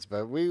friends,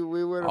 but we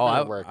would have Oh, been I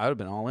at work. would have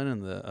been all in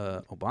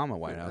the Obama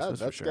White House. that's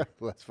for Let's sure. go.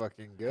 Let's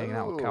fucking go. Hanging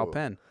out with Cal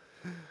Penn.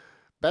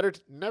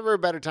 Never a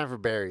better time for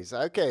berries.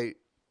 Okay,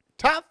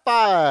 top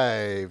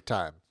 5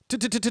 time.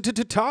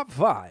 Top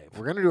 5.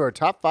 We're gonna do our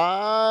top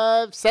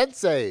 5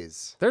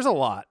 senseis. There's a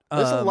lot.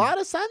 There's a lot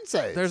of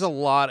senseis. There's a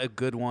lot of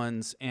good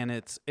ones, and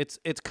it's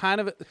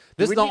kind of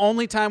this is we the need-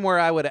 only time where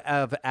I would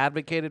have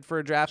advocated for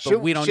a draft,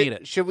 but we don't need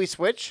it. Should we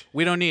switch?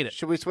 We don't need it.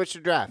 Should we switch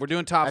to draft? We're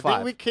doing top I 5.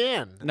 think we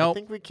can. I Nope.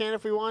 think we can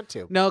if we want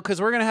to. No, because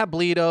we're gonna have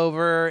bleed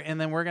over, and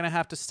then we're gonna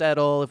have to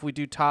settle if we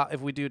do top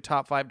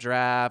 5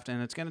 draft,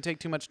 and it's gonna take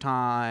too much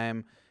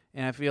time.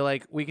 And I feel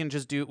like we can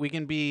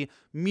be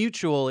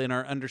mutual in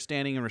our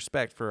understanding and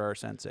respect for our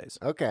senseis.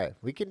 Okay,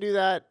 we can do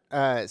that.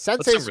 Put some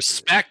Senseis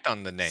respect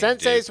on the name.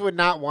 Senseis dude. would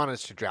not want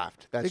us to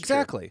draft. That's true.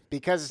 Exactly.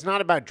 Because it's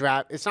not about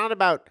draft. It's not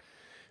about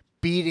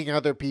beating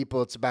other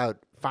people. It's about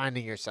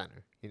finding your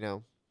center. You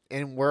know,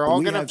 and we're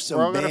all gonna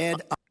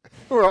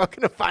we're all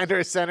gonna find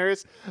our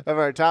centers of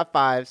our top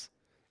 5s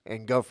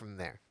and go from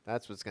there.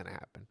 That's what's gonna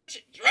happen.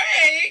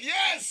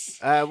 Yes!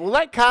 We'll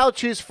let Kyle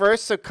choose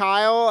first. So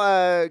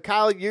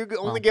Kyle, you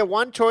only get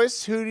one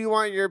choice. Who do you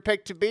want your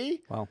pick to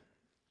be? Well,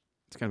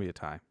 it's gonna be a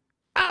tie.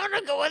 I'm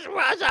gonna go with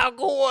Ra's al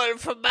Ghul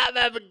from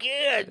Batman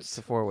Begins. It's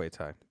a 4-way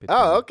tie. between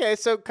Oh, them. okay.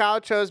 So Kyle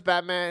chose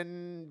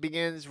Batman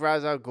Begins,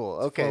 Ra's al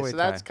Ghul. Okay, four-way so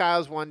that's tie.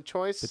 Kyle's one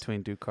choice.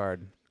 Between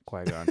Ducard,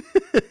 Qui-Gon,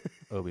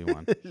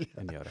 Obi-Wan,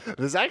 and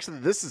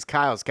Yoda. This is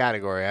Kyle's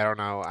category. I don't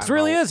know. It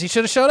really is. He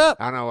should have showed up.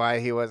 I don't know why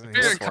he wasn't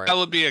I here figured for Kyle it.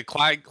 would be a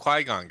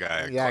Qui-Gon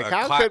guy. Yeah,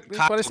 Kyle could-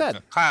 that's what I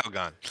said.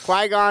 Kyle-Gon.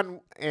 Qui-Gon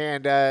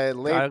and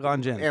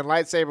Qui-Gon Jinn. and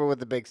lightsaber with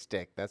the big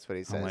stick. That's what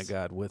he says. Oh my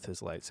God, with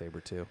his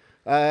lightsaber too.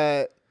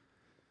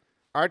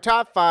 Our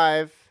top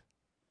 5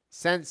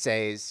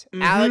 senseis.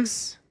 Mm-hmm.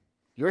 Alex,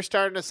 you're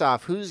starting us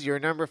off. Who's your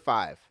number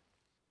 5?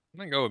 I'm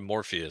gonna go with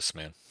Morpheus,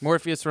 man.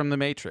 Morpheus from the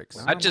Matrix.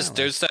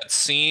 There's that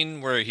scene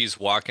where he's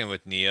walking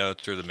with Neo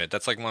through the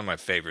that's like one of my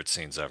favorite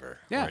scenes ever.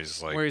 Yeah, where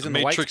he's like, where he's the in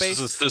the white Matrix is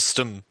space.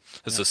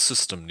 a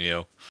system,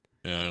 Neo.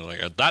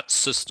 Like that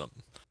system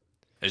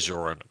is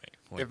your enemy.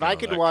 Like, If I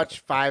could watch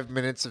 5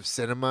 minutes of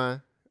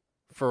cinema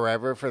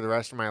forever for the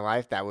rest of my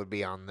life, that would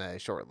be on the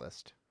short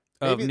list.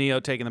 Of Maybe Neo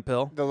taking the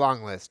pill. the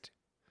long list.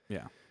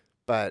 Yeah,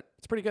 But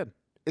it's pretty good.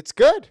 it's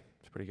good.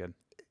 It's pretty good.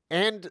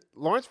 And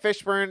Lawrence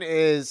Fishburne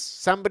is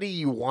somebody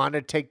you want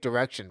to take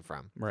direction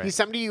from. Right. He's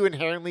somebody you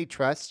inherently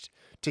trust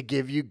to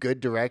give you good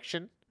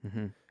direction.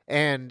 Mm-hmm.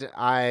 And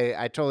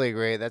I totally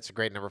agree. That's a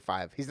great number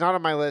 5. He's not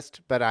on my list,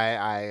 but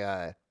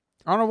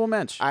Honorable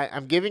mention.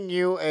 I'm giving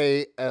you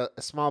a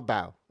small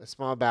bow. A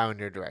small bow in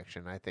your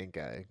direction. I think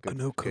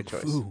good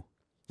choice.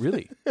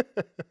 Really?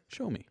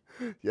 Show me.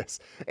 Yes.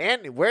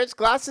 And wears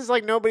glasses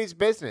like nobody's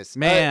business.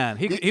 Man,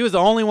 he was the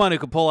only one who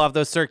could pull off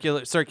those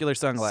circular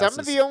sunglasses. Some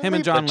of the only- Him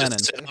and John Just Lennon.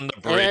 sit on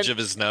the bridge And- of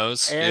his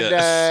nose. And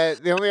yeah.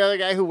 the only other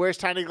guy who wears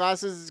tiny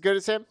glasses as good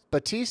as him,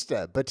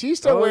 Batista.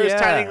 Batista Oh, wears yeah.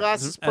 tiny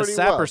glasses pretty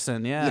well.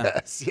 Sapperson, yeah.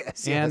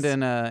 Yes. And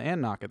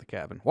and Knock at the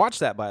Cabin. Watch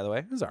that, by the way.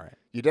 It was all right.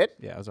 You did?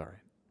 Yeah, it was all right.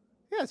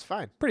 Yeah, it's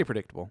fine. Pretty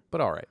predictable, but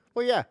all right.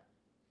 Well, yeah.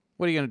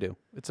 What are you gonna do?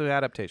 It's an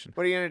adaptation.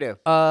 What are you gonna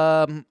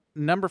do?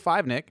 Number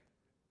 5, Nick.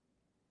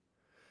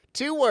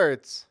 2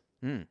 words.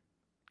 Hmm.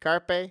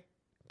 Carpe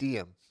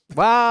diem.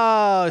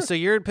 Wow. So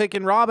you're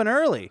picking Robin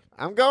early.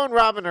 I'm going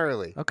Robin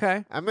early.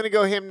 Okay. I'm gonna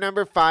go him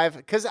number 5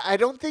 because I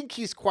don't think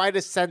he's quite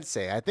a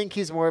sensei. I think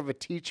he's more of a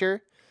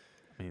teacher.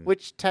 I mean,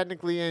 Which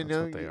technically, I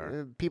know what they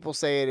are. people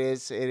say it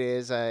is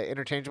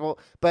interchangeable,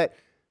 but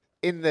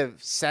in the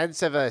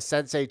sense of a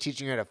sensei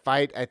teaching how to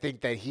fight, I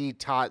think that he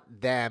taught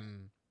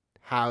them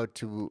how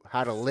to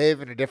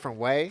live in a different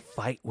way.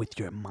 fight with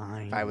your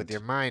mind. Fight with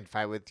your mind,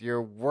 fight with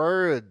your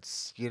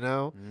words, you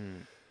know?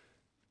 Mm.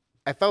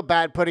 I felt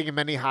bad putting him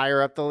any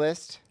higher up the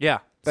list, Yeah.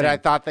 but same. I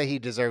thought that he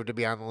deserved to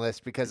be on the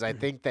list because I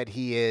think that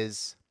he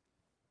is,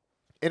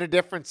 in a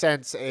different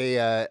sense,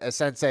 a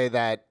sensei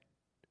that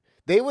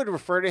they would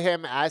refer to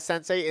him as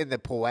sensei in the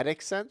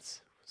poetic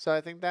sense. So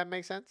I think that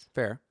makes sense.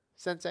 Fair.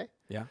 Sensei.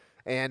 Yeah.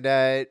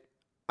 And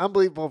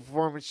unbelievable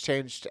performance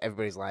changed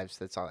everybody's lives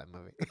that saw that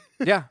movie.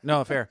 Yeah.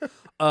 No, fair.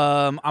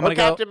 I'm gonna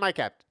go. Captain, my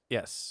captain.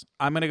 Yes,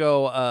 I'm gonna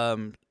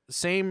go.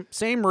 Same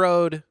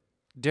road,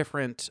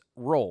 different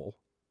role.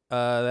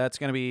 That's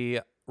gonna be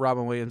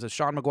Robin Williams as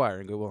Sean McGuire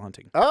in Good Will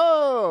Hunting.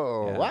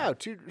 Oh, Yeah. wow.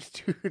 Two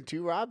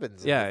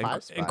Robins. Yeah, In the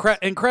 5 spots.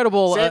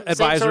 incredible Same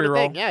advisory sort of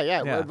role. thing.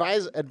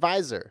 Yeah.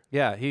 Advisor.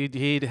 Yeah,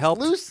 he'd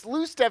helped.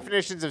 Loose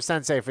definitions of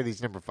sensei for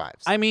these number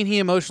 5s. I mean, he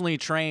emotionally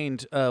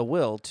trained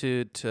Will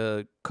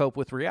to cope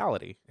with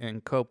reality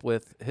and cope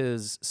with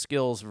his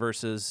skills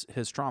versus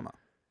his trauma.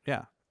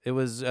 Yeah, it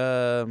was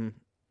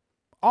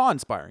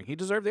awe-inspiring. He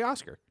deserved the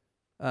Oscar.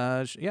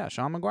 Yeah,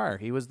 Sean McGuire.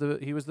 He was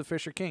the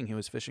Fisher King. He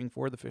was fishing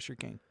for the Fisher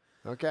King.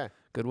 Okay.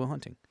 Good Will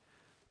Hunting.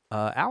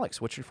 Alex,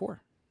 what's your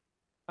 4?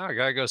 I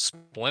gotta go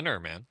Splinter,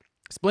 man.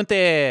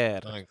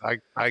 Splinter.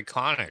 Like,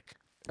 iconic.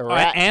 A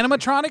rat.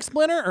 Animatronic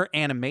Splinter or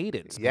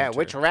animated Splinter? Yeah,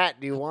 which rat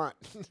do you want?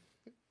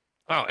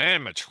 Oh,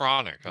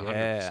 animatronic. 100%.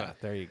 Yeah,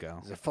 there you go.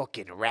 There's a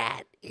fucking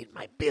rat in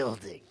my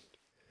building.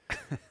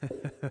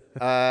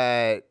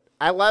 I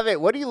love it.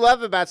 What do you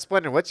love about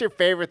Splinter? What's your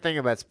favorite thing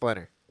about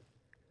Splinter?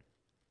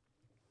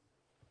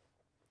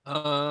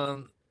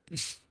 I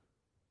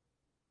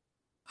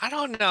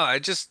don't know.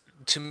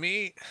 To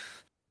me,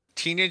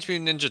 Teenage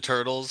Mutant Ninja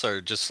Turtles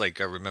are just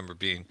like, I remember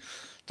being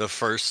the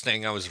first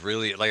thing I was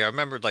really like. I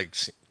remember like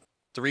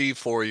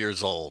 3-4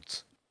 years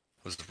old.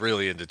 I was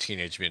really into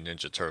Teenage Mutant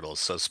Ninja Turtles.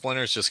 So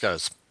Splinter's just got a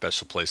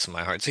special place in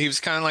my heart. So he was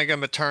kind of like a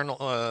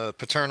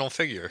paternal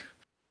figure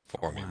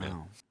for me,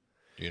 man.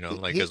 You know,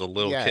 like as a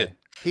little kid.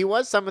 He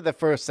was some of the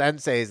first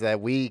senseis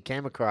that we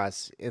came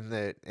across in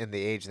the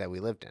age that we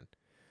lived in.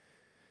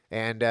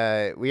 And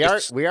we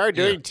are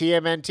doing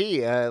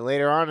TMNT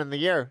later on in the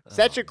year.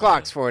 Set your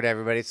clocks for it,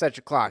 everybody. Set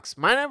your clocks.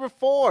 My number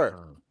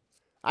 4.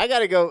 I got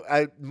to go,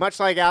 much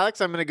like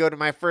Alex, I'm going to go to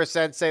my first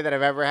sensei that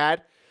I've ever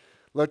had.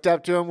 Looked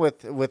up to him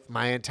with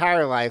my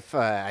entire life.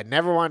 I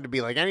never wanted to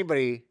be like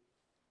anybody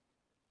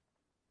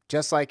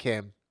just like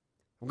him.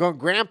 I'm going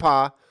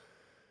Grandpa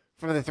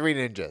from the Three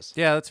Ninjas.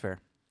 Yeah, that's fair.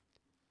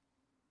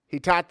 He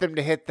taught them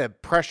to hit the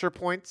pressure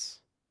points.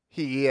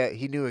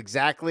 He knew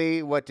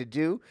exactly what to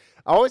do.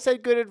 Always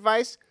had good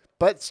advice,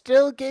 but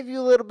still gave you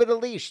a little bit of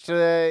leash.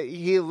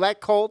 He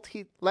let Colt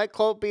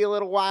be a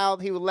little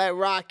wild. He would let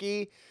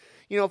Rocky,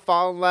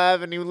 fall in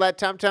love, and he would let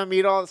Tum Tum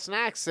eat all the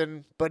snacks,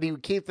 but he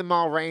would keep them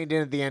all reined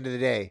in at the end of the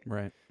day.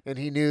 Right. And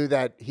he knew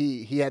that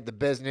he had the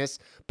business,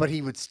 but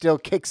he would still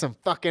kick some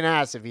fucking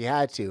ass if he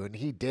had to, and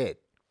he did.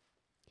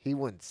 He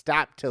wouldn't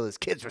stop till his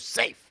kids were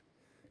safe.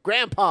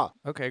 Grandpa.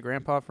 Okay,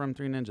 Grandpa from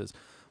Three Ninjas.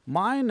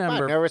 My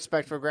number. No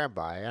respect for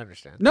Grandpa. I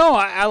understand. No,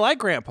 I like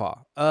Grandpa.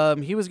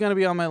 He was going to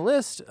be on my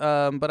list,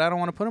 but I don't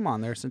want to put him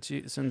on there since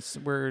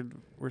we're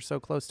so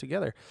close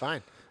together.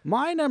 Fine.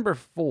 My number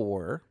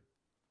 4,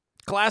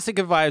 classic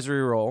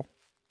advisory role.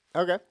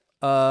 Okay.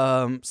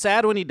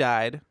 Sad when he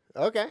died.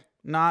 Okay.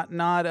 Not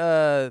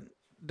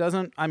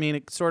doesn't. I mean,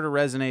 it sort of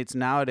resonates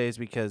nowadays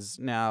because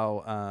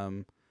now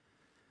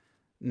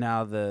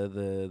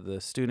the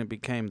student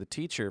became the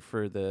teacher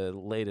for the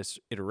latest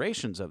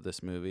iterations of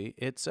this movie.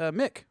 It's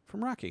Mick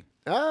from Rocky.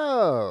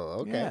 Oh,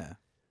 okay. Yeah.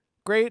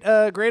 Great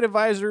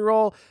advisory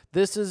role.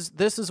 This is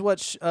what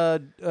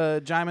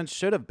Jaimin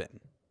should have been.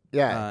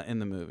 Yeah. In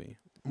the movie.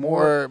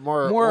 More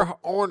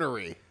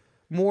ornery.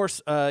 More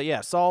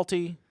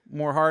salty,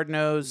 more hard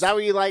nosed. Is that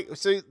what you like?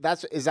 So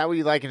is that what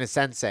you like in a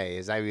sensei?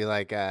 Is that what you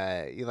like?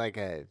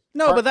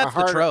 But that's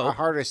the trope. A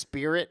harder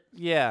spirit.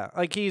 Yeah,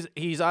 like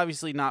he's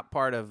obviously not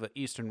part of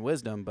Eastern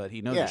wisdom, but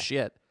he knows his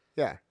shit.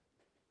 Yeah.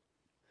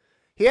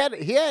 He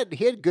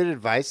had good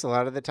advice a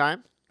lot of the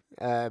time.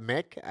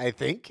 Mick, I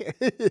think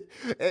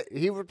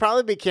he would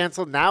probably be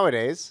canceled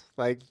nowadays.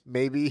 Like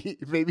maybe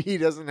he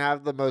doesn't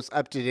have the most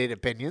up-to-date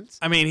opinions.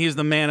 I mean, he's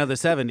the man of the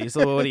 70s,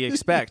 so what do you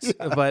expect?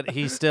 But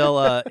he still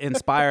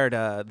inspired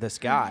this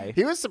guy.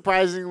 He was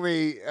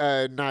surprisingly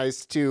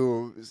nice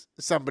to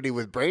somebody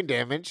with brain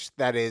damage.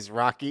 That is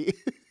Rocky.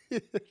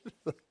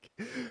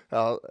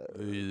 How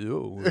you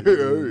doing?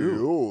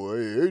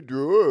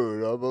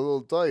 I'm a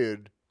little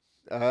tired.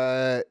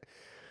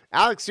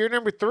 Alex, you're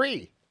number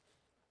 3.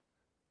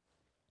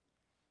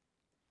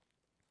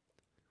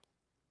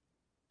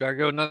 Gotta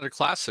go another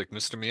classic,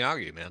 Mr.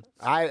 Miyagi, man.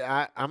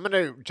 I'm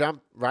gonna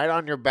jump right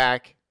on your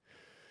back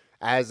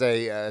as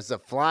a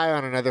fly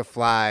on another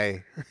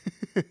fly,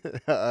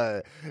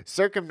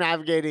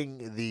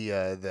 circumnavigating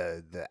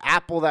the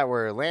apple that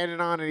we're landing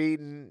on and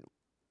eating.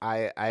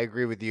 I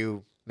agree with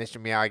you.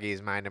 Mr. Miyagi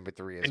is my number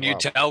 3 as well. Can you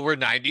tell we're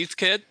 90s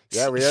kid?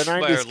 Yeah, we are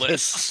 90s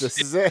kids.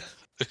 This is it.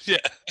 Yeah.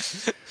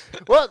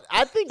 Well,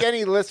 I think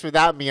any list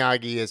without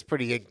Miyagi is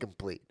pretty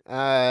incomplete.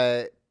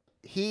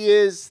 He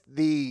is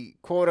the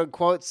quote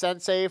unquote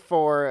sensei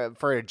for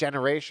a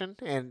generation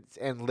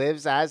and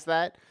lives as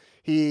that.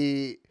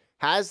 He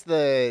has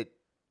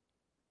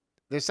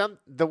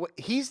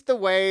he's the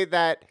way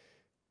that,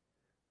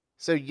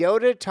 so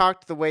Yoda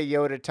talked the way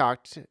Yoda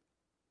talked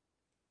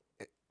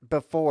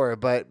before,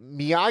 but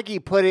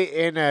Miyagi put it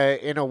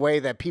in a way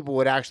that people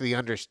would actually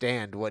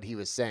understand what he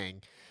was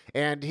saying.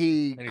 And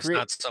he's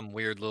not some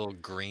weird little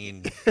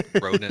green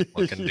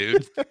rodent-looking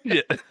dude.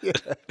 Yeah.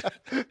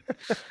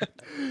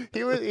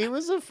 He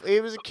was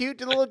a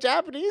cute little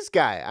Japanese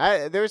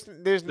guy. There's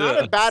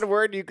not a bad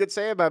word you could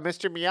say about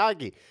Mr.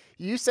 Miyagi.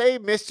 You say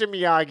Mr.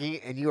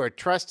 Miyagi, and you are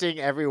trusting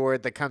every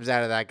word that comes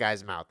out of that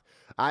guy's mouth.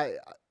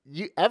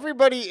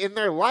 Everybody in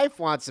their life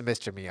wants a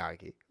Mr.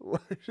 Miyagi.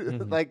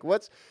 Like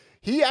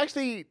he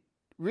actually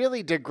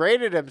really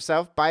degraded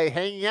himself by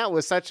hanging out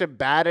with such a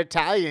bad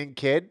Italian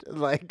kid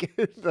like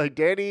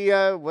Danny.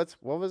 What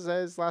was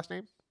his last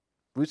name?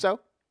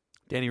 Russo.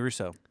 Danny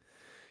Russo.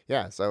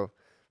 Yeah. So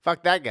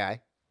fuck that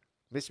guy.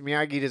 Mr.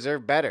 Miyagi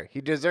deserved better. He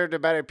deserved a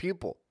better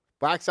pupil.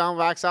 Wax on,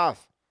 wax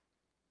off.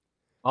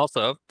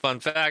 Also,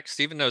 fun fact: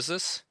 Steven knows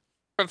this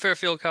from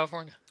Fairfield,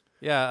 California.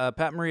 Yeah,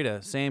 Pat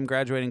Morita, same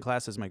graduating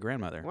class as my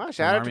grandmother. Wow,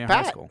 shout out to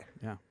Pat.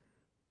 Yeah.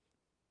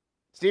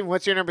 Steven,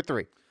 what's your number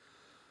 3?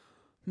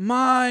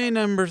 My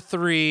number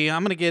 3,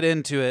 I'm going to get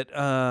into it.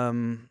 My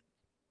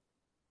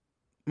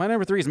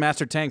number 3 is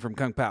Master Tang from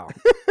Kung Pao.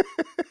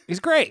 He's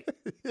great.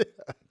 Yeah.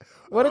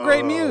 What a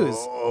great muse.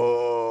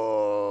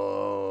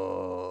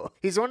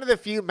 He's one of the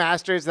few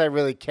masters that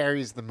really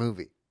carries the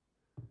movie.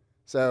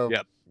 So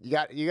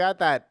Yep. you got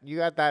that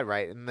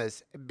right. And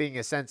this being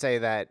a sensei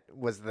that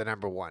was the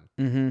number 1.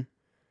 Mm-hmm.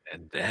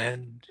 And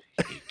then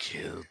he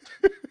killed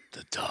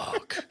the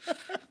dog.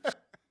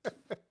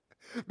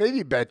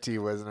 Maybe Betty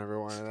was number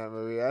 1 in that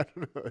movie. I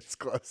don't know. It's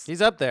close.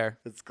 He's up there.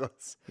 It's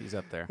close. He's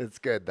up there. It's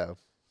good though.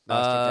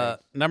 Master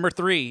Tang. Number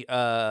 3.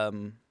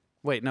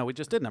 Wait, no, we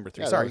just did number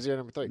 3. Yeah, Sorry. that was your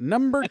number 3.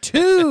 Number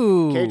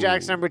 2.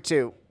 K-Jack's number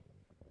 2.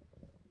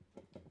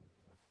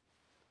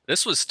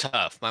 This was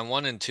tough. My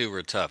 1 and 2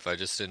 were tough. I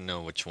just didn't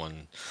know which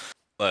one.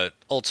 But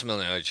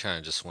ultimately, I kind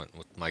of just went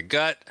with my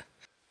gut.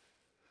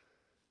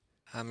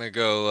 I'm going to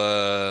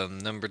go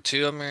number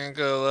 2. I'm going to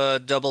go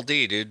Double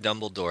D, dude.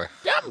 Dumbledore.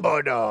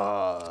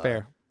 Dumbledore. It's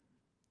fair.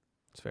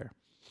 It's fair.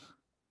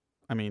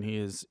 I mean, he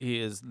is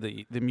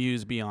the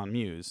muse beyond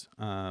muse.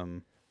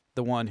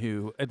 The one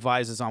who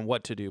advises on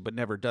what to do but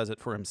never does it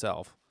for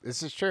himself.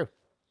 This is true.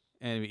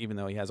 And even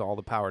though he has all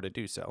the power to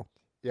do so.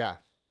 Yeah.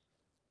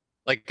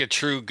 Like a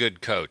true good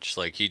coach.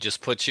 Like, he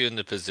just puts you in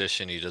the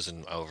position. He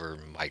doesn't over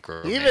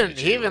micromanage.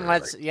 He even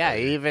lets, like,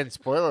 he even,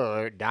 spoiler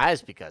alert,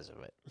 dies because of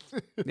it.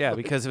 Yeah,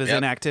 because of his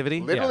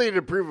inactivity. Literally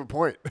to prove a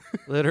point.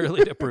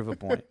 Literally to prove a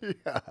point.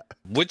 Yeah.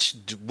 Which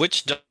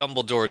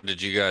Dumbledore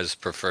did you guys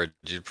prefer?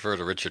 Did you prefer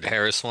the Richard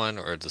Harris one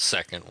or the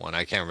second one?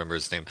 I can't remember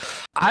his name.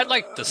 I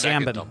like the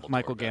second Dumbledore.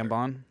 Michael better.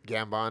 Gambon.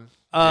 Gambon.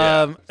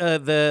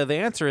 The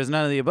answer is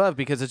none of the above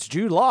because it's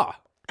Jude Law.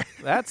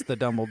 That's the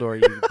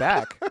Dumbledore you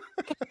back.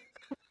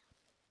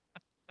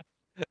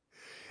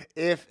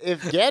 If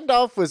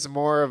Gandalf was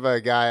more of a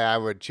guy, I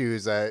would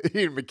choose Ian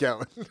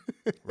McKellen.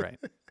 Right.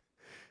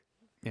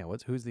 Yeah.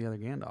 Who's the other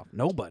Gandalf?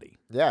 Nobody.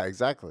 Yeah,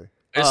 exactly.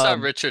 I just thought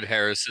Richard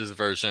Harris's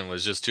version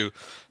was just too.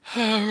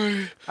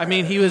 Harry. I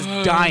mean, he was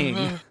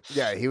dying.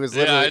 Yeah, he was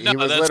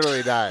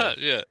literally dying.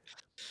 Yeah.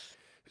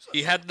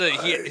 He had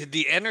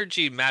the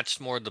energy matched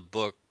more the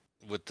book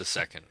with the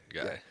second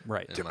guy. Yeah.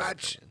 Right. To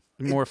match.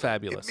 More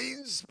fabulous. It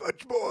means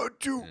much more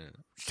to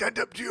stand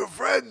up to your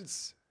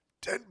friends.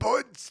 10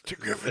 points to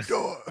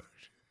Gryffindor.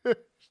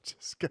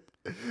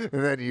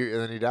 And then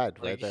he died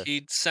right there.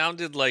 He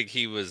sounded like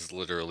he was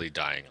literally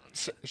dying on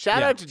set.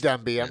 Shout out to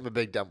Dumby. I'm a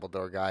big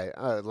Dumbledore guy.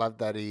 I love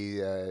that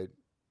he,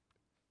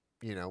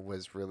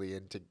 was really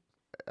into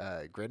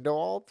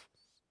Grindelwald,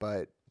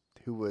 but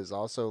who was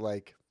also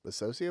like the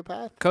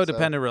sociopath.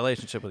 Codependent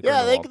relationship with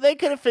Yeah, Grindelwald. they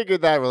could have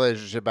figured that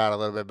relationship out a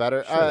little bit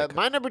better. Sure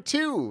My number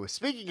 2,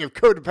 speaking of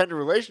codependent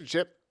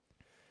relationship,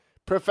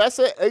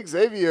 Professor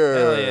Xavier.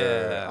 Hell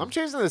yeah. I'm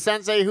choosing the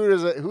sensei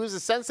who's a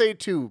sensei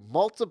to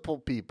multiple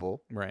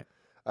people. Right.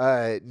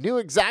 Knew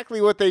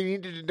exactly what they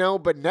needed to know,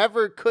 but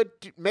never could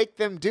make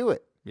them do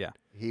it. Yeah.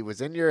 He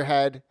was in your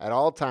head at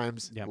all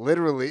times, Yep.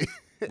 literally.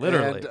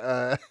 Literally.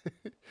 And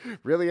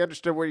really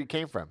understood where you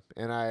came from.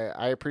 And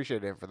I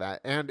appreciate him for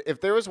that. And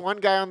if there was one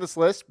guy on this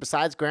list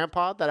besides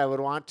Grandpa that I would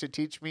want to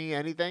teach me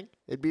anything,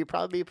 it'd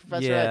probably be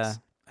Professor X.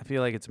 I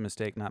feel like it's a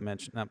mistake not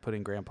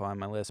putting Grandpa on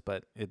my list,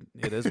 but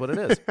it is what it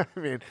is. I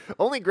mean,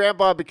 only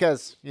Grandpa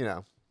because,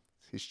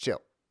 he's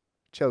chill.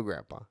 Chill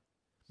Grandpa.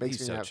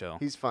 He's so chill.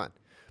 He's fun.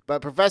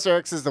 But Professor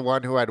X is the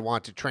one who I'd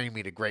want to train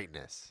me to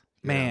greatness.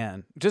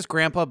 Man, just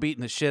Grandpa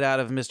beating the shit out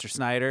of Mr.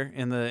 Snyder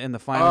in the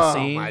final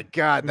scene. Oh my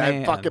God,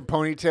 that fucking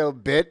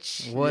ponytail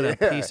bitch! What a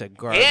piece of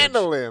garbage!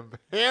 Handled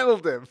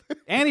him,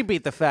 and he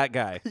beat the fat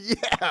guy.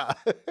 Yeah,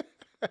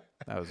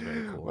 that was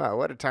very cool. Wow,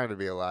 what a time to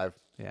be alive!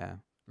 Yeah,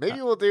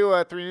 maybe we'll do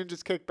a Three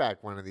Ninjas Kickback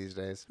one of these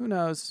days. Who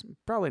knows?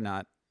 Probably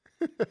not.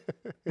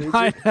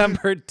 My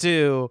number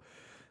 2.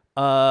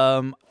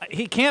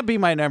 He can't be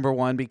my number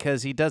 1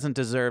 because he doesn't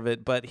deserve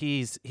it, but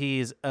he's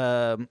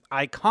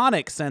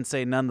iconic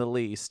sensei none the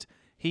least.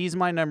 He's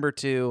my number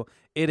 2.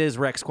 It is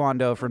Rex Kwon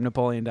Do from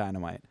Napoleon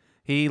Dynamite.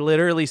 He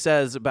literally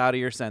says about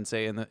your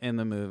sensei in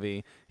the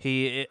movie.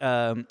 He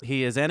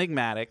is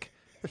enigmatic.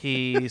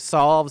 He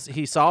solves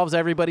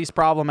everybody's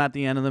problem at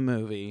the end of the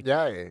movie.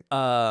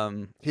 Yeah.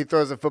 He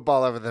throws a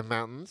football over the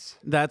mountains.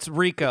 That's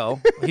Rico.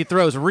 He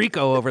throws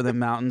Rico over the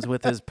mountains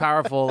with his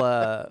powerful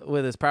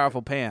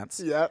pants.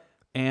 Yep.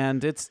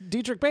 And it's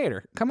Dietrich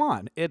Bader. Come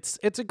on, it's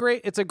a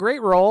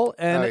great role,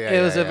 and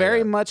it was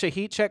very much a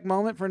heat check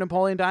moment for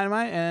Napoleon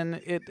Dynamite, and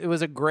it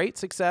was a great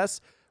success.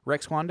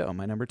 Rex Kwon Do,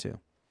 my number 2.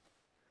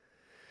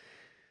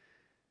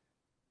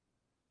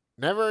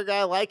 Never a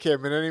guy like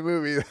him in any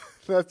movie.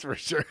 That's for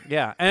sure.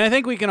 Yeah, and I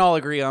think we can all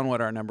agree on what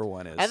our number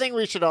 1 is. I think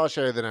we should all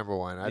share the number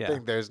 1. I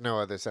think there's no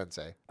other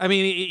sensei. I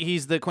mean,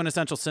 he's the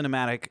quintessential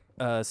cinematic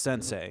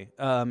sensei.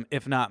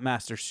 If not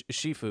Master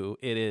Shifu,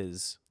 it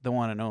is the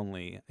one and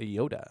only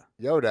Yoda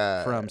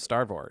from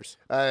Star Wars.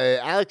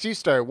 Alex, you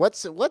start.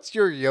 What's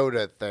your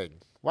Yoda thing?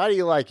 Why do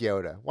you like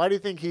Yoda? Why do you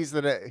think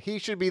he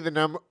should be the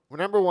number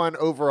 1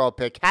 overall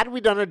pick? Had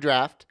we done a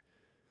draft,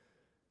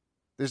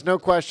 there's no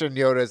question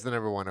Yoda is the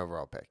number 1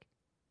 overall pick.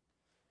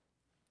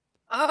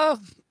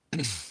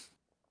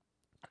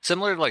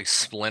 similar to like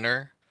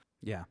Splinter.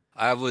 Yeah.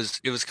 It was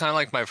kind of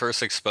like my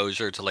first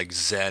exposure to like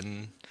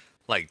Zen,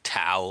 like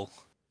Tao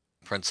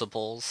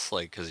principles,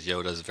 like because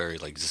Yoda's very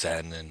like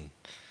Zen and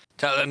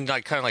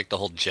like kind of like the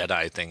whole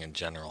Jedi thing in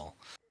general,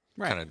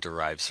 kind of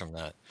derives from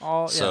that.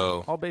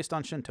 All based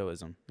on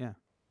Shintoism. Yeah.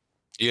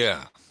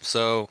 Yeah.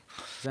 So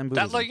Zen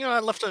that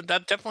Buddhism.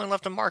 that definitely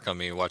left a mark on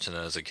me watching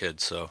that as a kid.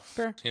 So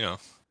Fair.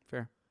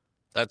 Fair.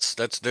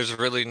 There's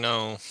really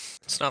no.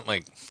 It's not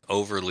like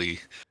overly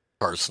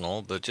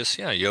personal, but just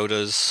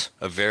Yoda's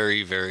a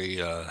very, very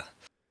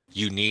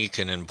unique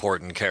and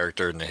important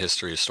character in the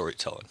history of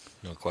storytelling.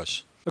 No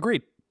question.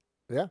 Agreed.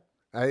 Yeah.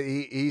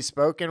 He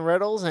spoke in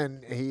riddles,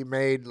 and he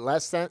made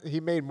less sense. He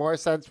made more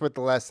sense with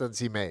the less sense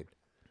he made.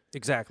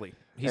 Exactly.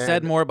 He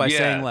said more by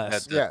saying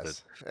less.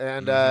 Yes,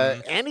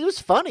 and he was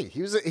funny.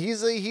 He was a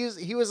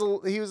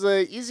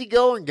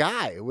easygoing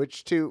guy,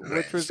 which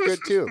was good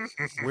too.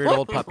 Weird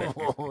old puppet.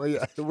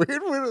 Yeah.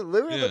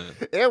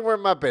 And we're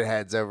Muppet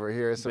heads over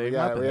here, so we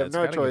have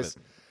no choice.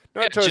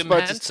 No choice Jim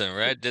but Henson,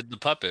 right? Did the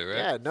puppet, right?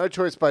 Yeah, no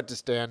choice but to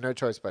stand. No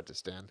choice but to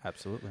stand.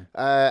 Absolutely.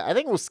 I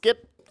think we'll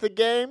skip the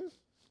game.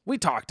 We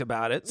talked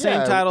about it.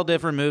 Same title,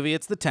 different movie.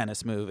 It's the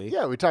tennis movie.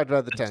 Yeah, we talked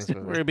about the tennis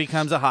movie. Where he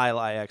becomes a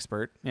highlight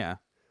expert. Yeah.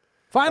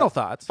 Final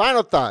thoughts.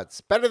 Final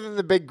thoughts. Better than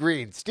the Big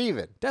Green.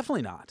 Steven.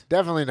 Definitely not.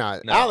 Definitely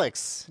not. No.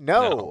 Alex.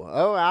 No. No.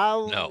 Oh,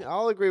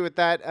 I'll agree with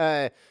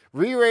that.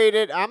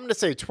 Re-rated. I'm going to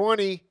say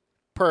 20.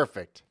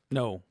 Perfect.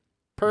 No.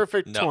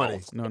 Perfect No.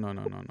 20. No.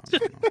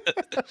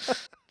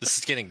 This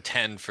is getting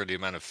 10 for the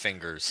amount of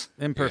fingers.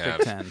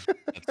 Imperfect 10.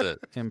 That's it.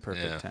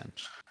 Imperfect 10.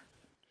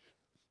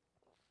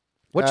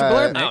 What's your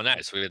blurb, Nick? Oh,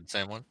 nice. We had the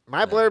same one.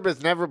 My blurb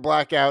is never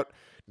black out,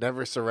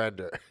 never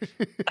surrender.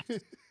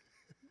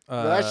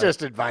 That's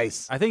just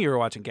advice. I think you were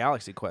watching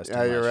Galaxy Quest.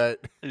 Yeah, you're right.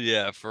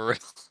 Yeah, for real.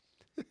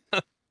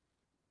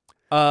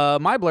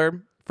 My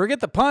blurb, forget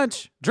the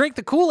punch, drink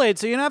the Kool-Aid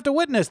so you don't have to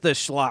witness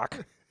this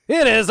schlock.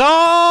 It is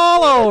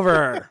all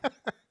over.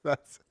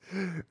 That's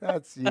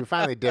you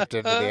finally dipped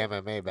into the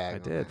MMA bag. I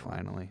did,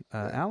 finally.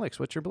 Alex,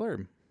 what's your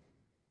blurb?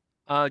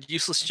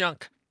 Useless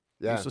junk.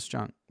 Yeah. Useless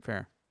junk.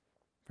 Fair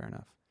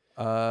enough.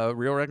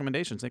 Real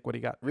recommendations, Nick, what do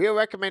you got? Real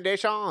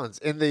recommendations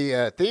in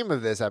the theme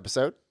of this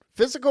episode.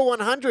 Physical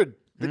 100,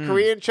 the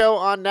Korean show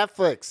on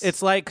Netflix.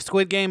 It's like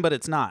Squid Game, but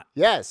it's not.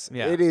 Yes,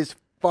 Yeah. it is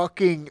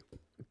fucking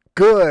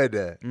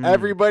good.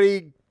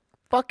 Everybody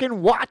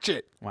fucking watch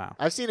it. Wow.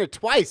 I've seen it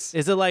twice.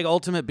 Is it like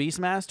Ultimate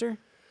Beastmaster?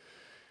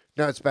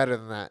 No, it's better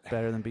than that.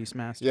 Better than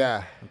Beastmaster?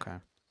 Yeah. Okay.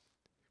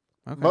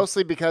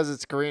 Mostly because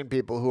it's Korean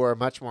people who are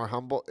much more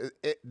humble.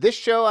 This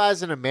show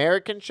as an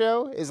American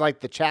show is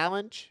like The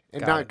Challenge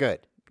and not good.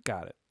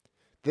 Got it.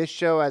 This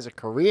show as a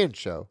Korean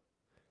show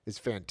is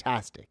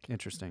fantastic.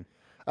 Interesting.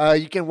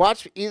 You can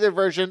watch either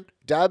version,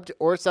 dubbed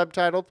or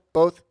subtitled.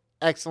 Both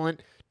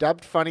excellent.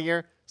 Dubbed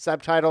funnier,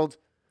 subtitled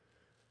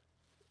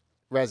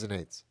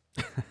resonates.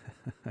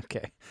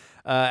 Okay.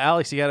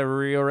 Alex, you got a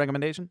real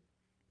recommendation?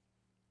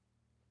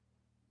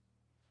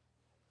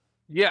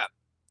 Yeah.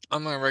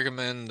 I'm going to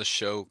recommend the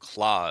show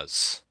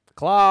Claws.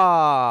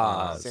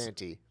 Claws.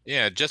 Santee.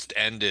 Yeah, it just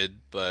ended,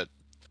 but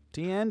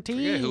TNT. I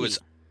forget who was.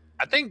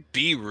 I think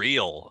Be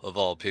Real, of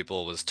all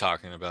people, was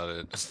talking about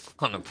it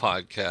on a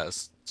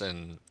podcast,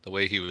 and the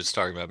way he was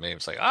talking about me, it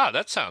was like,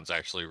 that sounds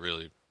actually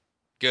really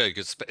good,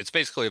 because it's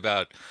basically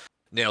about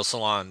nail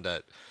salon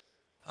that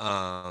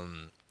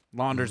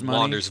launders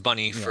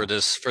money for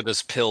this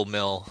pill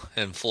mill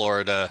in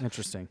Florida.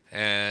 Interesting.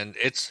 And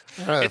it's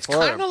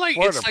Florida kind of like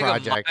it's like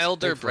project. a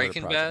milder Big Florida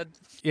Breaking project.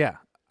 Bad. Yeah.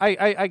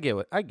 I get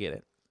it. I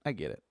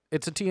get it.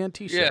 It's a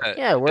TNT show.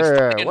 Yeah,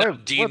 we're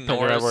Dean paying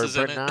Norris our is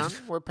in putting it. on.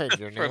 We're paying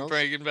your From nails.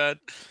 Breaking Bad.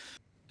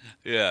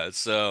 Yeah,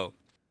 so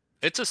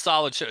it's a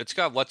solid show. It's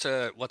got what's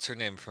her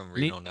name from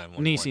Reno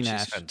 911. Niecy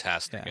Nash. She's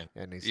fantastic.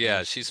 Yeah.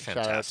 Yeah, She's Shout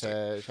out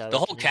fantastic. shout the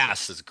out whole to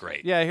cast is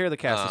great. Yeah, I hear the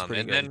cast is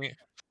pretty good.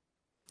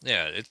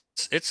 Then,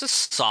 it's a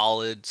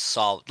solid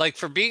like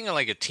for being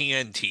like a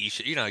TNT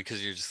show,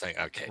 because you're just like,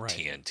 okay, Right.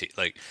 TNT,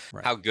 like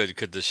Right. how good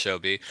could this show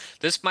be?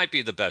 This might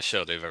be the best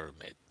show they've ever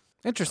made.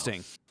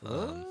 Interesting.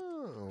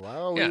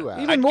 Wow, Yeah. wow.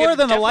 Even more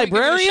than the definitely give it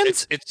a shot.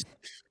 librarians? It's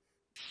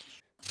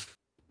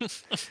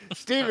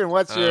Steven,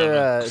 what's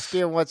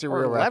your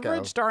Or real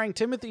Leverage reco? starring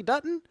Timothy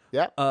Dutton?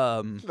 Yeah.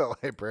 Um, The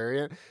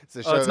Librarian. It's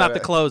a oh, it's not the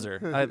that-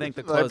 closer. I think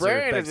the closer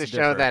Librarian begs is a to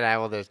show differ. that I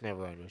will just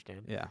never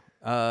understand. Yeah.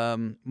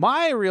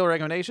 My real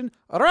recommendation,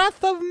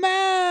 Wrath of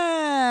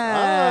Man.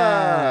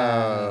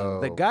 Oh.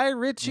 The Guy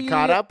Ritchie You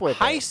caught up with it.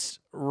 heist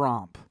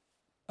romp.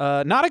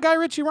 Not a Guy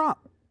Ritchie romp.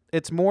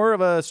 It's more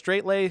of a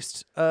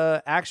straight-laced,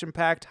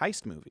 action-packed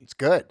heist movie. It's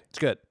good. It's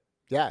good.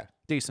 Yeah.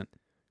 Decent.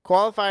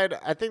 Qualified.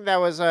 I think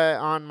that was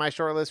on my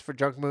short list for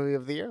Junk Movie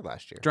of the Year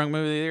last year. Drunk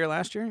movie of the year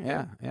last year?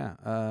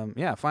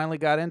 Yeah. Finally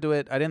got into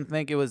it. I didn't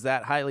think it was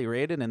that highly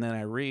rated, and then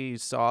I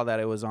saw that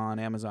it was on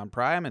Amazon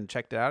Prime and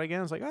checked it out again.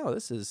 I was like, oh,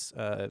 this has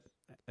got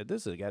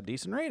a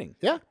decent rating.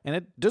 Yeah. And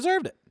it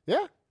deserved it.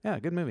 Yeah. Yeah,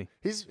 good movie.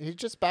 He's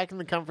just back in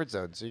the comfort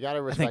zone, so you got to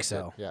I respect think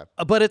so. it.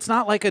 Yeah. But it's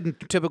not like a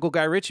typical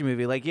Guy Ritchie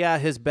movie. Like, yeah,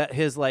 his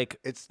like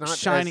It's not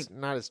shining.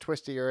 not as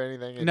twisty or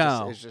anything.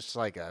 No. It's just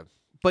like a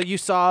But you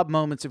saw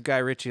moments of Guy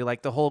Ritchie,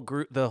 like the whole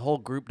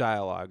group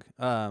dialogue.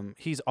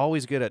 He's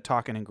always good at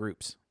talking in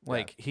groups.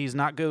 Like he's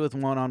not good with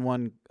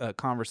one-on-one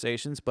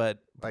conversations, but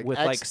with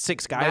like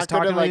six guys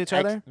talking with each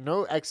other.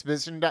 No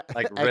exposition,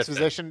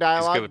 exposition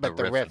dialogue, but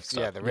the riffs.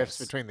 Yeah, the riffs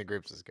between the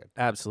groups is good.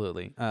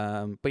 Absolutely.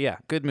 But yeah,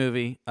 good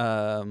movie.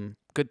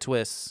 Good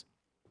twists.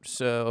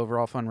 So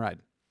overall, fun ride.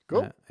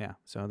 Cool. Yeah.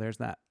 So there's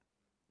that.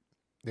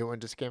 New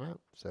one just came out,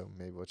 so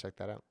maybe we'll check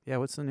that out. Yeah.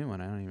 What's the new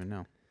one? I don't even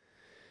know.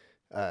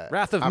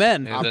 Wrath of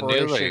Men.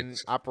 Operation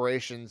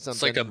something.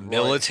 It's like a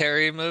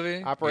military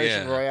movie.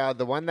 Operation Royale,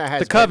 the one that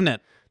has The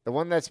Covenant. The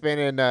one that's been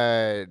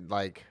in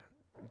like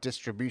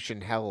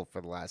distribution hell for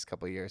the last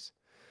couple of years,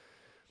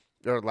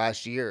 or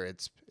last year.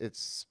 It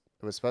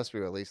was supposed to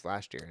be released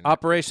last year.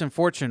 Operation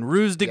Fortune,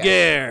 Ruse de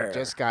Guerre.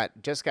 Just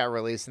got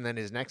released, and then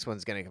his next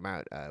one's gonna come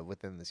out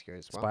within this year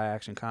as well. Spy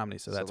action comedy,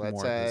 so that's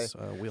more of his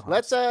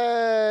wheelhouse.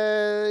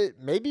 Let's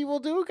maybe we'll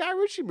do a Guy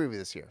Ritchie movie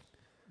this year.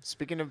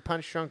 Speaking of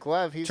Punch Drunk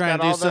Love, he's trying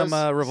got to all do those,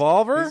 some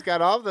Revolver. He's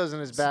got all of those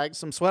in his bag.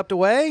 Some Swept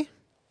Away.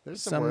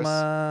 There's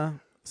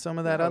some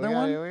of that other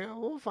one.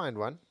 We'll find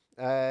one.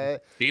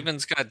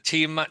 Steven's got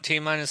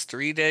T-minus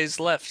 3 days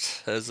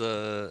left as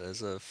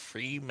a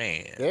free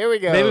man. There we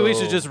go. Maybe we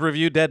should just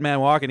review Dead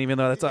Man Walking, even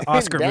though that's an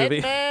Oscar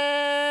movie. Dead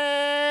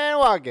Man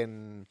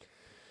Walking.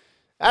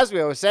 As we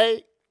always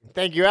say,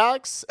 thank you,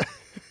 Alex.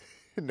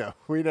 No,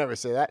 we never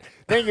say that.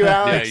 Thank you,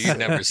 Alex. Yeah, you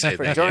never say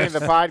for that. joining the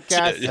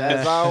podcast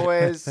as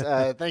always.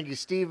 Thank you,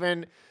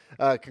 Steven.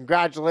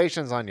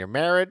 Congratulations on your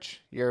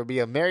marriage. You'll be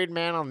a married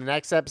man on the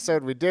next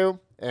episode we do.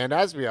 And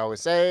as we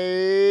always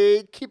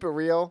say, keep it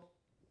real.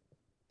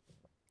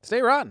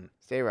 Stay rotten.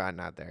 Stay rotten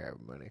out there,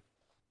 everybody.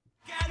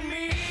 Got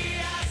me,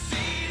 I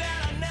see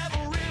that I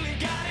never really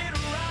got it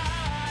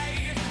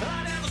right.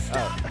 I never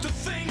stopped to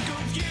think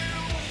of you.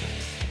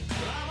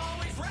 I'm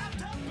always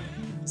wrapped up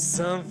in...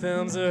 Some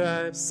films are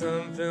hype,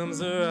 some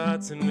films are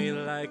rotten. We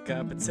like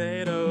our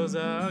potatoes,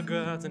 our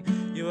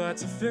gratin. You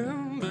watch a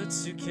film, but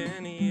you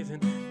can't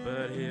even.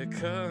 But here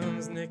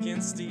comes Nick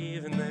and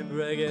Steve, and they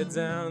break it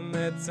down,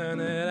 they turn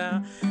it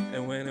out.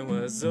 And when it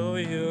was over,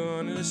 you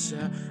wanted to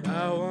shout,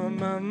 I want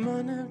my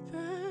money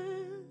back.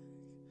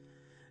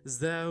 'Cause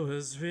that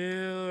was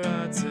real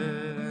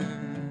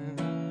rotten.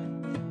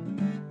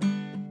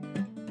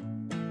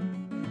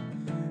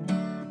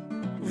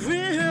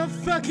 Real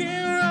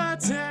fucking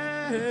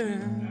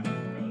rotten.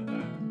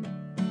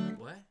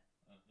 What?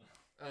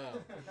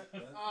 Oh.